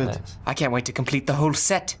course. Good. I can't wait to complete the whole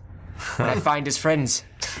set. When I find his friends.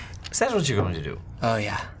 Is that what you're going to do? Oh,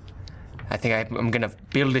 yeah. I think I'm gonna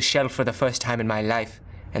build a shelf for the first time in my life,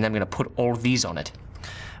 and I'm gonna put all these on it.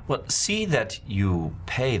 Well, see that you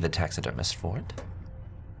pay the taxidermist for it.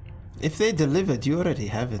 If they delivered, you already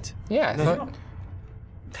have it. Yeah, I thought...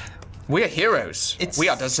 We're heroes. We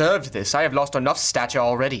are deserved this. I have lost enough stature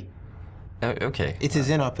already. Okay. It is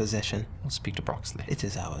in our possession. We'll speak to Broxley. It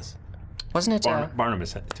is ours. Wasn't it?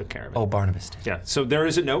 Barnabas took care of it. Oh, Barnabas did. Yeah, so there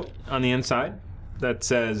is a note on the inside that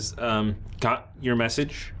says, got your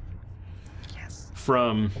message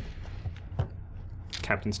from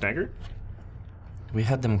Captain Staggart. We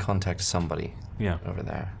had them contact somebody Yeah. over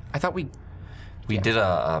there. I thought we... We did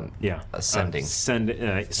a Yeah. sending.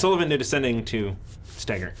 Sullivan did a sending to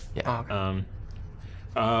Staggart. Yeah.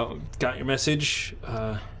 Oh, okay. Got your message.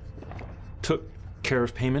 Took care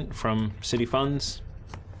of payment from city funds.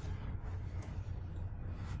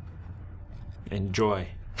 Enjoy.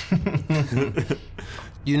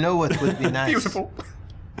 You know what would be nice? Beautiful.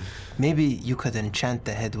 Maybe you could enchant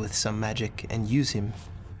the head with some magic and use him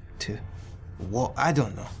to... I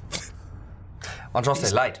don't know.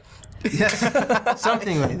 Andraste, light.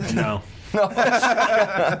 Something like that. No.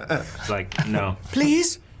 It's like, no.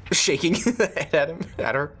 Please? Shaking the head at him,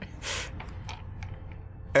 at her.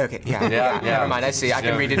 Okay, yeah. Yeah. Never mind, I see. I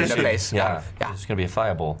can read it in the face. Yeah. Yeah. It's going to be a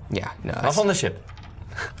fireball. Yeah, no. Off on the ship.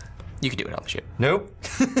 You can do it on the ship. Nope.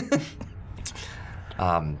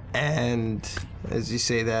 And as you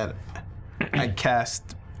say that, I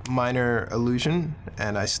cast Minor Illusion,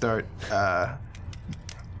 and I start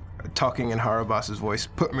talking in Harabas's voice.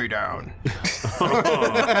 Put me down.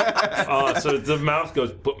 So the mouth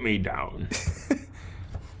goes, put me down.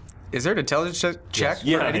 Is there an intelligence check?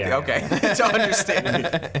 Yeah, for anything? yeah. Okay. To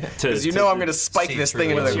understand. Because you know I'm going to spike this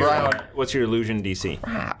thing into the What's ground. what's your illusion DC?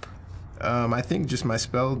 Crap. I think just my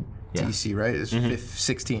spell DC, right, is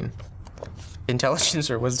 16. Intelligence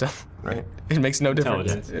or wisdom? Right. It makes no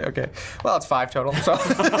difference. Intelligence. Okay. Well, it's 5 total. So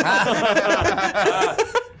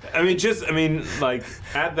Like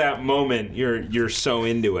at that moment, you're so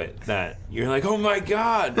into it that you're like, oh my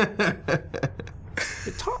god,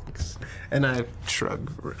 it talks. And I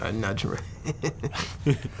shrug, I nudge her.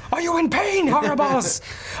 are you in pain, Horribos?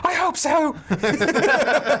 I hope so.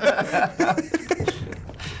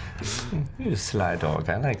 You sly dog.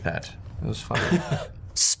 I like that. It was fun.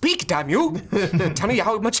 Speak, damn you! Tell me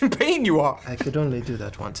how much in pain you are. I could only do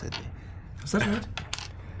that once a day. Is that right?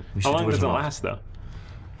 How long does it last, though?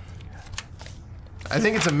 I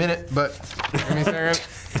think it's a minute, but give me a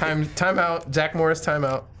second. Time out. Zach Morris, time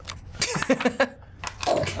out.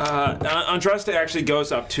 Andraste actually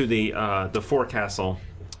goes up to the forecastle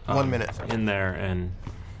 1 minute. in there, and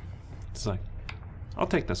it's like, I'll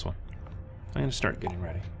take this one. I'm gonna start getting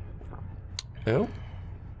ready. Oh.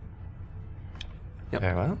 Yep.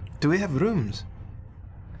 Very well. Do we have rooms?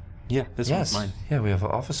 Yeah, this one's Yes. mine. Yeah, we have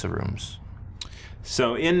officer rooms.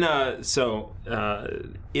 So in the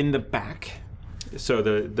back, so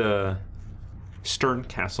the stern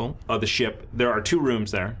castle of the ship, there are 2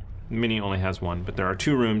 rooms there. Minnie only has 1, but there are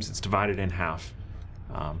 2 rooms. It's divided in half,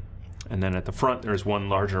 and then at the front there's 1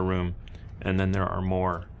 larger room, and then there are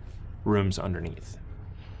more rooms underneath.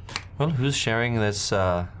 Well, who's sharing this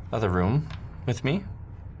other room with me?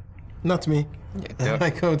 Not me. And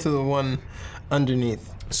I go to the one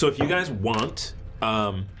underneath. So if you guys want,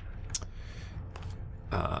 there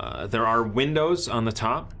are windows on the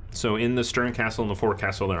top. So in the stern castle and the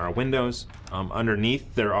forecastle, there are windows.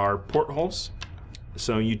 Underneath, there are portholes.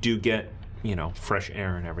 So you do get, fresh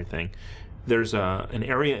air and everything. There's an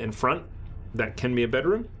area in front that can be a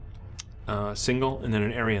bedroom, single, and then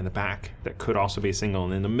an area in the back that could also be single.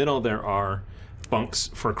 And in the middle, there are bunks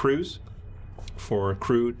for crews, for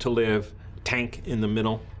crew to live, tank in the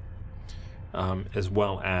middle, as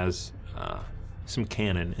well as some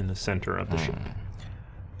cannon in the center of the ship.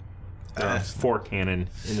 There are 4 cannon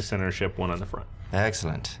in the center of the ship, 1 on the front.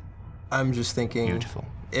 Excellent. I'm just thinking, Beautiful.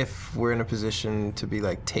 if we're in a position to be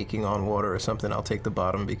like taking on water or something, I'll take the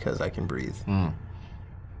bottom because I can breathe.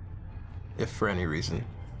 If for any reason.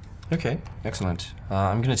 Okay, excellent.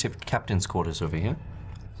 I'm going to take captain's quarters over here.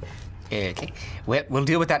 Okay. We'll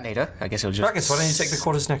deal with that later. I guess it'll just... Ruckus, why don't you take the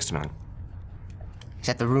quarters next to mine? Is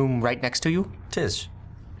that the room right next to you? Tis.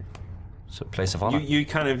 It's a place of honor.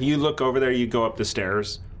 You look over there, you go up the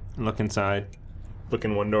stairs, and look inside, look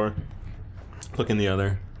in one door, look in the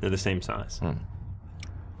other. They're the same size.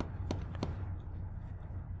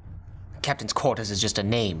 Captain's quarters is just a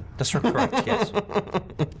name. That's correct, yes.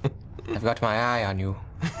 I've got my eye on you,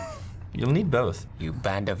 You'll need both. you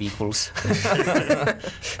band of equals.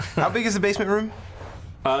 How big is the basement room?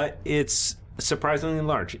 It's surprisingly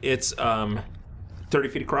large. It's 30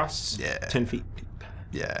 feet across, Yeah. 10 feet deep.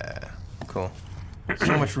 Yeah. Cool.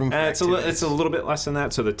 So much room for It's a activities. little bit less than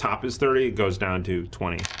that. So the top is 30. It goes down to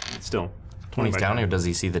 20. It's still 20 When he's by down 20. here, does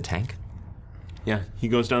he see the tank? Yeah, he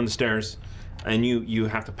goes down the stairs, and you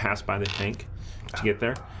have to pass by the tank to get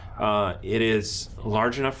there. It is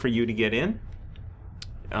large enough for you to get in,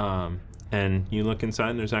 and you look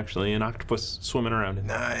inside, and there's actually an octopus swimming around in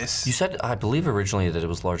there. Nice. You said, I believe originally that it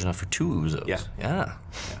was large enough for 2 Uzos. Yeah. Yeah.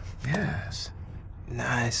 Yes.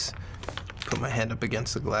 Nice. Put my hand up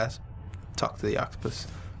against the glass. Talk to the octopus.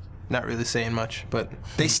 Not really saying much, but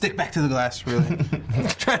they stick back to the glass, really.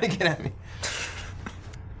 Trying to get at me.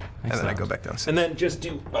 And then I go back downstairs. And then just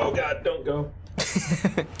do, oh God, don't go.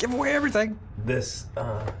 Give away everything. This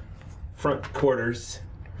front quarters,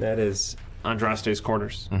 that is Andraste's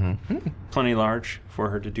quarters. Plenty large for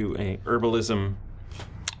her to do a herbalism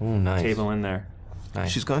Oh, nice. table in there.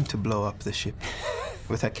 She's going to blow up the ship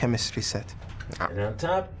with a chemistry set. And on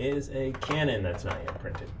top is a cannon that's not yet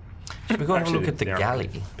printed. Should we go have a look Actually, at the they are galley?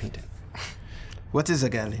 Painted. What is a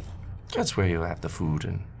galley? That's where you have the food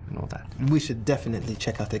and all that. We should definitely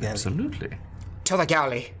check out the galley. Absolutely. To the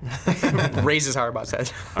galley. Raises Harbot's head.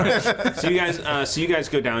 So you guys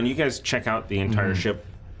go down. You guys check out the entire ship.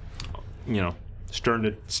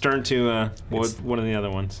 Stern to what are the other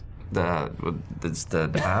ones? It's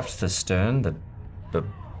the aft, the stern, the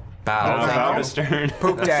bow. Bow to stern.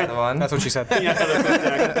 Poop deck. the one. That's what she said. Yeah, the poop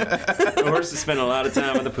deck. The horses spend a lot of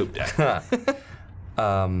time on the poop deck.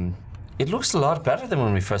 It looks a lot better than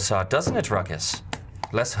when we first saw it, doesn't it, Ruckus?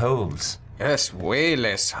 Less holes. Yes, way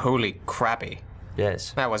less holy crappy.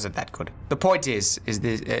 Yes. That wasn't that good. The point is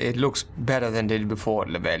this, it looks better than it did before,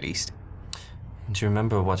 at the very least. Do you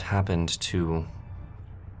remember what happened to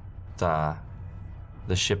the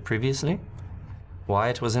ship previously? Why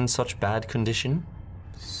it was in such bad condition?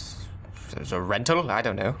 There's a rental? I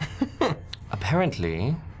don't know.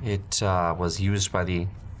 Apparently, it was used by the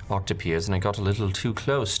Octopiers and it got a little too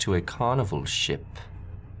close to a carnival ship.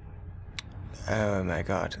 Oh my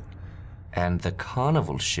god. And the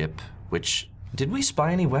carnival ship, which... Did we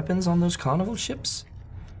spy any weapons on those carnival ships?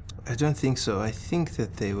 I don't think so. I think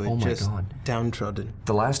that they were Oh my just God. downtrodden.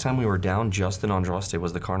 The last time we were down just in Andraste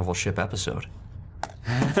was the carnival ship episode.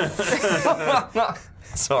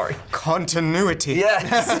 Sorry. Continuity.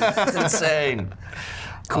 Yes! It's insane.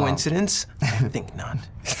 Coincidence? I think not.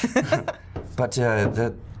 But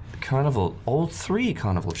the carnival, all 3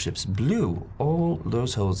 carnival ships blew all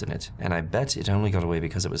those holes in it. And I bet it only got away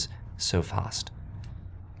because it was so fast.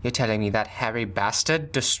 You're telling me that hairy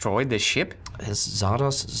bastard destroyed the ship? His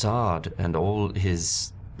Zardos Zard and all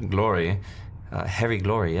his glory, hairy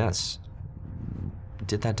glory, yes,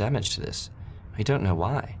 did that damage to this. I don't know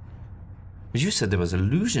why. But you said there was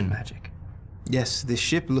illusion magic. Yes, the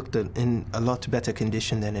ship looked in a lot better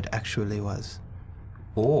condition than it actually was.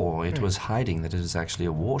 Or it was hiding that it is actually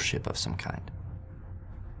a warship of some kind.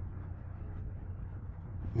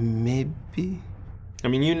 Maybe? I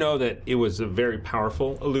mean, you know that it was a very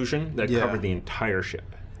powerful illusion that Yeah. covered the entire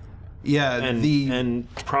ship. Yeah, And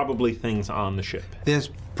probably things on the ship. there's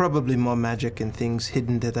probably more magic and things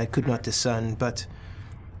hidden that I could not discern, but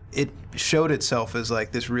it showed itself as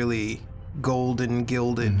like this really golden,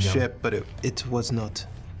 gilded ship, but it was not.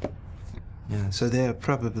 Yes. So there are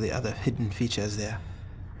probably other hidden features there.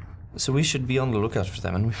 So we should be on the lookout for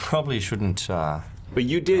them, and we probably shouldn't. But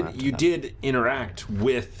you did interact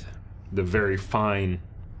with the very fine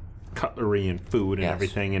cutlery and food and Yes.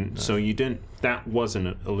 everything, and so you didn't. That wasn't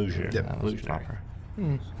an illusionary. That was proper.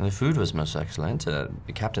 And the food was most excellent.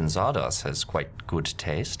 Captain Zardos has quite good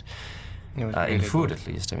taste. It was In really food, good. at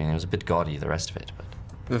least. I mean, it was a bit gaudy, the rest of it, but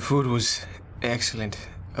The food was excellent.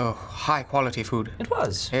 Oh, high quality food. it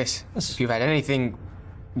was. Yes. If you've had anything,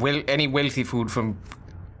 any wealthy food from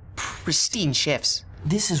pristine chefs.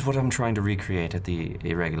 This is what I'm trying to recreate at the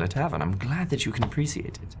Irregular Tavern. I'm glad that you can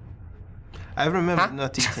appreciate it. I remember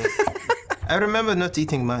not eating. I remember not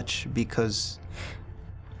eating much because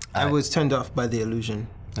I was turned off by the illusion.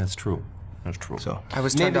 That's true. That's true. So I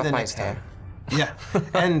was maybe turned off the by next his hair. time. Yeah,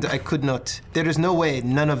 and I could not. There is no way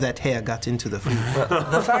none of that hair got into the food.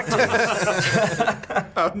 The fact is,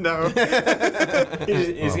 Oh no.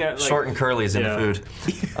 He's got, like, short and curlies in yeah. the food.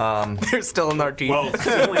 There's still in our teeth. Well, he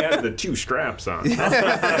only had the 2 straps on.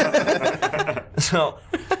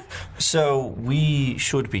 So we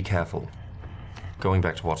should be careful going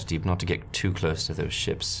back to Waterdeep, not to get too close to those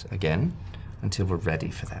ships again until we're ready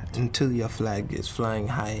for that. Until your flag is flying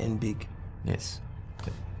high and big. Yes.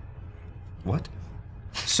 What?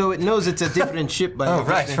 So it knows it's a different ship by Oh, your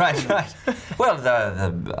right. Well,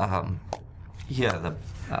 the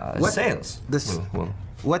What- sails. this- will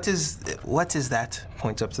What is that?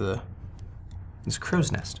 Points up to the. it's a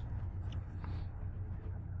crow's nest.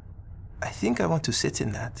 I think I want to sit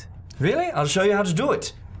in that. Really? I'll show you how to do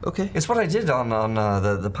it. Okay. It's what I did on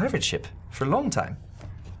the pirate ship for a long time.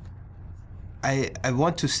 I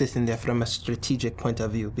want to sit in there from a strategic point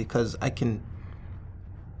of view because I can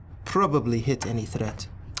probably hit any threat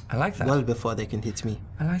I like that. well before they can hit me.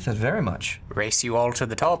 I like that very much. Race you all to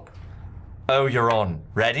the top. Oh, you're on.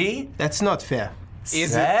 Ready? That's not fair.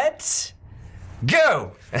 Is Set.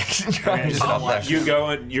 Go! Try and just up there. You go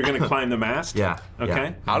and you're gonna climb the mast. Yeah. Okay.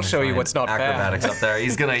 yeah. I'll show you what's not fair. Acrobatics up there.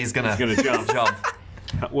 He's gonna Gonna jump.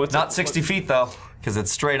 What's Not 60 feet though, because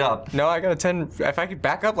it's straight up. No, I got a 10. If I could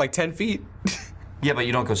back up like 10 feet. Yeah, but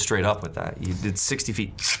you don't go straight up with that. It's 60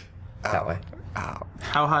 feet that way.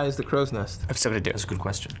 How high is the crow's nest? I'm still gonna do That's a good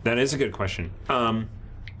question. That is a good question.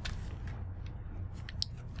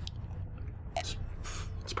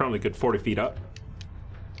 It's probably a good 40 feet up.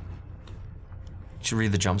 You should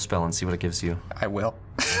read the jump spell and see what it gives you. I will.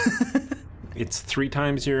 It's 3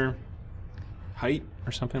 times your height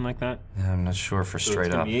or something like that. Yeah, I'm not sure for So straight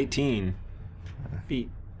it's gonna up. be 18 feet.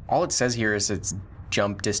 All it says here is its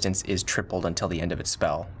jump distance is tripled until the end of its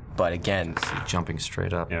spell. But again, Jumping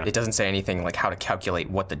straight up. Yeah. it doesn't say anything like how to calculate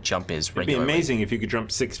what the jump is It'd be regularly. amazing if you could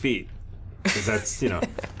jump 6 feet. Because that's,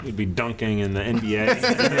 you'd be dunking in the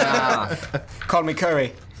NBA. Call me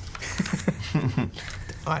Curry.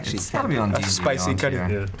 Oh, actually, It's gotta be on D&D spicy on cutting.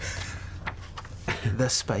 here. Yeah. the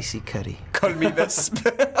spicy curry. Call me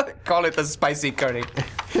the call it the spicy curry.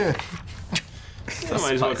 I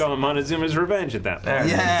might as well call him Montezuma's Revenge at that point.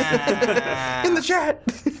 Yeah. In the chat.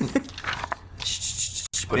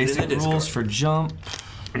 Put it in Basic the rules Discord. for jump.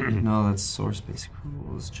 No, that's source basic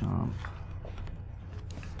rules. Jump.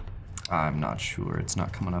 I'm not sure. It's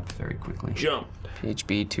not coming up very quickly. Jump.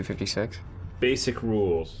 PHB 256. Basic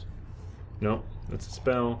rules. Nope, that's a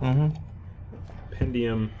spell.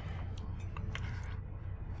 compendium.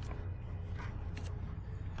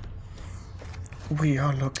 We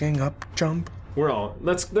are looking up jump. We're all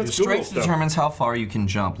let's Your Google strength stuff. determines how far you can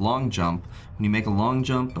jump. Long jump. When you make a long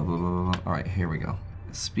jump, blah, blah, blah, blah, blah. All right, here we go.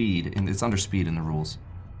 Speed, and it's under speed in the rules.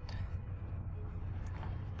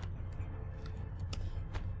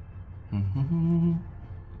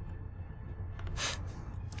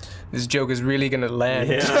 This joke is really gonna land.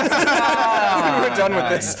 Yeah. We're done with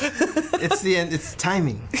this. It's the end. It's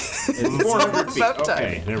timing. It's 400 feet. About time.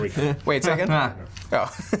 Okay, there we go. Wait a second. Ah. Oh.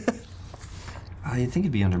 You'd think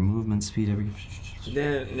it'd be under movement speed every.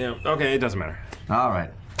 No. Okay, it doesn't matter. All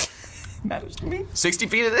right. Matters to me. 60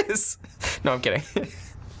 feet it is. No, I'm kidding. I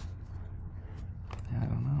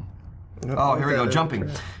don't know. Oh, here we go. Jumping.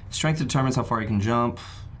 Strength determines how far you can jump.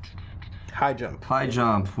 High jump. High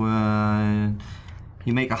jump. When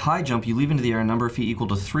you make a high jump, you leap into the air a number of feet equal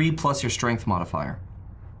to 3 plus your strength modifier.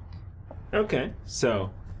 Okay,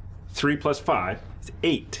 so 3 plus 5 is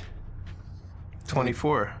 8.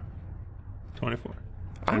 24. 24.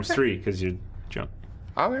 Times Okay. 3 because you jump.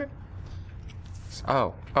 Alright.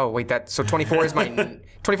 Oh, wait, so 24 is my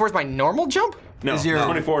 24 is my normal jump? No, Is your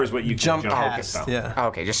 24 is what you Jump can past. jump. Yeah. Oh,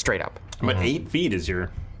 okay, just straight up. But 8 feet is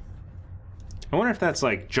your. I wonder if that's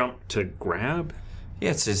like jump to grab.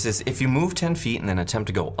 Yeah, it's if you move 10 feet and then attempt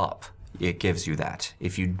to go up, it gives you that.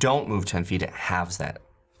 If you don't move 10 feet, it halves that.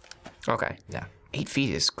 Okay. Yeah. 8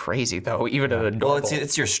 feet is crazy though, even at a normal. Well,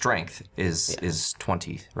 it's your strength is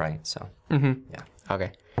 20, right? So. Yeah.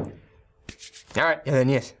 Okay. Alright, and then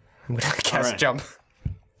yes. I'm gonna cast Alright. jump.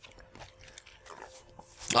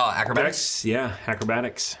 Oh, acrobatics. Dex, yeah,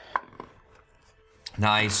 acrobatics.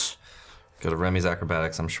 Nice. Go to Remy's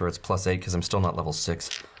acrobatics. I'm sure it's +8 because I'm still not level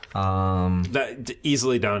 6.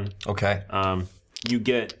 Easily done. Okay. You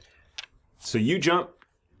get. So you jump,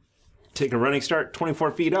 take a running start,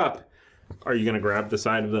 24 feet up. Are you gonna grab the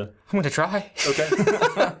side of the? I'm gonna try. Okay.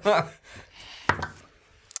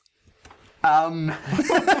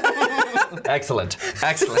 Excellent.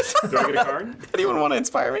 Do I get a card? Anyone want to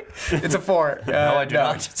inspire me? It's a 4. No, I do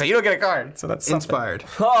not. So you don't get a card. So that's something. Inspired.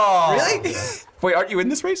 Really? Wait, aren't you in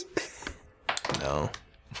this race? No.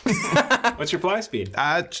 What's your fly speed?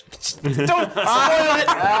 Don't spoil it!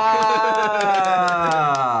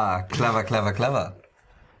 Ah, clever, clever, clever.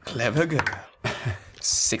 Clever girl.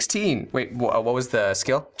 16. Wait, what was the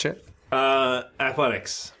skill, Chip?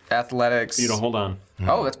 Athletics. Athletics. You don't hold on.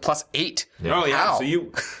 Oh, that's +8. Oh yeah. How?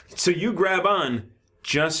 So you grab on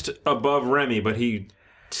just above Remy, but he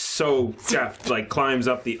so deft like climbs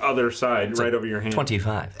up the other side right over your hand.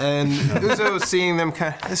 25. And Uzo seeing them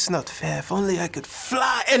kind of, it's not fair. If only I could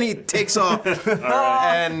fly. And he takes off.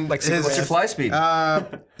 And Like his, What's your fly speed?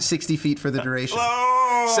 60 feet for the duration.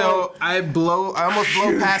 So I almost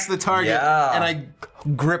blow past the target, Yeah. and I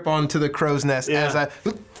grip onto the crow's nest as I.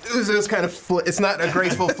 Uzo's kind of it's not a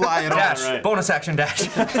graceful fly at all. Dash. right. Bonus action dash.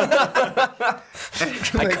 I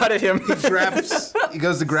cut at him. He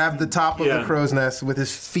goes to grab the top of Yeah. the crow's nest with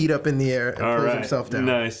his feet up in the air and All pulls right. himself down.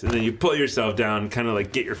 Nice. And then you pull yourself down, kind of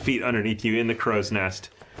like get your feet underneath you in the crow's nest.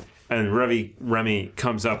 And Remy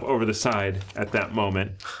comes up over the side at that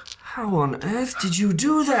moment. How on earth did you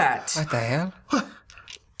do that? What the hell?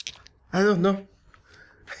 I don't know.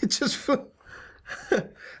 I just.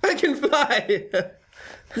 I can fly.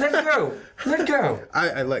 Let go. Let go.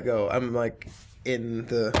 I let go. I'm like in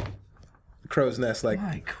the crow's nest, like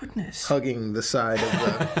My goodness. hugging the side of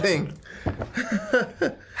the thing.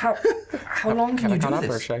 How long can you do Caught up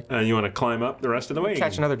for a this? sec. You want to climb up the rest of the way?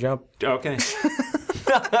 Catch another jump. Okay.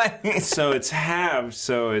 So it's halved,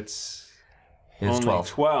 so it's It's only 12.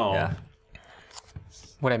 12. Yeah.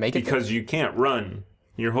 Would I make it? Because you can't run.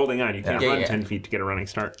 You're holding on. You can't Yeah, run yeah. 10 feet to get a running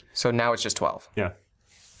start. So now it's just 12. Yeah.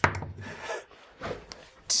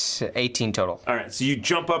 18 total. All right. So you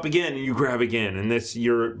jump up again and you grab again, and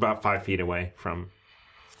you're about 5 feet away from.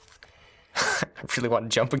 I really want to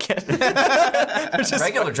jump again.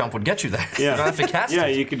 Regular jump would get you there. Yeah. You don't have to cast Yeah,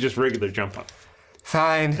 it. you could just regular jump up.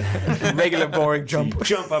 Fine. Regular boring jump. You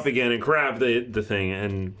jump up again and grab the thing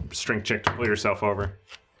and strength check to pull yourself over.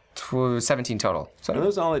 17 total. Are So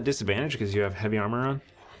those all at disadvantage because you have heavy armor on?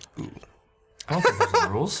 I don't think those are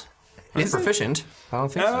the rules. I'm proficient. I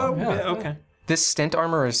don't think so. Yeah. Okay. this stint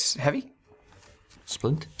armor is heavy?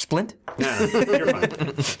 Splint? Splint? Yeah, you're fine.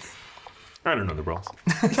 I don't know the rules.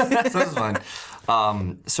 So this is fine.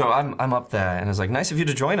 So I'm up there, and it's like, nice of you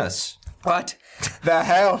to join us. What the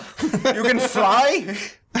hell? You can fly?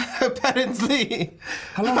 Apparently,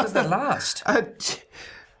 How long does that last? I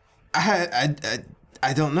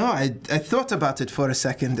don't know. I thought about it for a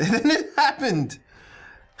second, and then it happened.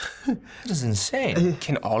 That is insane.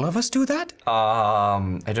 Can all of us do that?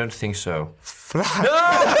 I don't think so.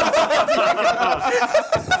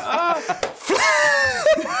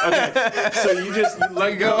 Okay, so you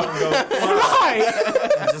let go and go fly.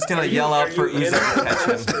 I'm just gonna yell out for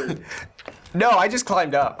Uzo attention. No, I just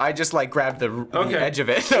climbed up. I just like grabbed the edge of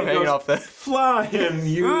it. I'm hanging off the. Fly and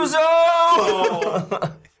you.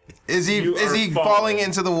 Uzo! Is he You are falling falling.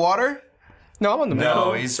 into the water? No, I'm on the No,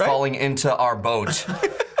 middle. he's right? falling into our boat.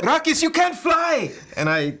 Ruckus, you can't fly! And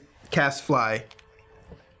I cast fly.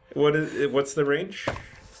 What's the range?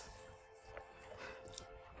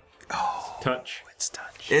 Touch. It's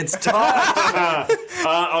touch. It's tough.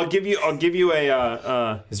 I'll give you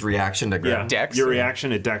a His reaction to grab. Dex? your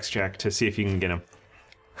reaction, a dex check to see if you can get him.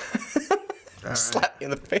 Slap me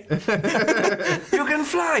in the face. You can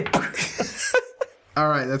fly. All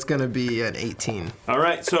right, that's gonna be an 18. All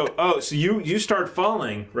right, so you start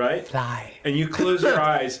falling, right? Fly. And you close your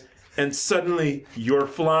eyes, and suddenly you're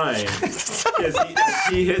flying.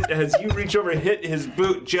 as you reach over, hit his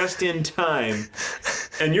boot just in time,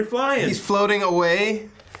 and you're flying. He's floating away,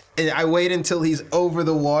 and I wait until he's over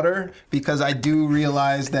the water because I do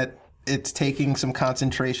realize that it's taking some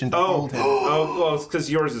concentration to hold him. Oh, well, it's because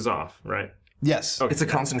yours is off, right? Yes. It's a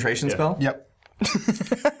concentration spell? Yep.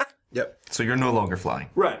 Yep. So you're no longer flying.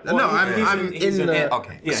 Right. No, I'm he's in the.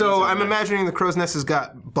 Okay. Yeah, so he's in I'm there. imagining the crow's nest has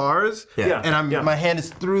got bars, Yeah. and my hand is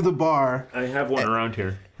through the bar, I have one around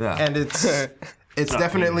here. Yeah. and it's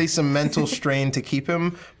definitely some mental strain to keep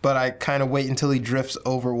him, but I kind of wait until he drifts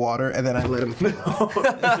over water, and then I let him fall.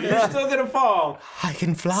 So you're still gonna fall I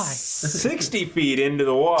can fly. 60 feet into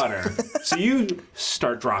the water. So you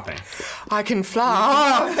start dropping. I can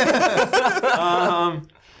fly.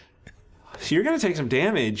 So you're gonna take some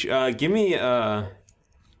damage. Give me. Do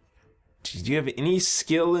you have any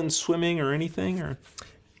skill in swimming or anything? Or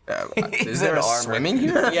Is there a swimming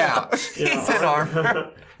here? Yeah. He's in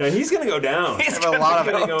armor. no, he's gonna go down. He's I have a lot of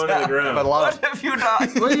He's gonna it. go into the ground. But a lot What have you done?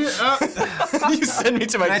 What are you, you send me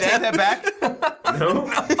to my can I take death. that back? No?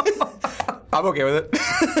 I'm okay with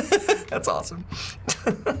it. That's awesome.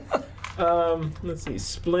 Let's see.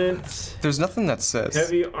 Splint, There's nothing that says.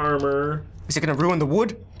 heavy armor, Is it gonna ruin the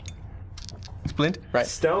wood? Splint? Right.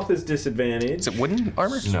 stealth is disadvantage. Is it wooden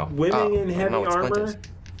armor? No. Swimming in I don't heavy know what splint armor. is.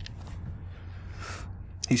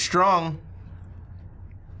 He's strong,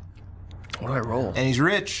 What do I roll? and he's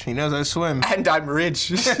rich. He knows how to swim. And I'm rich.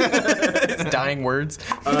 His dying words.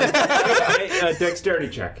 Dexterity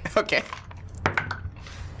check. Okay.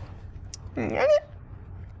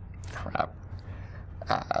 Crap.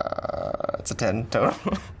 It's a 10 total.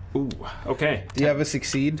 Ooh. Okay. Do you have a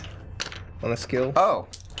succeed on a skill? Oh.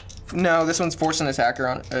 No, this one's force an attacker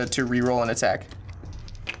on to reroll an attack.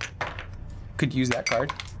 Could use that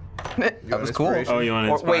card. That was cool. inspiration? Oh, you want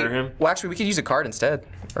to Or, inspire wait, him? well, actually, we could use a card instead.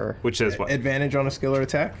 Or Which says what? Advantage on a skill or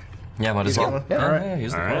attack? Yeah, might as that well. one? Yeah, alright.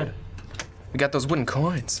 use the All card. right. we got those wooden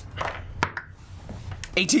coins.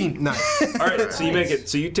 18. Nice. All right. So you make it.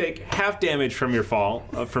 So you take half damage from your fall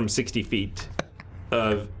from 60 feet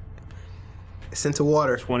of It's into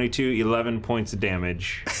water. 11 points of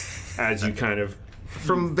damage as you kind of.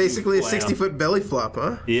 From basically a flail. 60-foot belly flop,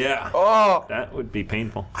 huh? Yeah. Oh. That would be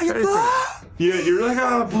painful. Yeah, you're like,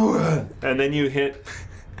 oh, and then you hit,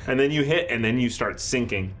 and then you start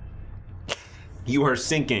sinking. You are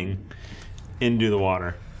sinking into the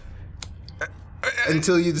water.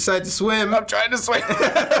 Until you decide to swim. I'm trying to swim.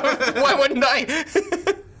 Why wouldn't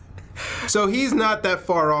I? So he's not that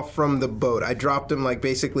far off from the boat. I dropped him like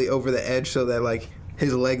basically over the edge so that like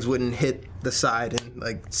his legs wouldn't hit the side and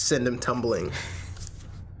like send him tumbling.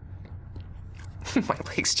 My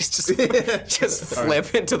legs just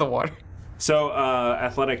flip into the water. So,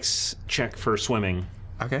 athletics check for swimming,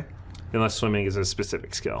 Okay. unless swimming is a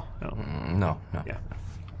specific skill. No. No. Yeah.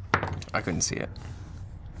 I couldn't see it.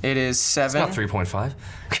 It is 7. Not 3.5.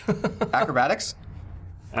 Acrobatics?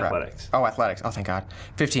 Athletics. Oh, athletics. Oh, thank God.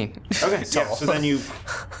 15. Okay. Yeah. So then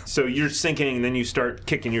so you're sinking, and then you start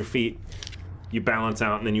kicking your feet. You balance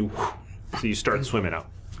out, and then so you start swimming out.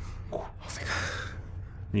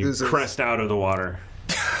 And you This is- crest out of the water.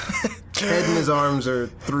 Head and his arms are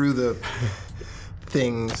through the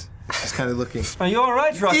things. Just kind of looking. Are you all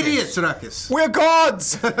right, Ruckus? Idiots, Ruckus. We're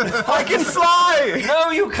gods! I can fly!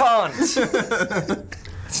 No, you can't.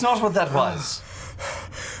 It's not what that was.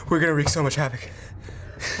 We're gonna wreak so much havoc.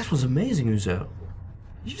 That was amazing, Uzo.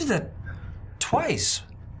 You did that twice.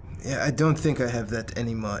 Yeah, I don't think I have that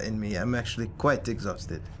anymore in me. I'm actually quite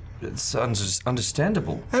exhausted. It's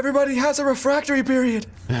understandable. Everybody has a refractory period.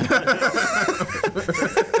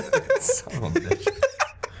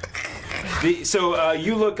 So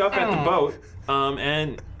you look up at the boat,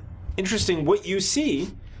 and interesting, what you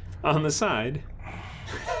see on the side.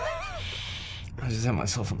 I just hit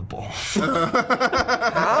myself on the ball.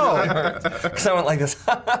 Ow! Because I went like this.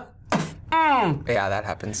 Yeah, that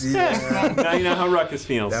happens. Now you know how Ruckus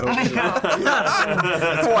feels. That'll be,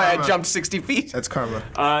 Why I jumped 60 feet. that's karma.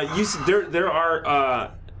 There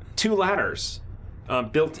are 2 ladders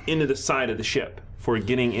built into the side of the ship for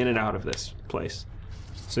getting in and out of this place.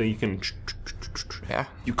 So you can Yeah.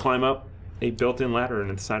 you climb up a built-in ladder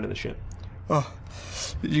into the side of the ship. Oh,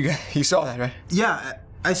 you saw that, right? Yeah,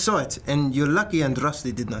 I saw it, and you're lucky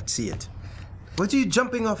Andraste did not see it. What are you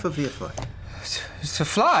jumping off of here for? To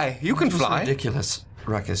fly. You can It's fly. ridiculous,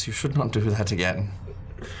 Ruckus. You should not do that again.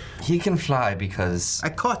 He can fly because I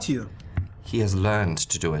caught you. he has learned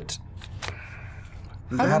to do it.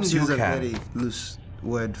 Learned you is a can. very loose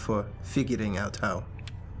word for figuring out how.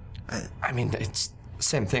 I mean, it's the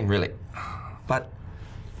same thing, really. But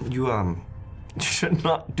you should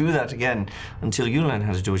not do that again until you learn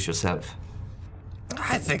how to do it yourself.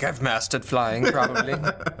 I think I've mastered flying, probably.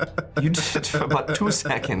 You did it for about 2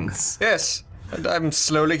 seconds. Yes, and I'm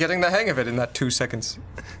slowly getting the hang of it in that 2 seconds.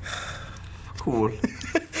 Cool.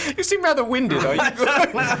 You seem rather winded. Are you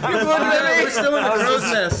good? We're still in the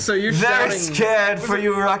crow's nest, so you're Very shouting. scared for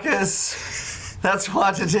you, Ruckus. That's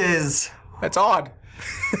what it is. That's odd.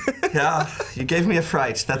 Yeah, you gave me a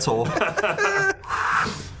fright, that's all.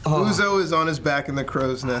 Uzo is on his back in the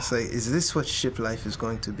crow's nest. Like, is this what ship life is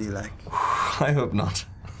going to be like? I hope not.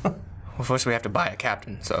 Well, first we have to buy a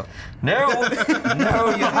captain, so. No,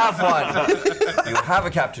 you have one. You have a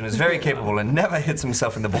captain who's very capable and never hits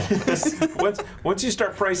himself in the balls. Once you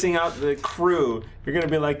start pricing out the crew, you're going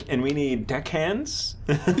to be like, and we need deckhands?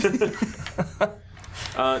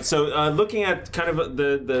 So looking at kind of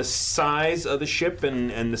the size of the ship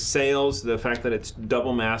and the sails, the fact that it's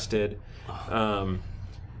double-masted,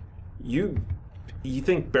 you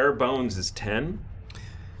think bare bones is 10,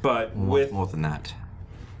 but with... More than that.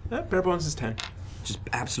 Bare bones is 10. Just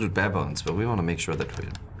absolute bare bones, but we want to make sure that we're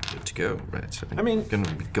good to go, right? I mean- we're going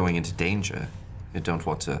to be going into danger. You don't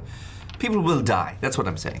want to... People will die, that's what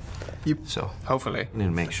I'm saying. So, Hopefully. we need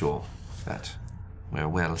to make sure that we're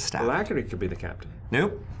well staffed. Alacrity could be the captain.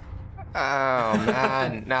 Nope. Oh,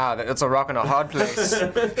 man. No, it's a rock and a hard place.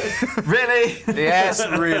 Really? Yes,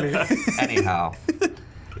 really. Anyhow.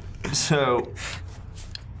 So,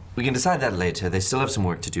 we can decide that later. They still have some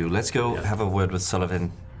work to do. Let's go have a word with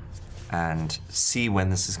Sullivan and see when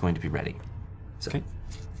this is going to be ready. So, Okay.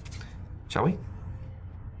 Shall we?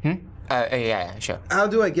 Yeah, sure. How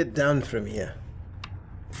do I get down from here?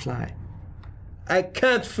 Fly. I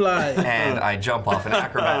can't fly. And I jump off in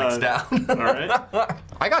acrobatics down. All right.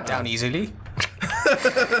 I got down easily.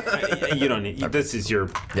 You don't need... This is your...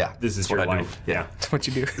 Yeah, This is that's what your I do. life. Yeah. That's what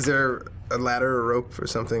you do. Is there a ladder or rope or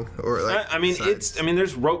something? Or like I mean, sides?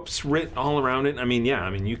 there's ropes writ all around it. I mean, yeah. I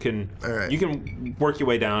mean, you can All right. you can work your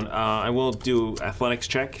way down. I will do athletics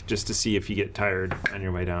check just to see if you get tired on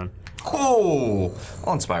your way down. Oh!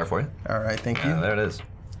 I'll inspire for you. All right, thank you. There it is.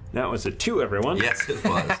 That was a 2, everyone. Yes, it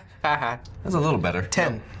was. Haha. That's a little better.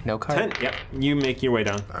 10. No card. 10. Yep. You make your way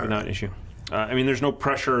down without issue. I mean, there's no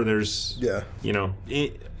pressure. There's Yeah, you know,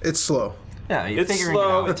 it's slow. Yeah, you're it's figuring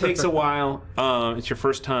slow. it It takes a while. It's your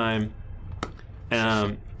first time.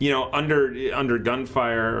 You know, under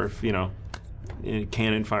gunfire or if, you know,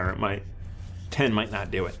 cannon fire, 10 might not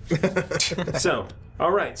do it. So,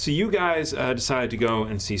 all right. So you guys decide to go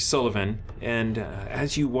and see Sullivan, and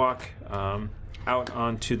as you walk out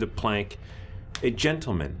onto the plank, a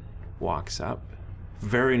gentleman walks up,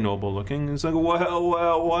 very noble looking. He's like,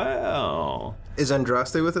 well. Is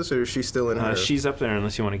Andraste with us, or is she still in her? She's up there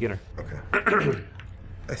unless you want to get her. Okay.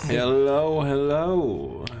 I think Hello.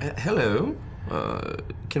 Hello.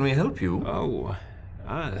 Can we help you? Oh,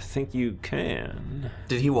 I think you can.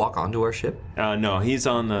 Did he walk onto our ship? No, he's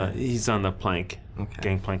on the plank, Okay.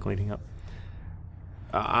 gangplank leading up.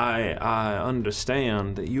 I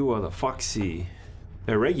understand that you are the Foxy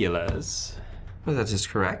Irregulars. Well, that is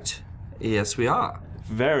correct. Yes, we are.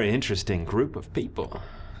 Very interesting group of people.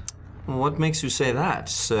 What makes you say that,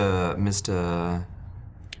 Sir Mr.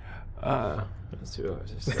 Let's see what I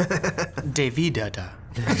was just saying. Davidada.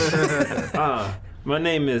 My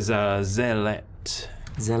name is Zelet.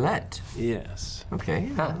 Zelet? Yes. Okay,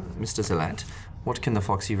 Mr. Zelet. What can the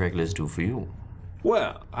Foxy Regulars do for you?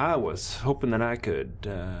 Well, I was hoping that I could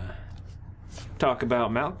talk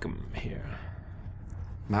about Malcolm here.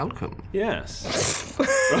 Malcolm? Yes.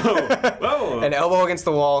 Oh. An elbow against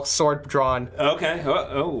the wall, sword drawn. Okay.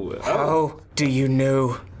 Oh, do you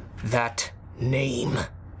know that name?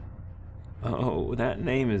 Oh, that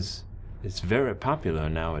name is very popular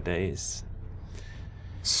nowadays.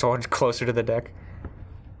 Sword closer to the deck.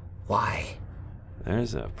 Why?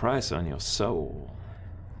 There's a price on your soul.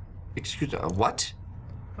 Excuse me, what?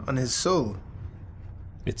 On his soul.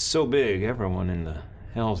 It's so big, everyone in the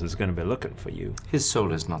Hells is going to be looking for you. His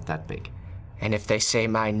soul is not that big. And if they say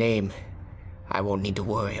my name, I won't need to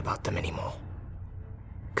worry about them anymore.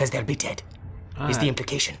 Because they'll be dead, is the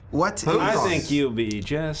implication. What? I think you'll be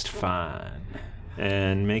just fine.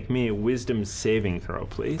 And make me a wisdom saving throw,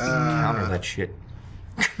 please. Counter that shit.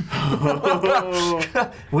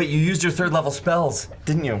 Wait, you used your 3rd level spells,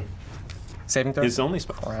 didn't you? Saving throw? His only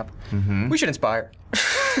spell. Crap. We should inspire.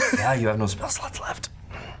 Yeah, you have no spell slots left.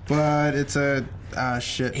 But it's a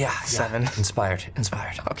shit. Yeah, 7. Inspired.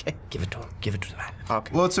 Okay. Give it to him. Give it to the man.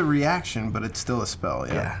 Okay. Well, it's a reaction, but it's still a spell.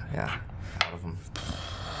 Yeah. Yeah. Out of him.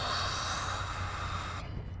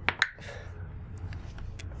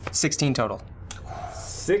 16 total.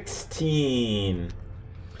 16.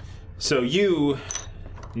 So you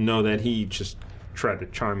know that he just tried to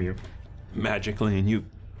charm you magically and you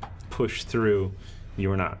push through. You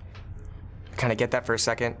were not. Can I get that for a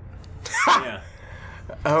second? Yeah.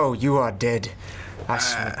 Oh, you are dead. I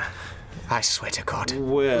swear to God.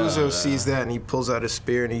 Well, Uzo sees that and he pulls out his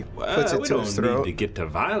spear and he puts it we to don't his need throat. to get to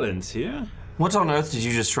violence here. What on earth did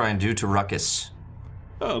you just try and do to Ruckus?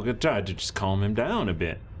 Oh, good try to just calm him down a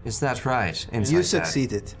bit. Is that right? Inside You that.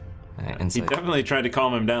 succeeded. Uh, He inside. definitely tried to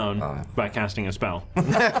calm him down by casting a spell.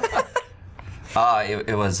 It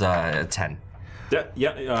was 10.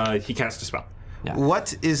 He cast a spell. Yeah.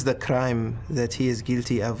 What is the crime that he is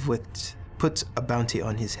guilty of which puts a bounty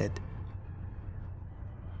on his head?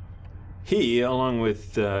 He, along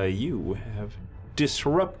with you, have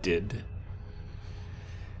disrupted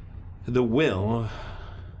the will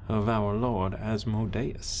of our Lord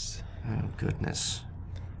Asmodeus. Oh, goodness.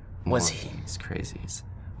 Was More he? of these crazies.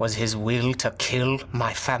 Was his will to kill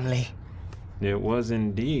my family? It was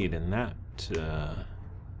indeed, and that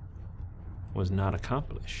was not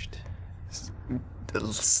accomplished. A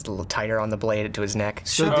little tighter on the blade to his neck.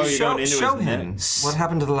 So Oh, you're going into show his him. neck. What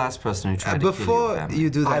happened to the last person who tried to kill your Before family? you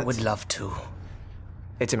do that, I would love to.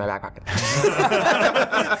 It's in my back pocket.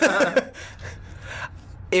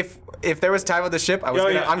 If there was time on the ship, I'm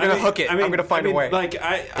gonna hook it. I'm gonna find a way. Like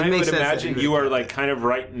I would makes sense that imagine you you would. are like kind of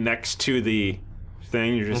right next to the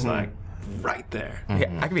thing. You're just like right there.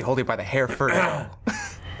 Yeah, I can be holding it by the hair for now.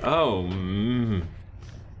 Oh,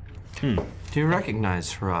 Do you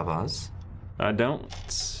recognize Harabaz? I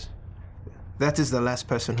don't. that is the last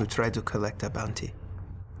person who tried to collect a bounty.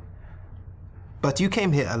 But you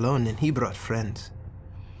came here alone and he brought friends.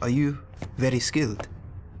 Are you very skilled?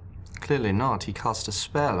 Clearly not. He cast a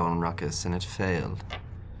spell on Ruckus and it failed.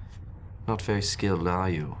 Not very skilled, are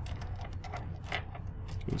you?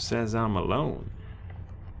 Who says I'm alone?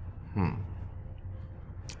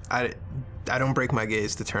 I don't break my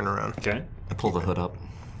gaze to turn around. Okay. I pull the hood up.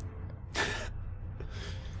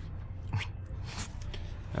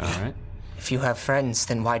 All right. If you have friends,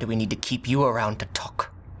 then why do we need to keep you around to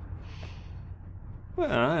talk?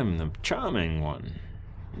 Well, I'm the charming one.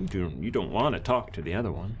 You don't want to talk to the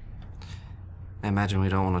other one. I imagine we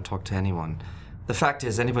don't want to talk to anyone. The fact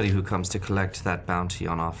is, anybody who comes to collect that bounty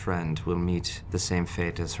on our friend will meet the same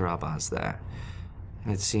fate as Harabaz there.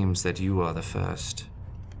 And it seems that you are the first.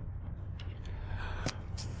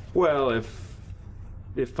 Well,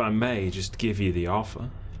 if I may just give you the offer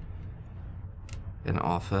An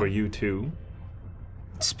offer? for you two,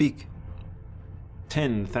 Speak.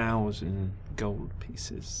 10,000 gold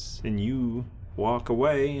pieces, and you walk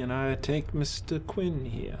away, and I take Mr. Quinn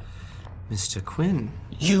here. Mr. Quinn?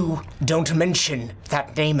 You don't mention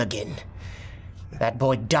that name again. That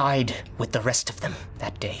boy died with the rest of them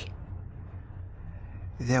that day.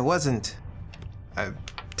 There wasn't.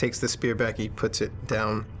 Takes the spear back, he puts it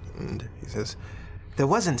down, and he says, there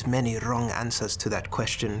wasn't many wrong answers to that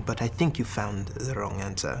question, but I think you found the wrong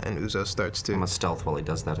answer. And Uzo starts I'm to a stealth while he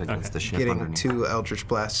does that against the ship getting underneath. 2 Eldritch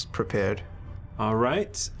Blasts prepared. All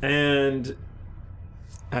right, and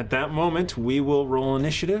at that moment, we will roll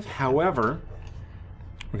initiative. However,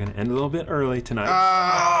 we're going to end a little bit early tonight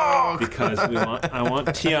because I want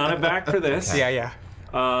Tiana back for this. Yeah.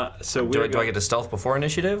 So Do I get a stealth before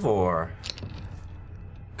initiative, or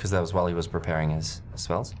because that was while he was preparing his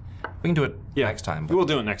spells? We can do it next time. We'll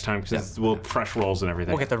do it next time because we'll fresh rolls and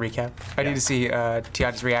everything. We'll get the recap. I need to see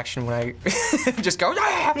Tiana's reaction when I just go.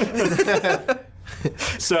 "Ah!"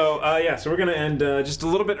 So we're gonna end just a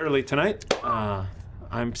little bit early tonight.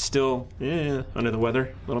 I'm still under the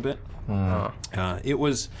weather a little bit. It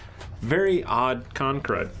was very odd con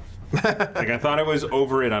crud. Like I thought I was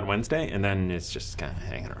over it on Wednesday, and then it's just kind of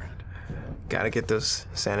hanging around. Gotta get those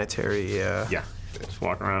sanitary. Yeah, just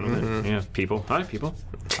walk around with it. Yeah, people. Hi, people.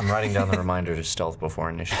 I'm writing down the reminder to stealth before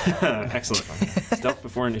initiative. Excellent. Stealth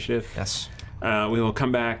before initiative. Yes. We will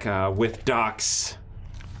come back with docks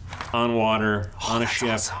on water on a ship.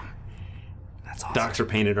 Awesome. That's awesome. Docks are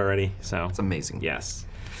painted already, so It's amazing. yes.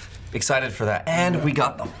 Excited for that. And we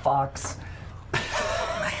got the fox.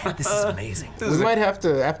 Man, this is amazing. We might have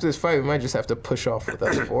to, after this fight, we might just have to push off with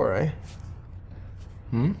us four, right?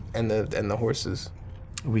 And the horses.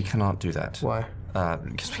 We cannot do that. Why?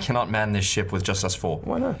 Because we cannot man this ship with just us four.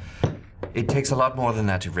 Why not? It takes a lot more than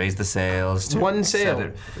that to raise the sails. To One set sail.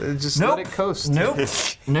 it. Just Nope. let it coast. Nope.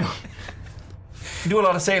 No. You do a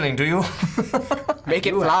lot of sailing, do you? Make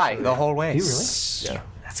it fly the whole way. Yeah.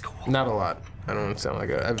 That's cool. Not a lot. I don't sound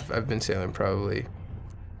like I've been sailing probably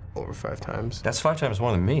over 5 times. That's 5 times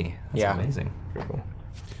more than me. That's Yeah. amazing. Pretty cool.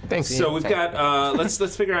 Thanks. So Ian. we've got let's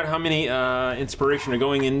figure out how many inspiration are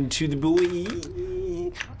going into the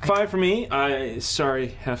buoy. 5 for me. Sorry,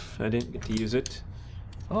 Hef, I didn't get to use it.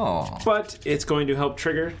 Oh. But it's going to help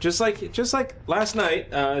trigger, just like last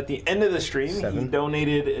night at the end of the stream, he 7.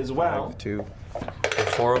 donated as well. 2.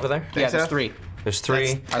 There's 4 over there? Yeah, there's Seth? 3. There's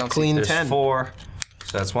 3. I don't Clean There's 10. 4.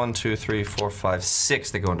 So that's 1, 2, 3, 4, 5,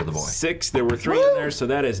 6 that go into the boy. 6. There were 3 in there, so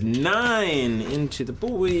that is 9 into the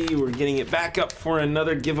buoy. We're getting it back up for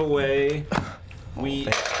another giveaway. We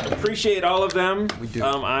appreciate all of them. We do.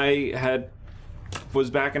 I was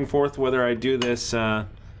back and forth whether I do this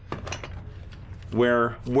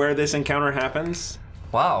where this encounter happens.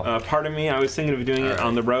 Wow. Part of me, I was thinking of doing it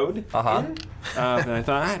on the road, Uh-huh. but I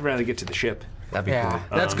thought I'd rather get to the ship. That'd be Yeah.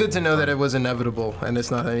 cool. That's good to know that it was inevitable and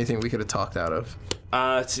it's not anything we could have talked out of.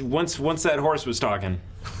 Once that horse was talking,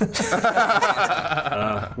 word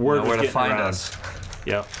Know was where to getting find around. us.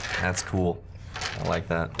 Yep. That's cool. I like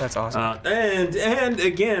that. That's awesome. And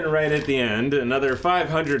again, right at the end, another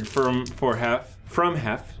 500 from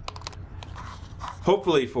Hef.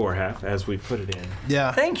 Hopefully for Hef, as we put it in.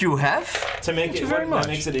 Yeah. Thank you, Hef. To make it very much.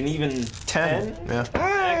 That makes it an even 10. Yeah.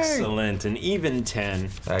 Excellent, an even 10.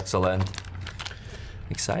 Excellent.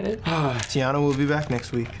 Excited? Tiana will be back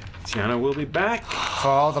next week. Tiana will be back. For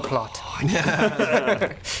all the plot.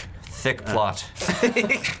 Thick plot.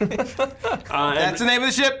 That's the name of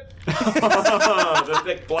the ship. The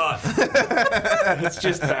thick plot. It's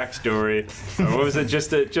just backstory. Or what was it?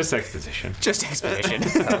 Just exposition. Just expedition.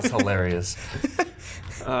 That was hilarious.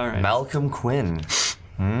 All right. Malcolm Quinn.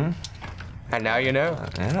 And now you know.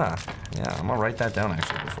 Yeah. I'm gonna write that down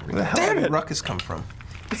actually before we Where go. the hell did Ruckus come from?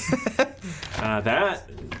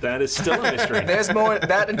 That is still a mystery. There's more.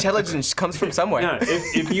 That intelligence comes from somewhere. Yeah,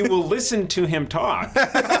 if you will listen to him talk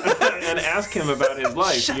and ask him about his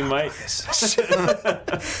life, you might.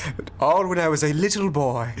 All when I was a little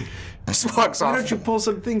boy. Just walks Why off. don't you pull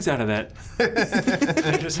some things out of that?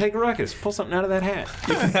 Just hey, Ruckus, pull something out of that hat.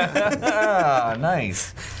 Ah,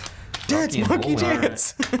 nice. Dance, Rocky and monkey Bull.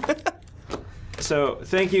 dance. So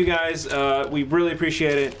thank you guys. We really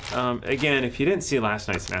appreciate it. Again, if you didn't see last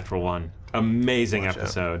night's Natural One, amazing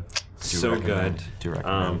episode. So good. Do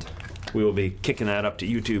recommend. We will be kicking that up to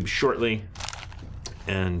YouTube shortly.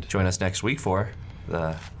 And Join us next week for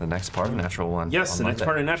the next part of Natural One. yes, on the next Monday.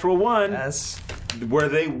 part of Natural One, Yes. where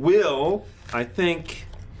they will, I think,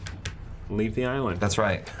 leave the island. That's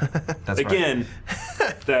right. That's Again,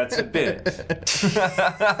 that's a bit.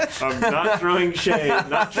 I'm not throwing shade,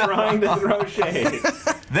 not trying to throw shade.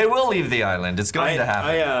 right. They will leave the island. It's going to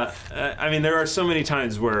happen. I mean, there are so many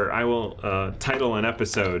times where I will title an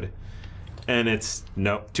episode, and it's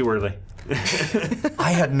nope, too early.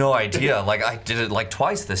 I had no idea. Like I did it like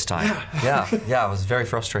twice this time. Yeah. It was very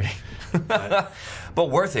frustrating. But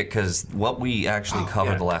worth it because what we actually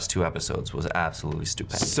covered yeah. the last 2 episodes was absolutely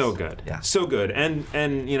stupendous. So good. Yeah. So good.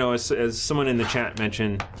 And you know, as someone in the chat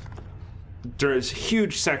mentioned, there's a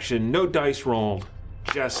huge section, no dice rolled,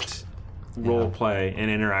 just role play and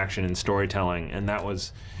interaction and storytelling, and that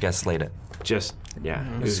was Guess slate it. just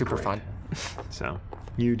it was Super great. fun. So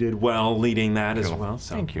you did well leading that as well.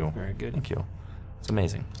 So Thank you. Very good. Thank you. It's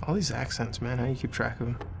amazing. All these accents, man. How do you keep track of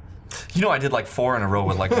them? You know, I did like 4 in a row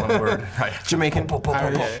with like one word. Right. Jamaican. Boom, boom,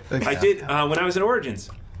 boom, boom. Like, I did when I was in Origins.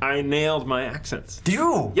 I nailed my accents. Do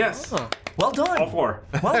you? Yes, Well done. all 4.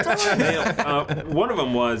 Well done. Nailed. One of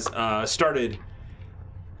them was started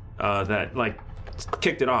that like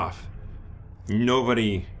kicked it off.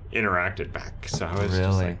 Nobody interacted back, so I was just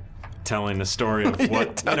Really? like telling the story of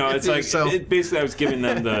what you know. It's to like yourself. basically I was giving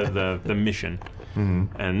them the mission,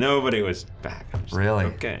 and nobody was back. I was just like, Really?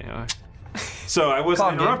 okay. So I wasn't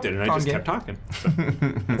Calm game. interrupted, and I Calm just game. kept talking. So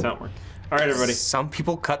that's how it worked. All right, everybody. Some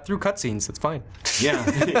people cut through cutscenes. That's fine. Yeah,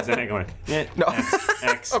 exactly. Yeah. No.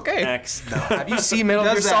 X. Okay. X. Have you seen Metal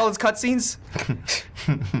Gear Does that. Solid's cutscenes?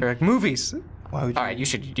 They're like movies. Why would you? All right, you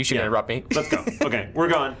should interrupt me. Let's go. Okay, we're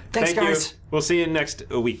gone. Thanks, Thank guys. you. We'll see you next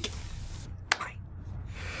week.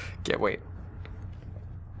 Can't wait.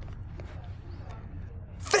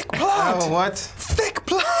 Thick plot. Oh, what? Thick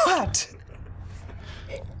plot.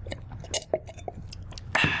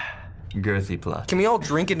 Girthy plot. Can we all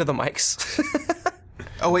drink into the mics?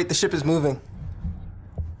 Oh wait, the ship is moving.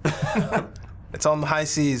 It's on the high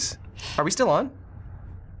seas. Are we still on?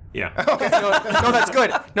 Yeah. No, that's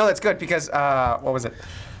good. No, that's good because what was it?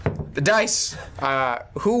 The dice.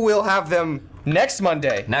 Who will have them next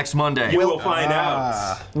Monday? Next Monday. You will find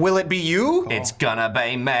out. Will it be you? It's gonna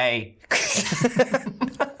be May.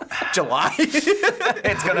 July.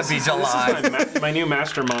 It's gonna be July. My new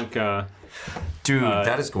Master Monk. Dude,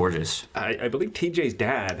 that is gorgeous. I believe TJ's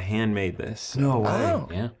dad handmade this. No way.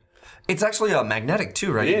 Yeah. It's actually a magnetic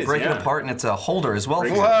too, right? It You is, break it yeah. apart and it's a holder as well.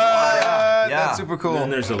 Breaks for it. it. Yeah. Yeah. That's super cool.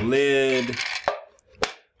 And there's a lid.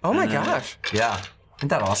 Oh my gosh. Yeah. Isn't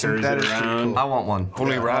that awesome? Turns That it is pretty around. cool. I want one.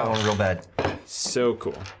 Holy I row. want one real bad. So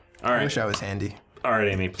cool. All I right. wish I was handy. All right,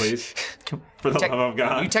 Amy, please. For the Tec- love of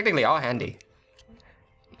God. You technically are handy.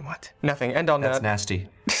 What? Nothing. End on That's that. nasty.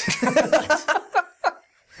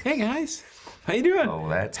 Hey, guys. How you doing? Oh,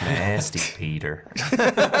 that's nasty, Peter. I'm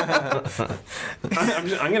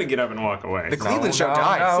going to get up and walk away. The Cleveland show no,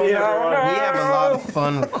 died. See everyone. We have a lot of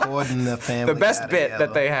fun recording the family. The best Guy bit together.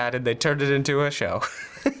 that they had, and they turned it into a show.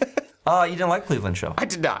 You didn't like Cleveland Show? I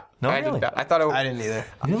did not. No, I really? did not. I thought I didn't either.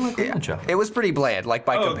 You didn't like Cleveland Show? it was pretty bland, like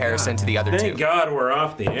by comparison to the other Thank two. God we're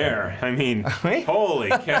off the air. I mean, holy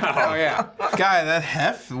cow. Oh yeah. Guy, that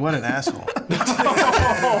hef, what an asshole.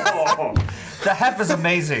 Oh, The hef is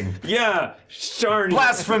amazing. yeah. Sharn.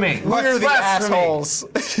 Blasphemy. We're the Blasphemy. assholes.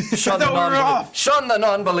 Shun the, thought we were off. Shun the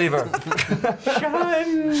non-believer.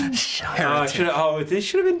 This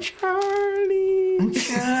should have been Charlie.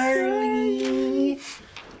 Charlie.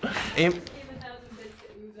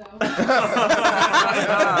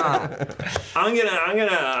 I'm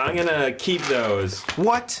gonna keep those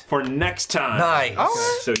What? for next time. Nice.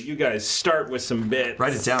 So you guys start with some bits.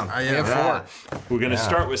 Write it down. I have 4. We're gonna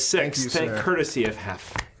start with 6. Thank you, sir. courtesy of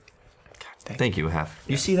Hef. Thank you, hef.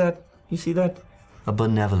 You see that? You see that? A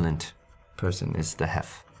benevolent person is the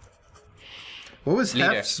hef. What was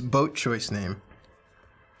Leader. Hef's boat choice name?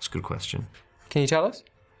 It's a good question. Can you tell us?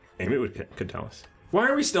 Amy could tell us. Why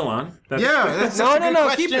are we still on? That's Yeah, that's No, such a no, good no,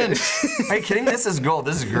 question. keep it. Are you kidding? This is gold.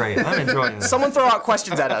 This is great. I'm enjoying this. Someone throw out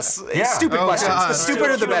questions at us. Yeah. Stupid Oh, questions. God. The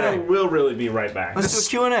stupider the better. We'll really be right back. Let's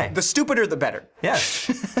do Q&A. The stupider the better. Yes.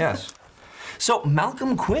 Yes. So,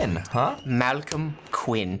 Malcolm Quinn, huh? Malcolm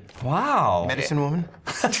Quinn. Wow. Medicine woman?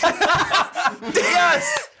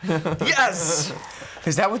 Yes! Yes!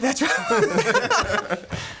 Is that what that's?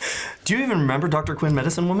 Do you even remember Dr. Quinn,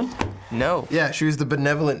 Medicine Woman? No. Yeah, she was the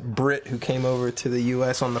benevolent Brit who came over to the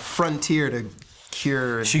U.S. on the frontier to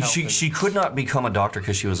cure and help and- She could not become a doctor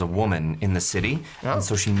because she was a woman in the city, and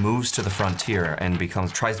so she moves to the frontier and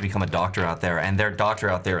tries to become a doctor out there. And their doctor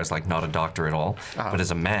out there is like not a doctor at all, but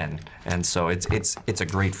is a man. And so it's a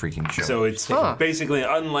great freaking show. So it's basically an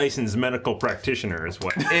unlicensed medical practitioner is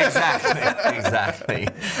what. exactly.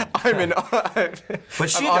 I'm in. But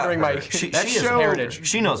she I'm got honoring her. my She that is show- heritage.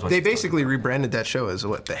 She knows what They she's doing. basically rebranded that show as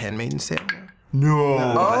what, The Handmaid's Tale? No.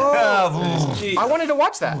 I wanted to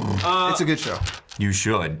watch that. It's a good show. You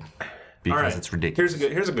should, because All right. it's ridiculous.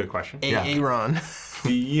 Here's a good question. Aaron.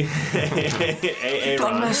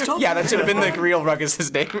 Aaron. Yeah, that should have been the real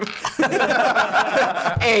Ruggus's name.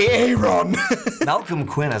 Aaron. Malcolm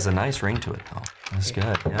Quinn has a nice ring to it, though. That's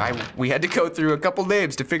good. Yeah. We had to go through a couple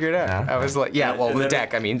names to figure it out. Yeah. I was like, yeah, well, And the then-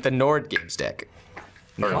 deck. I mean, the Nord Games deck.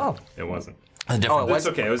 Oh, It wasn't. a different. Oh, it was?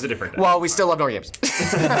 It's okay. It was a different day. Well, we still love Nord Games.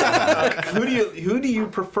 Who do you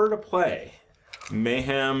prefer to play?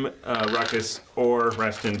 Mayhem, Ruckus, or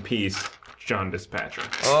rest in peace, John Dispatcher?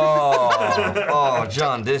 Oh,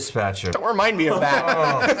 John Dispatcher. Don't remind me of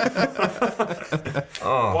that.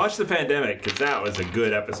 Watch the pandemic because that was a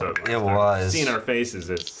good episode. last It time. was. Seeing our faces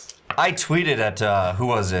is I tweeted at who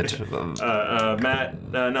was it? Matt.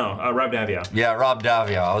 Rob Davia. Yeah, Rob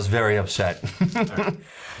Davia. I was very upset.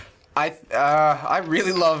 I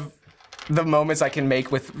really love the moments I can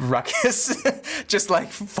make with Ruckus. Just like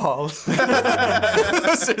fall. Those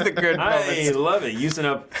are the good I moments. love it. Using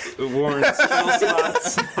up Warren's skill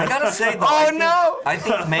slots. I gotta say though. Oh no! I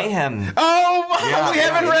think Mayhem. Oh, Yeah, we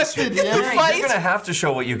haven't yeah, rested. You're gonna have to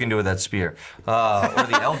show what you can do with that spear, or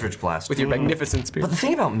the Eldritch Blast. With your magnificent spear. But the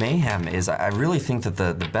thing about Mayhem is, I really think that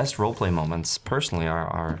the best roleplay moments, personally,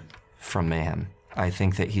 are from Mayhem. I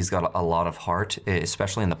think that he's got a lot of heart,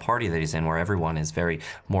 especially in the party that he's in, where everyone is very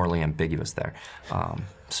morally ambiguous there.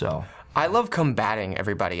 So I love combating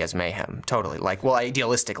everybody as mayhem, totally. Like, well,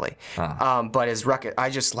 idealistically. But as Ruckus, I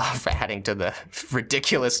just love adding to the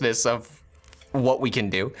ridiculousness of what we can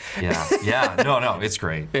do. Yeah. No, it's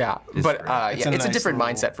great. Yeah, It's but great. it's a nice different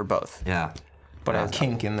little- mindset for both. Yeah. But A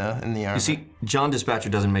kink in the armor. You see, John Dispatcher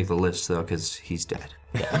doesn't make the list though, because he's dead.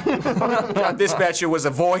 John Dispatcher was a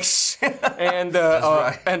voice and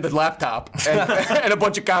the laptop and a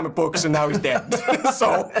bunch of comic books, and now he's dead.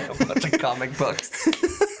 So A bunch of comic books.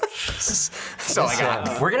 so I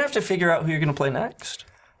got. We're gonna have to figure out who you're gonna play next.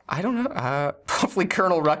 I don't know. Hopefully,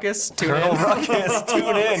 Colonel Ruckus. Colonel Ruckus,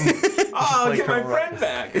 tune in. Oh, I'll get my friend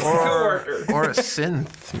back. It's a coworker. Or a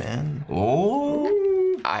synth, man.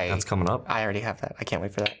 Oh, I that's coming up. I already have that. I can't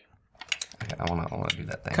wait for that. Okay, I wanna do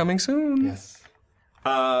that thing. Coming soon. Yes.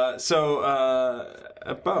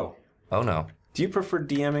 Bo, Oh no. do you prefer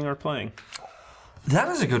DMing or playing? That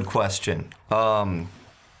is a good question.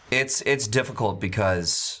 It's difficult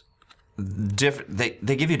because they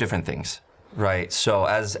give you different things, right? So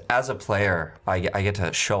as a player, I get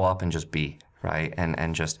to show up and just be, right,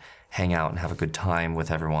 and just hang out and have a good time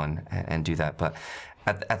with everyone and do that. But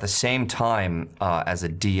at the same time, as a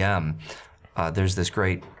DM, there's this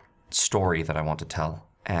great story that I want to tell.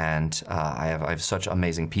 And I have such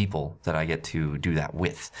amazing people that I get to do that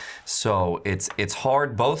with. So it's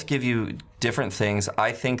hard. Both give you different things.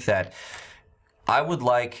 I think that I would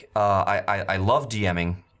like. I love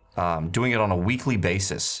DMing. Doing it on a weekly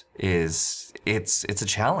basis it's a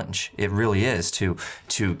challenge. It really is to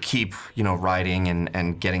keep writing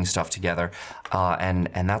and getting stuff together,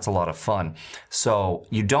 and that's a lot of fun. So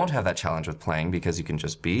you don't have that challenge with playing because you can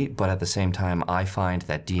just be. But at the same time, I find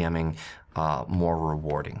that DMing more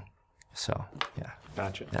rewarding. So yeah.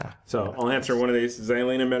 Gotcha. Yeah. So I'll answer one of these.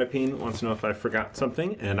 Xylene and Metapene wants to know if I forgot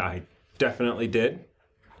something, and I definitely did,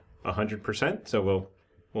 100%. So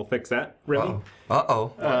we'll fix that. Really?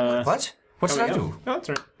 Uh-oh. What? What did I do? No, that's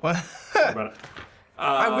right. What? Sorry about it.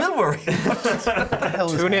 I will worry.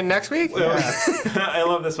 Tune in next week. I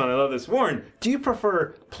love this one. I love this. Warren, do you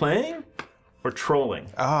prefer playing or trolling?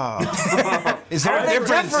 Is there a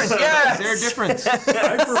difference? Yes. Is there a difference?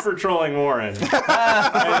 I prefer trolling Warren.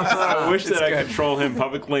 I wish that I could troll him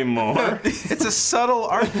publicly more. It's a subtle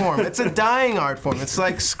art form. It's a dying art form. It's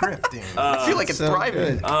like scripting. I feel like it's So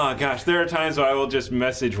thriving. good. Oh gosh, there are times where I will just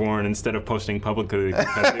message Warren instead of posting publicly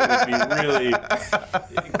because it would be really,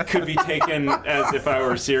 it could be taken as if I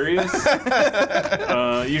were serious.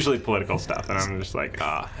 Usually political stuff, and I'm just like,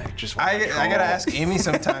 I just want to I gotta ask Amy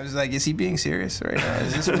sometimes, like, is he being serious right now?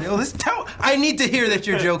 Is this real? I need to hear that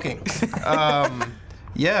you're joking.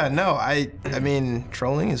 Yeah, no, I mean,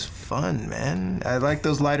 trolling is fun, man. I like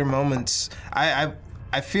those lighter moments. I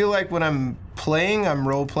feel like when I'm playing, I'm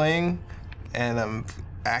role playing, and I'm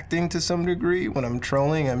acting to some degree. When I'm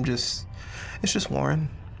trolling, it's just Warren.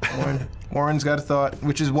 Warren's got a thought,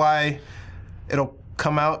 which is why it'll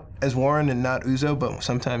come out as Warren and not Uzo, but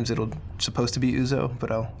sometimes it'll supposed to be Uzo,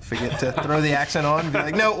 but I'll forget to throw the accent on and be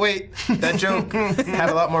like, no, wait, that joke had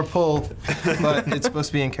a lot more pull, but it's supposed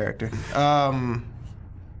to be in character. Damn,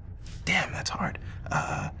 that's hard.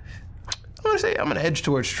 I'm gonna edge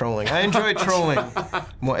towards trolling. I enjoy trolling.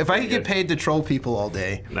 Well, if I could get paid to troll people all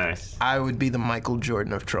day, Nice. I would be the Michael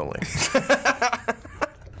Jordan of trolling.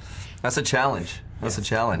 That's a challenge. That's a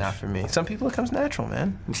challenge. Not for me. Some people it comes natural,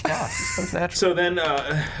 man. Yeah. It comes natural. So then,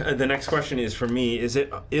 the next question is for me: Is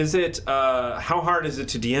it how hard is it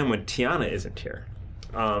to DM when Tiana isn't here?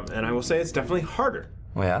 And I will say it's definitely harder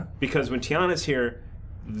Oh, yeah? because when Tiana's here,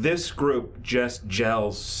 this group just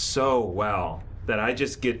gels so well that I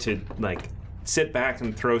just get to like sit back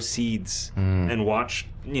and throw seeds and watch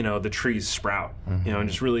the trees sprout, and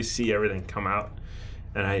just really see everything come out.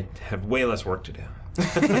 And I have way less work to do.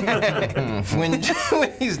 When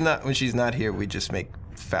she's not here, we just make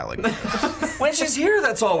phallic. When she's here,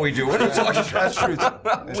 that's all we do. What are you talking about? That's true.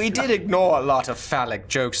 We did ignore a lot of phallic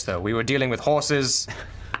jokes, though. We were dealing with horses.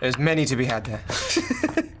 There's many to be had there.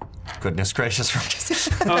 Goodness gracious.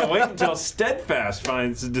 Wait until Steadfast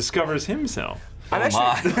discovers himself. I'm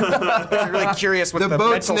actually really curious what The the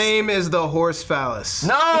boat's mental... name is the Horse Phallus.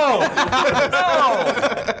 No!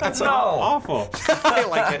 That's awful. I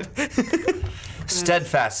like it.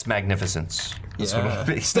 Steadfast magnificence. That's what it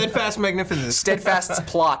would be. Steadfast Magnificence. Steadfast's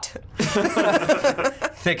plot.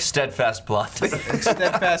 Thick, steadfast plot.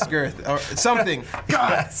 Steadfast Girth. Or something.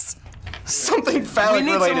 God. Something We phallic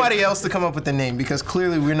need related. somebody else to come up with the name because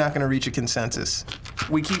clearly we're not going to reach a consensus.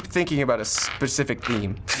 We keep thinking about a specific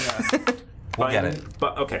theme. We'll get it.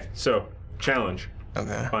 But okay, so challenge.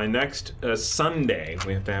 Okay. By next Sunday,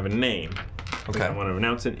 we have to have a name. Okay. I want to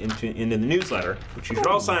announce it into the newsletter, which you should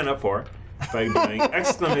all sign up for by doing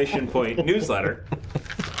 !newsletter.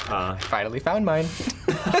 Finally found mine.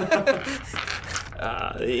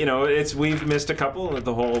 We've missed a couple with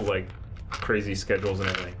the whole like crazy schedules and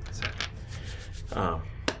everything. So,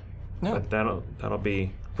 but that'll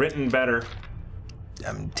be written better.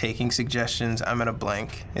 I'm taking suggestions. I'm at a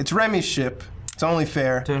blank. It's Remy's ship. It's only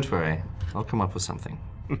fair. Don't worry. I'll come up with something.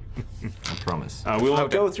 I promise. We'll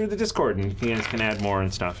go through the Discord and you guys can add more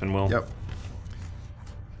and stuff, and we'll. Yep.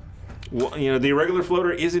 Well, the irregular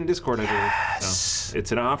floater is in Discord, I believe. So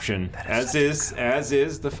it's an option. As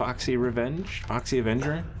is the Foxy Avenger.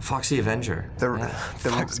 Foxy Avenger. The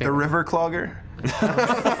river clogger.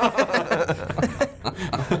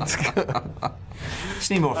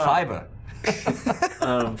 Just need more fiber.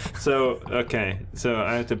 So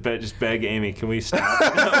I have to just beg Amy, can we stop?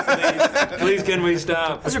 No, please, can we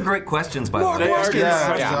stop? Those are great questions, by the way. They are good Yeah,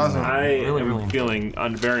 questions. that's awesome. I Really, am really feeling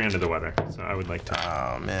very under the weather, so I would like to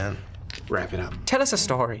Oh man. wrap it up. Tell us a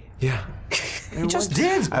story. Yeah. You just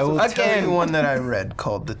did. I will tell you one that I read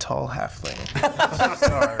called The Tall Halfling. It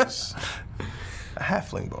stars a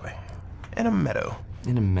halfling boy in a meadow.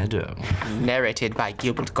 In a meadow. Narrated by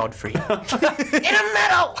Gilbert Godfrey. In a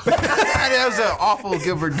meadow! That was an awful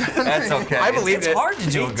Gilbert Godfrey. That's okay. I believe it's it. hard to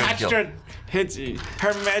do a good Gilbert. It's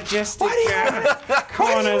her majestic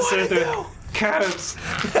corners of the coats.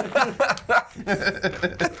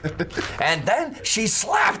 And then she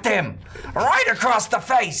slapped him right across the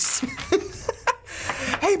face.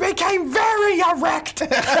 He became very erect.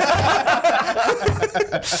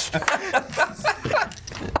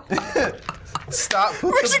 Stop.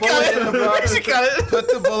 Put the bullet in the broadcast. Put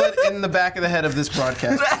the bullet in the back of the head of this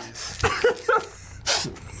broadcast.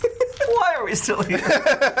 Why are we still here?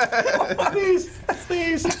 Please.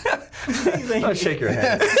 I'll shake your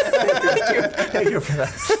hand. Thank you for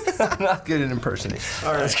that. Good at impersonation.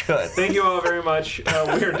 All right. That's good. Thank you all very much.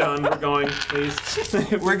 We're done. We're going. Please.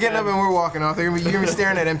 We're getting up and we're walking off. You're gonna be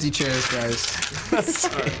staring at empty chairs, guys.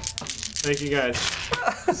 Thank you, guys.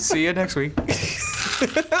 See you next week.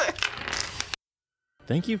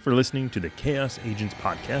 Thank you for listening to the Chaos Agents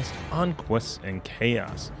podcast on Quests and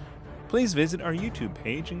Chaos. Please visit our YouTube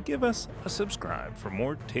page and give us a subscribe for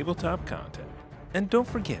more tabletop content. And don't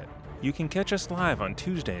forget, you can catch us live on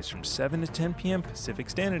Tuesdays from 7 to 10 p.m. Pacific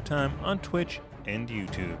Standard Time on Twitch and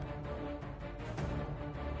YouTube.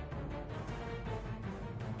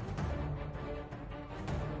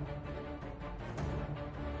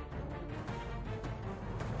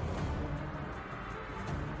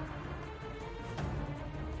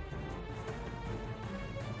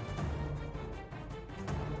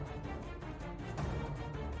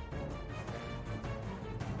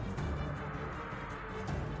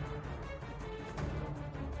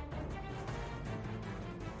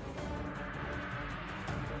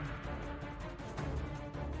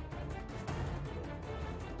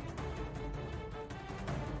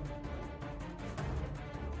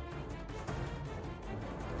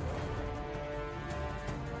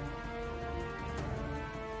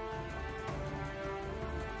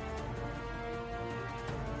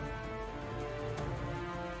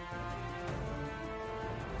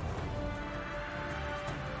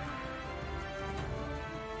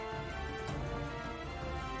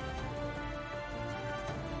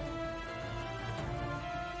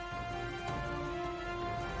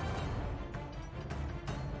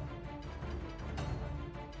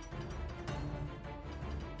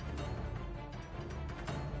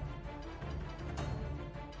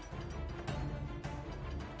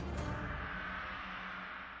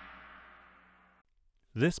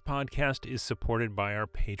 This podcast is supported by our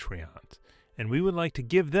Patreons, and we would like to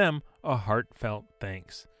give them a heartfelt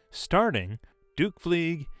thanks, starting Duke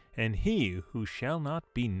Fleeg and He Who Shall Not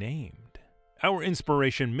Be Named. Our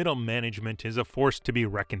inspiration, Middle Management, is a force to be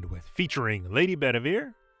reckoned with, featuring Lady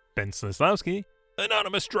Bedivere, Ben Slislawski,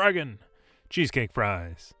 Anonymous Dragon, Cheesecake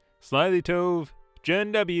Fries, Slyly Tove,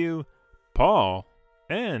 Jen W., Paul,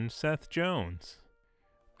 and Seth Jones.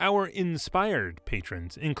 Our inspired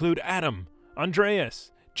patrons include Adam,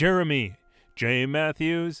 Andreas, Jeremy, Jay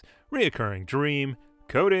Matthews, Reoccurring Dream,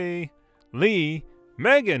 Cody, Lee,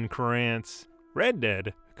 Megan Krantz, Red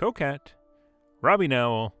Dead, Coquette, Robbie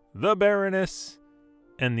Nowell, The Baroness,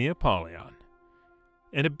 and the Apollyon.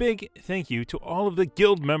 And a big thank you to all of the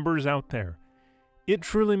guild members out there. It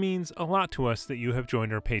truly means a lot to us that you have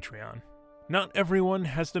joined our Patreon. Not everyone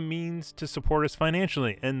has the means to support us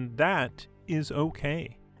financially, and that is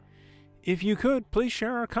okay. If you could, please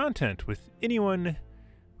share our content with anyone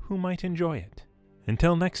who might enjoy it.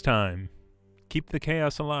 Until next time, keep the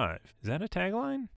chaos alive. Is that a tagline?